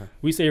shooters,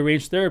 we say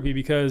range therapy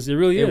because it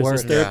really It is.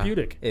 works. It's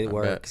therapeutic. It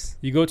works.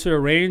 You go to a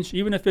range,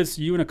 even if it's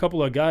you and a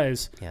couple of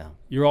guys, Yeah.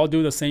 you're all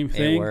doing the same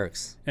thing. It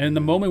works. And in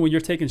the moment when you're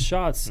taking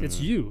shots,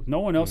 it's you. No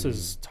one else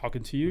is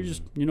talking to you. You're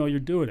just, you're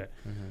doing it.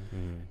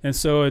 And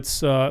so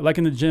it's like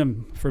in the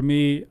gym, for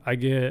me, I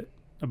get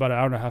about an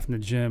hour and a half in the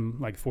gym,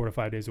 like 4 to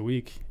 5 days a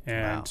week.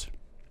 And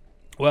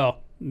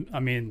well,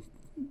 I mean,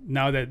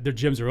 now that their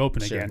gyms are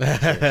open Sure. again.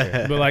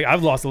 Sure. But like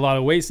I've lost a lot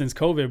of weight since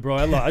COVID, bro.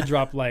 I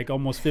dropped like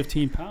almost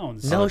 15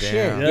 pounds. No Oh, shit.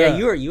 damn. Yeah,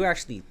 Yeah. you were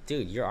actually,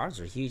 dude. Your arms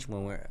were huge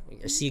when we're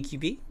a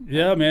CQB.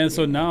 Yeah, man.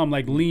 So now I'm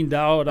like leaned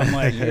out. I'm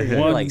like You're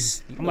one. like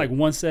I'm like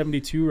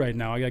 172 right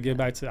now. I gotta get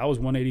back to. I was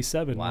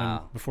 187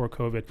 Wow. before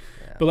COVID.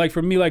 Yeah. But like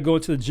for me, like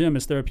going to the gym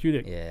is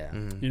therapeutic. Yeah,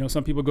 Mm-hmm. You know,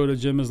 some people go to the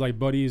gym as like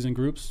buddies and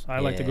groups. I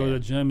like to go to Yeah. the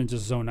gym and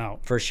just zone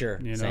out. for sure.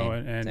 You Same, know,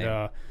 and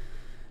same.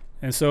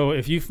 and so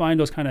if you find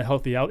those kind of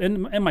healthy out,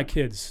 and my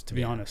kids, to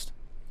be Yeah. honest,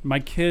 my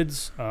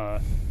kids.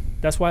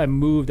 That's why I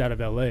moved out of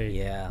LA.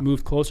 Yeah.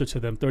 Moved closer to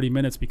them, 30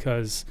 minutes,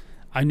 because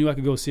I knew I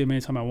could go see them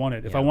anytime I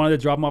wanted. If Yeah. I wanted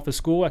to drop them off at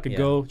school, I could Yeah.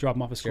 go drop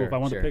them off at school. Sure, If I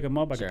wanted sure, to pick them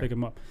up, I sure. could pick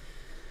them up.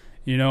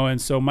 You know, and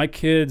so my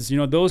kids, you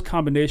know, those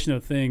combination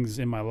of things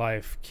in my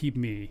life keep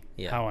me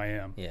Yeah. how I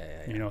am. Yeah,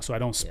 yeah. You know, so I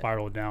don't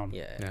spiral down.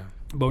 Yeah. Yeah.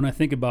 But when I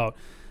think about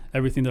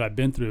everything that I've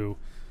been through,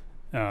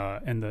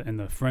 and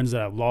the friends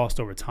that I've lost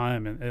over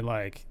time, and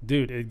like,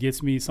 dude, it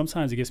gets me.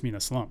 Sometimes it gets me in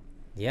a slump.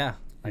 Yeah.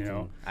 You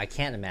know? I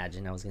can't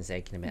imagine. I was gonna say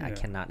I can. I Yeah.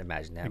 cannot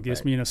imagine that. It gets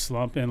but- me in a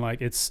slump, and like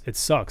it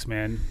sucks,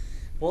 man.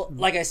 Well,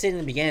 like I said in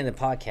the beginning of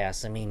the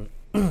podcast, I mean,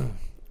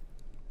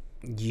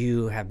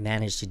 you have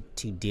managed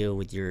to deal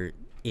with your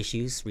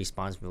issues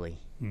responsibly,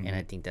 and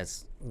I think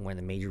that's one of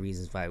the major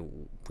reasons why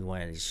we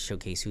wanted to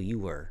showcase who you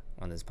were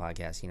on this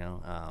podcast. You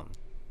know,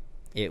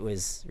 it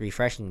was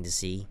refreshing to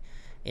see,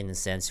 in the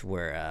sense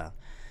where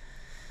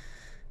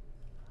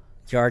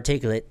you're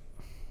articulate,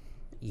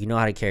 you know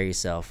how to carry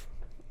yourself,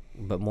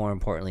 but more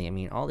importantly, I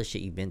mean, all the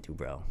shit you've been through,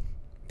 bro.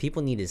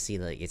 People need to see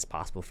that it's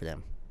possible for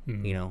them.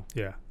 You know,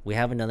 Yeah. we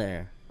have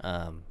another.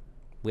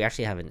 We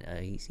actually have an.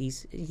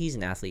 He's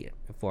an athlete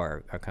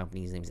for our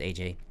company. His name is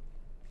AJ.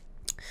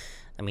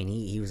 I mean,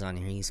 he was on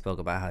here. He spoke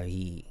about how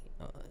he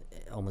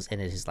almost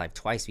ended his life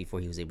twice before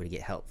he was able to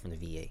get help from the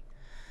VA.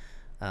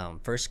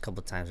 First couple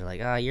of times they're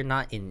like, you're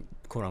not in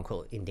quote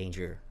unquote in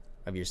danger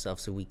of yourself,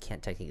 so we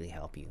can't technically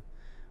help you.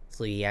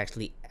 So he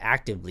actually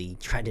actively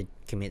tried to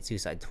commit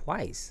suicide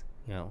twice.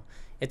 You know,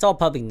 it's all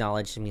public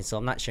knowledge. I mean, so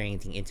I'm not sharing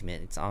anything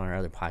intimate. It's on our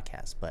other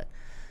podcast, but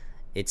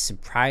it's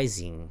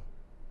surprising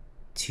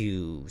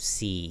to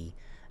see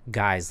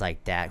guys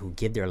like that who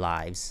give their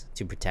lives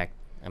to protect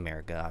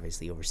America,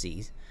 obviously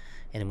overseas,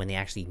 and when they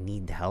actually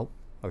need the help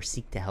or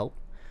seek the help,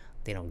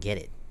 they don't get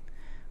it.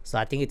 So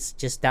I think it's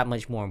just that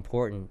much more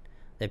important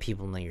that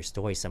people know your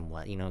story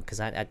somewhat, you know, because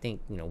I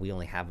think, you know, we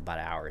only have about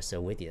an hour or so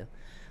with you,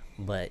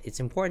 but it's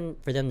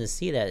important for them to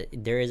see that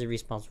there is a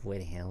responsible way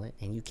to handle it,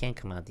 and you can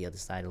come out the other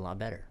side a lot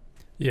better.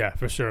 Yeah,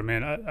 for sure,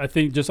 man. I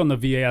think just on the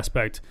VA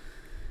aspect,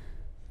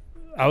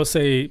 I would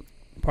say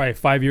probably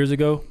 5 years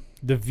ago,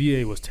 the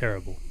VA was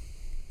terrible.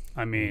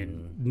 I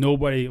mean,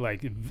 nobody,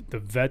 like the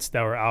vets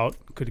that were out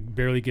could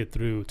barely get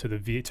through to the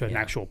VA, to an Yeah.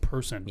 actual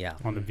person Yeah.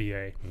 on the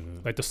VA.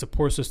 Like the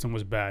support system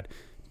was bad.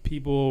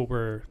 People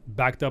were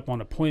backed up on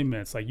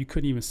appointments. Like you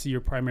couldn't even see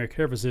your primary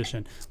care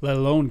physician, let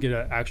alone get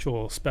an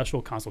actual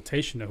special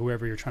consultation to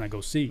whoever you're trying to go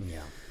see.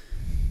 Yeah.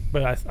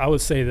 But I would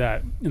say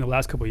that in the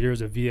last couple of years,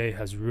 the VA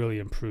has really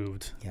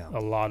improved Yeah. a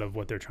lot of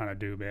what they're trying to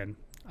do, man.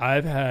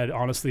 I've had,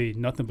 honestly,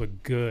 nothing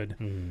but good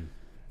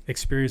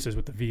experiences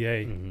with the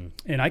VA.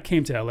 And I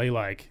came to LA,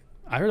 like,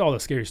 I heard all the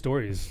scary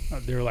stories.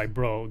 They were like,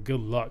 bro, good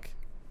luck.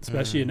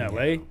 Especially in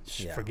LA,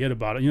 Yeah. forget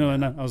about it. You know,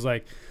 and I was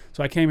like,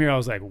 so I came here, I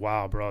was like,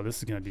 wow, bro, this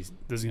is gonna be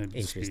just be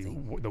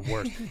Interesting. the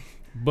worst.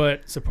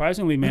 But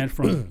surprisingly, man,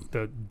 from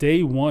the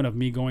day one of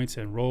me going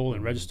to enroll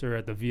and register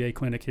at the VA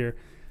clinic here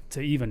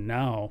to even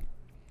now,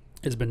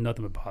 it's been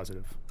nothing but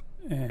positive.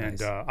 And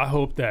Nice. I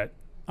hope that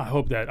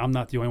I'm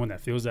not the only one that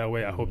feels that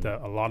way. I hope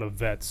that a lot of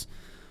vets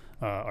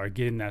are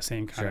getting that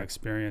same kind Sure. of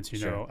experience, you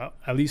Sure. know,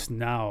 at least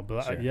now.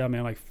 But Sure. yeah,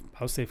 man, like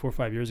I would say 4 or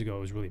 5 years ago, it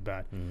was really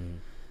bad.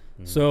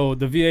 So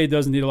the VA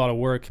doesn't need a lot of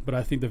work, but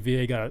I think the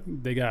VA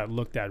got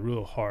looked at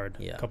real hard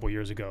Yeah. a couple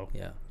years ago.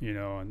 Yeah. You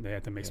know, and they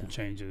had to make some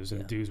changes,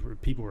 and Yeah.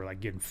 people were like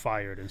getting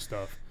fired and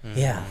stuff.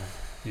 Yeah.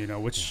 You know,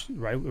 which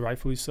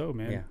rightfully so,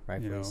 man. Yeah.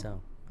 Rightfully you know,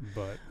 so.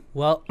 But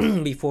Well,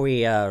 before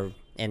we end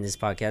this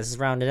podcast, let's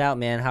round it out,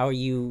 man. How are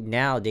you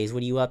nowadays?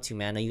 What are you up to,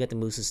 man? I know you got the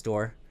Moose's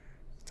store.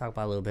 Let's talk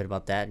about a little bit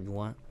about that if you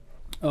want.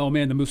 oh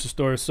man, the Moose's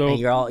store. So And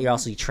you're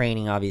also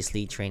training,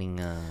 obviously training.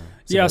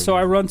 yeah, so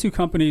I civilians. run 2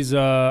 companies.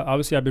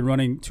 Obviously, I've been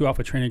running 2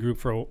 Alpha Training Group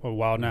for a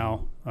while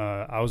now.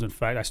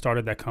 I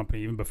started that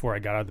company even before I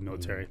got out of the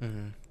military.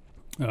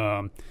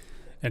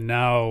 And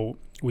now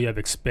we have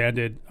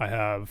expanded. I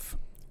have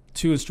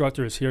 2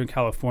 instructors here in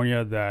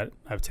California that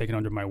I've taken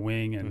under my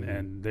wing,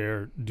 and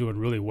they're doing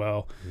really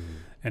well.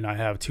 And I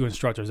have 2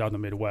 instructors out in the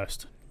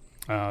Midwest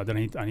that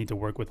I need to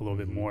work with a little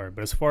bit more.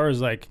 But as far as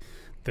like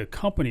the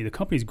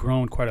company's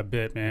grown quite a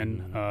bit,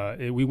 man.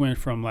 We went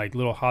from like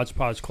little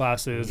hodgepodge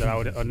classes that I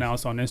would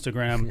announce on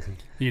Instagram,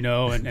 you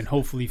know, and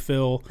hopefully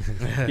fill,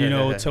 you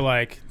know,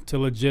 to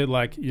legit,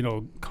 like, you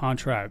know,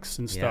 contracts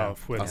and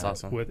stuff with that's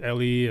awesome. with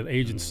LE and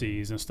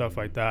agencies and stuff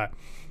like that,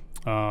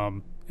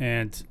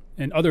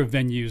 and other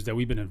venues that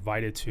we've been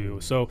invited to.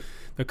 So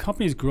the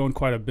company's grown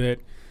quite a bit,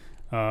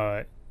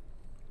 and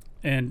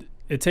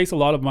it takes a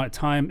lot of my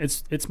time.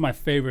 It's my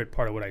favorite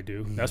part of what I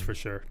do, that's for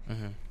sure.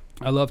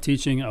 I love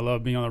teaching. I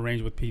love being on the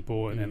range with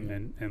people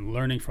and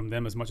learning from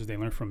them as much as they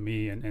learn from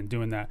me and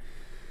doing that.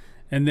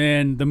 And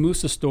then the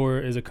Musa Store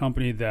is a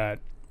company that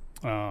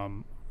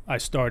I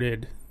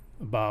started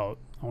about,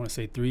 I want to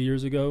say 3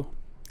 years ago.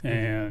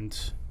 And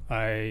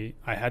I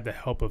had the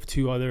help of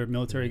 2 other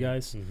military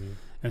guys.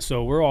 And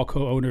so we're all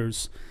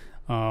co-owners.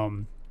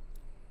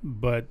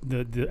 But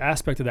the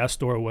aspect of that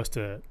store was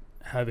to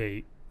have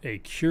a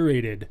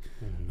curated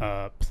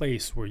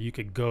place where you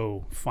could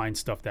go find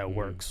stuff that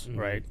works,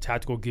 right?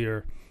 Tactical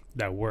gear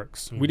that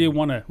works. We didn't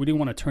want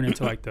to turn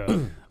into like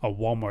a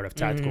Walmart of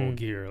tactical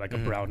gear, like a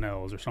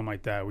Brownells or something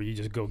like that, where you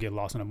just go get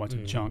lost in a bunch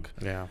of junk.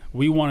 Yeah,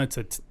 we wanted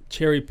to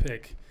cherry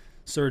pick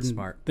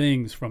certain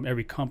things from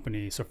every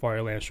company,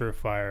 Safariland,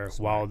 Surefire,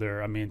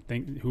 Wilder. I mean,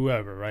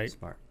 whoever, right?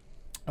 Smart.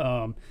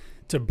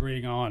 To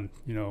bring on,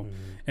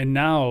 and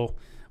now.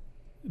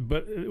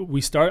 But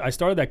I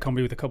started that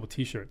company with a couple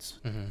T-shirts.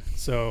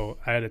 So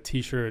I had a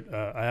T-shirt.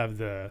 I have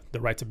the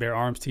Right to Bear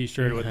Arms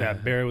T-shirt with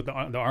that bear, with the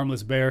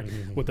armless bear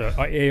with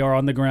the AR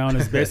on the ground.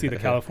 It's basically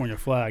the California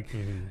flag.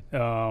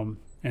 And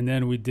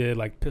then we did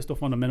like pistol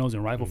fundamentals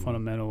and rifle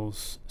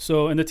fundamentals.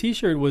 So, and the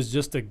T-shirt was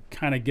just to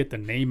kind of get the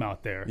name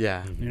out there.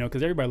 Yeah.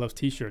 Because everybody loves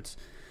T-shirts.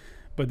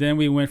 But then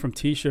we went from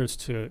T-shirts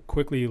to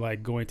quickly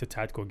like going to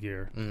tactical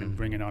gear and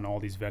bringing on all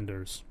these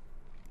vendors.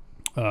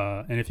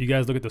 And if you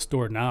guys look at the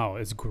store now,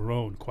 it's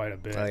grown quite a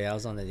bit. Oh yeah, I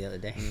was on it the other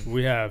day.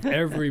 We have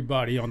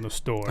everybody on the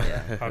store.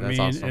 I mean,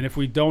 awesome. And if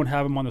we don't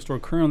have them on the store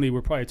currently,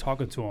 we're probably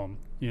talking to them.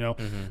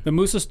 The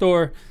Musa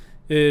Store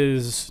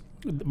is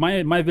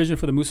my vision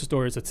for the Musa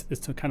Store is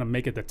to kind of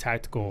make it the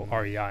tactical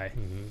REI,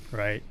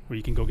 right, where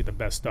you can go get the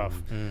best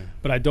stuff.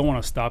 But I don't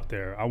want to stop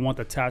there. I want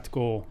the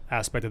tactical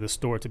aspect of the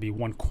store to be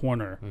one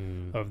corner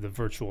of the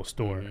virtual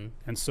store.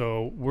 And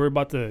so we're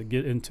about to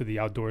get into the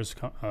outdoors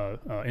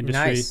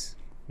industry.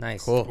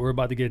 Nice. Cool. We're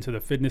about to get into the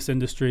fitness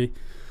industry.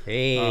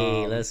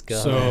 Hey, let's go.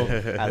 So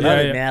I love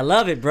it, man. I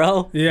love it,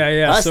 bro.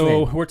 Yeah.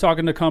 Hustling. So we're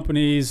talking to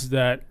companies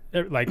that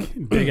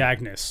like Big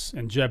Agnes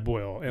and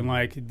Jetboil and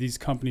like these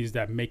companies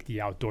that make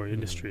the outdoor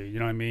industry. You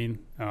know what I mean?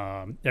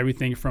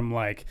 Everything from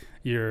like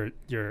your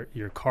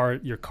car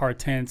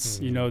tents,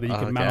 that you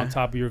can mount on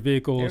top of your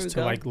vehicles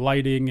to like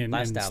lighting and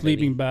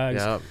sleeping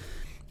bags. Yep.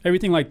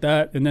 Everything like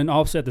that. And then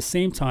also at the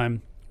same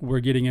time, we're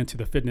getting into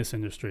the fitness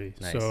industry.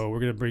 Nice. So we're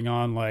going to bring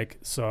on like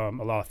a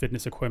lot of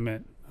fitness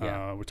equipment.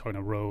 We're talking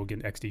to Rogue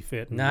and XD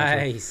Fit.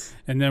 Nice.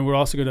 And then we're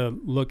also going to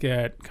look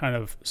at kind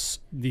of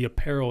the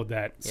apparel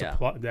that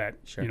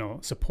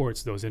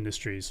supports those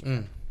industries.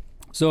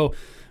 So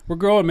we're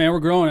growing, man. We're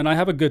growing. And I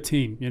have a good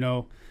team,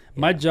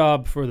 My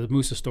job for the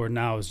Musa Store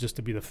now is just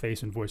to be the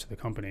face and voice of the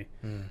company.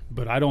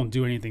 But I don't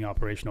do anything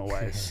operational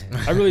wise.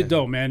 I really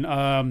don't, man.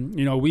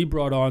 We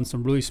brought on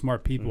some really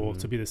smart people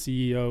to be the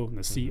CEO and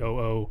the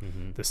COO,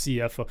 the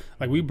CFO.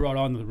 Like we brought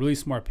on the really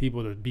smart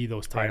people to be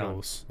those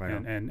titles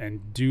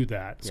and do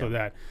that so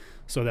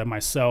that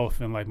myself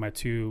and like my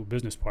 2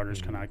 business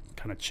partners can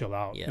kind of chill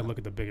out and look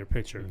at the bigger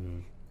picture.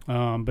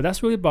 But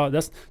that's really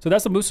that's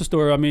the Musa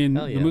Store. I mean,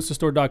 the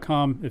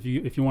musastore.com if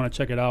you want to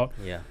check it out.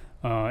 Yeah.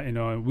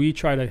 And we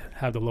try to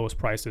have the lowest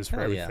prices for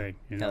everything.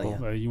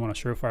 You want a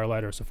Surefire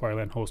light or a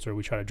Safariland holster,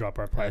 we try to drop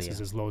our prices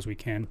as low as we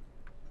can.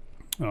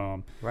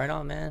 Right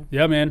on, man.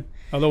 Yeah, man.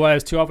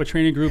 Otherwise,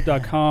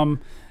 2alphattraininggroup.com.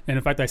 And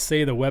in fact, I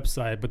say the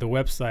website, but the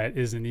website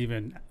isn't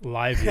even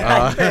live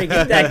yet.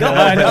 Get that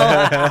going.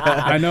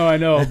 I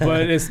know.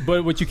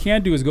 But what you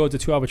can do is go to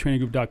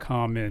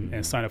 2alphattraininggroup.com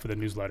and sign up for the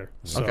newsletter.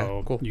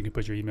 So cool. You can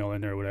put your email in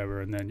there or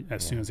whatever, and then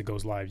as soon as it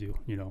goes live,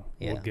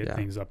 we'll get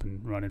things up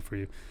and running for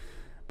you.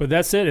 But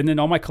that's it. And then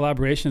all my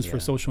collaborations for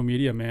social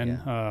media,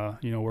 man.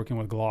 Working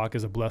with Glock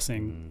is a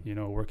blessing.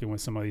 Working with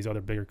some of these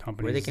other bigger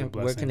companies is a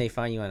blessing. Where can they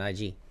find you on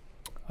IG?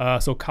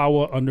 So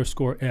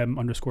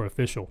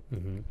Kawa_M_official.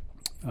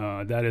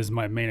 That is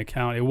my main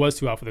account. It was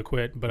 2 Alpha the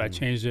Quit, but I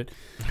changed it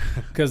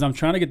because I'm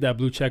trying to get that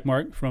blue check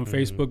mark from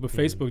Facebook, but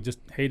Facebook just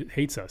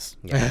hates us.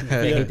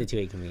 They hate the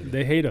 2A community.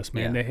 They hate us,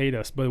 man. They hate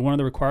us. But one of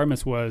the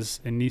requirements was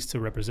it needs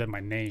to represent my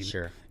name.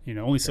 Sure.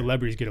 Only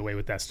celebrities get away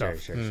with that stuff.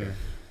 Sure.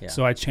 Yeah.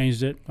 So I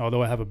changed it,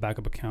 although I have a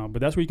backup account.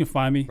 But that's where you can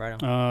find me.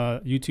 Right on.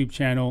 YouTube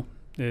channel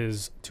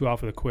is 2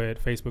 Alpha the Quit.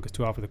 Facebook is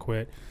 2 Alpha the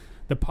Quit.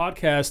 The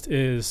podcast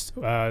is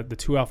the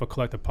 2 Alpha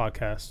Collective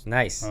Podcast.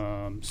 Nice.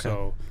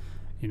 So,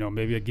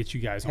 maybe I'll get you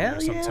guys on there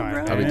sometime.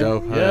 Bro. That'd be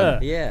dope.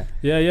 Yeah.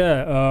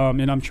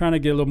 And I'm trying to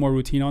get a little more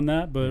routine on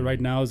that. But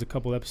right now, there's a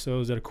couple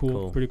episodes that are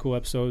cool. Pretty cool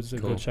episodes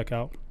that go check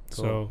out.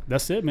 Cool. So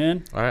that's it,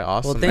 man. All right,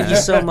 awesome. Well, thank you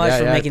so much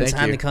for making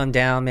time to come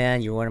down,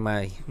 man. You're one of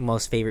my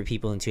most favorite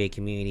people in 2A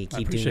community.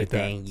 Keep doing your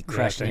thing. You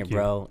crushing it,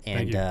 bro.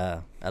 And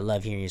I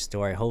love hearing your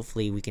story.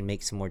 Hopefully, we can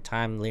make some more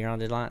time later on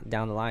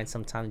down the line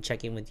sometime to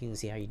check in with you and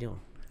see how you're doing.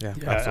 Yeah,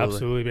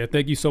 absolutely, man.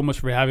 Thank you so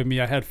much for having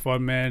me. I had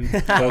fun, man.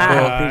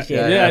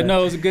 Appreciate it.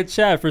 No, it was a good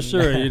chat for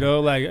sure.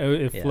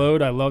 It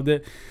flowed. I loved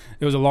it.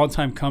 It was a long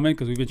time coming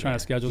because we've been trying to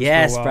schedule this for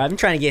a while. Bro. I've been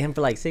trying to get him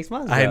for like 6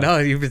 months. Bro. I know.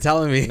 You've been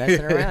telling me.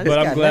 Messing around. But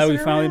I'm glad we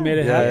finally made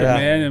it happen,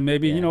 man. And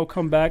maybe,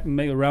 come back and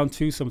make a round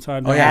 2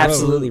 sometime. Oh, yeah,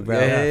 absolutely, bro.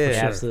 Yeah, for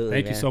sure. Absolutely.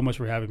 Thank you so much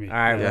for having me. All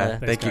right, brother.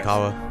 Thank you,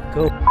 Kawa.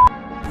 Cool.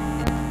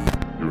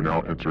 The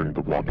are now entering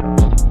the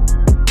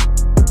Vlogcast.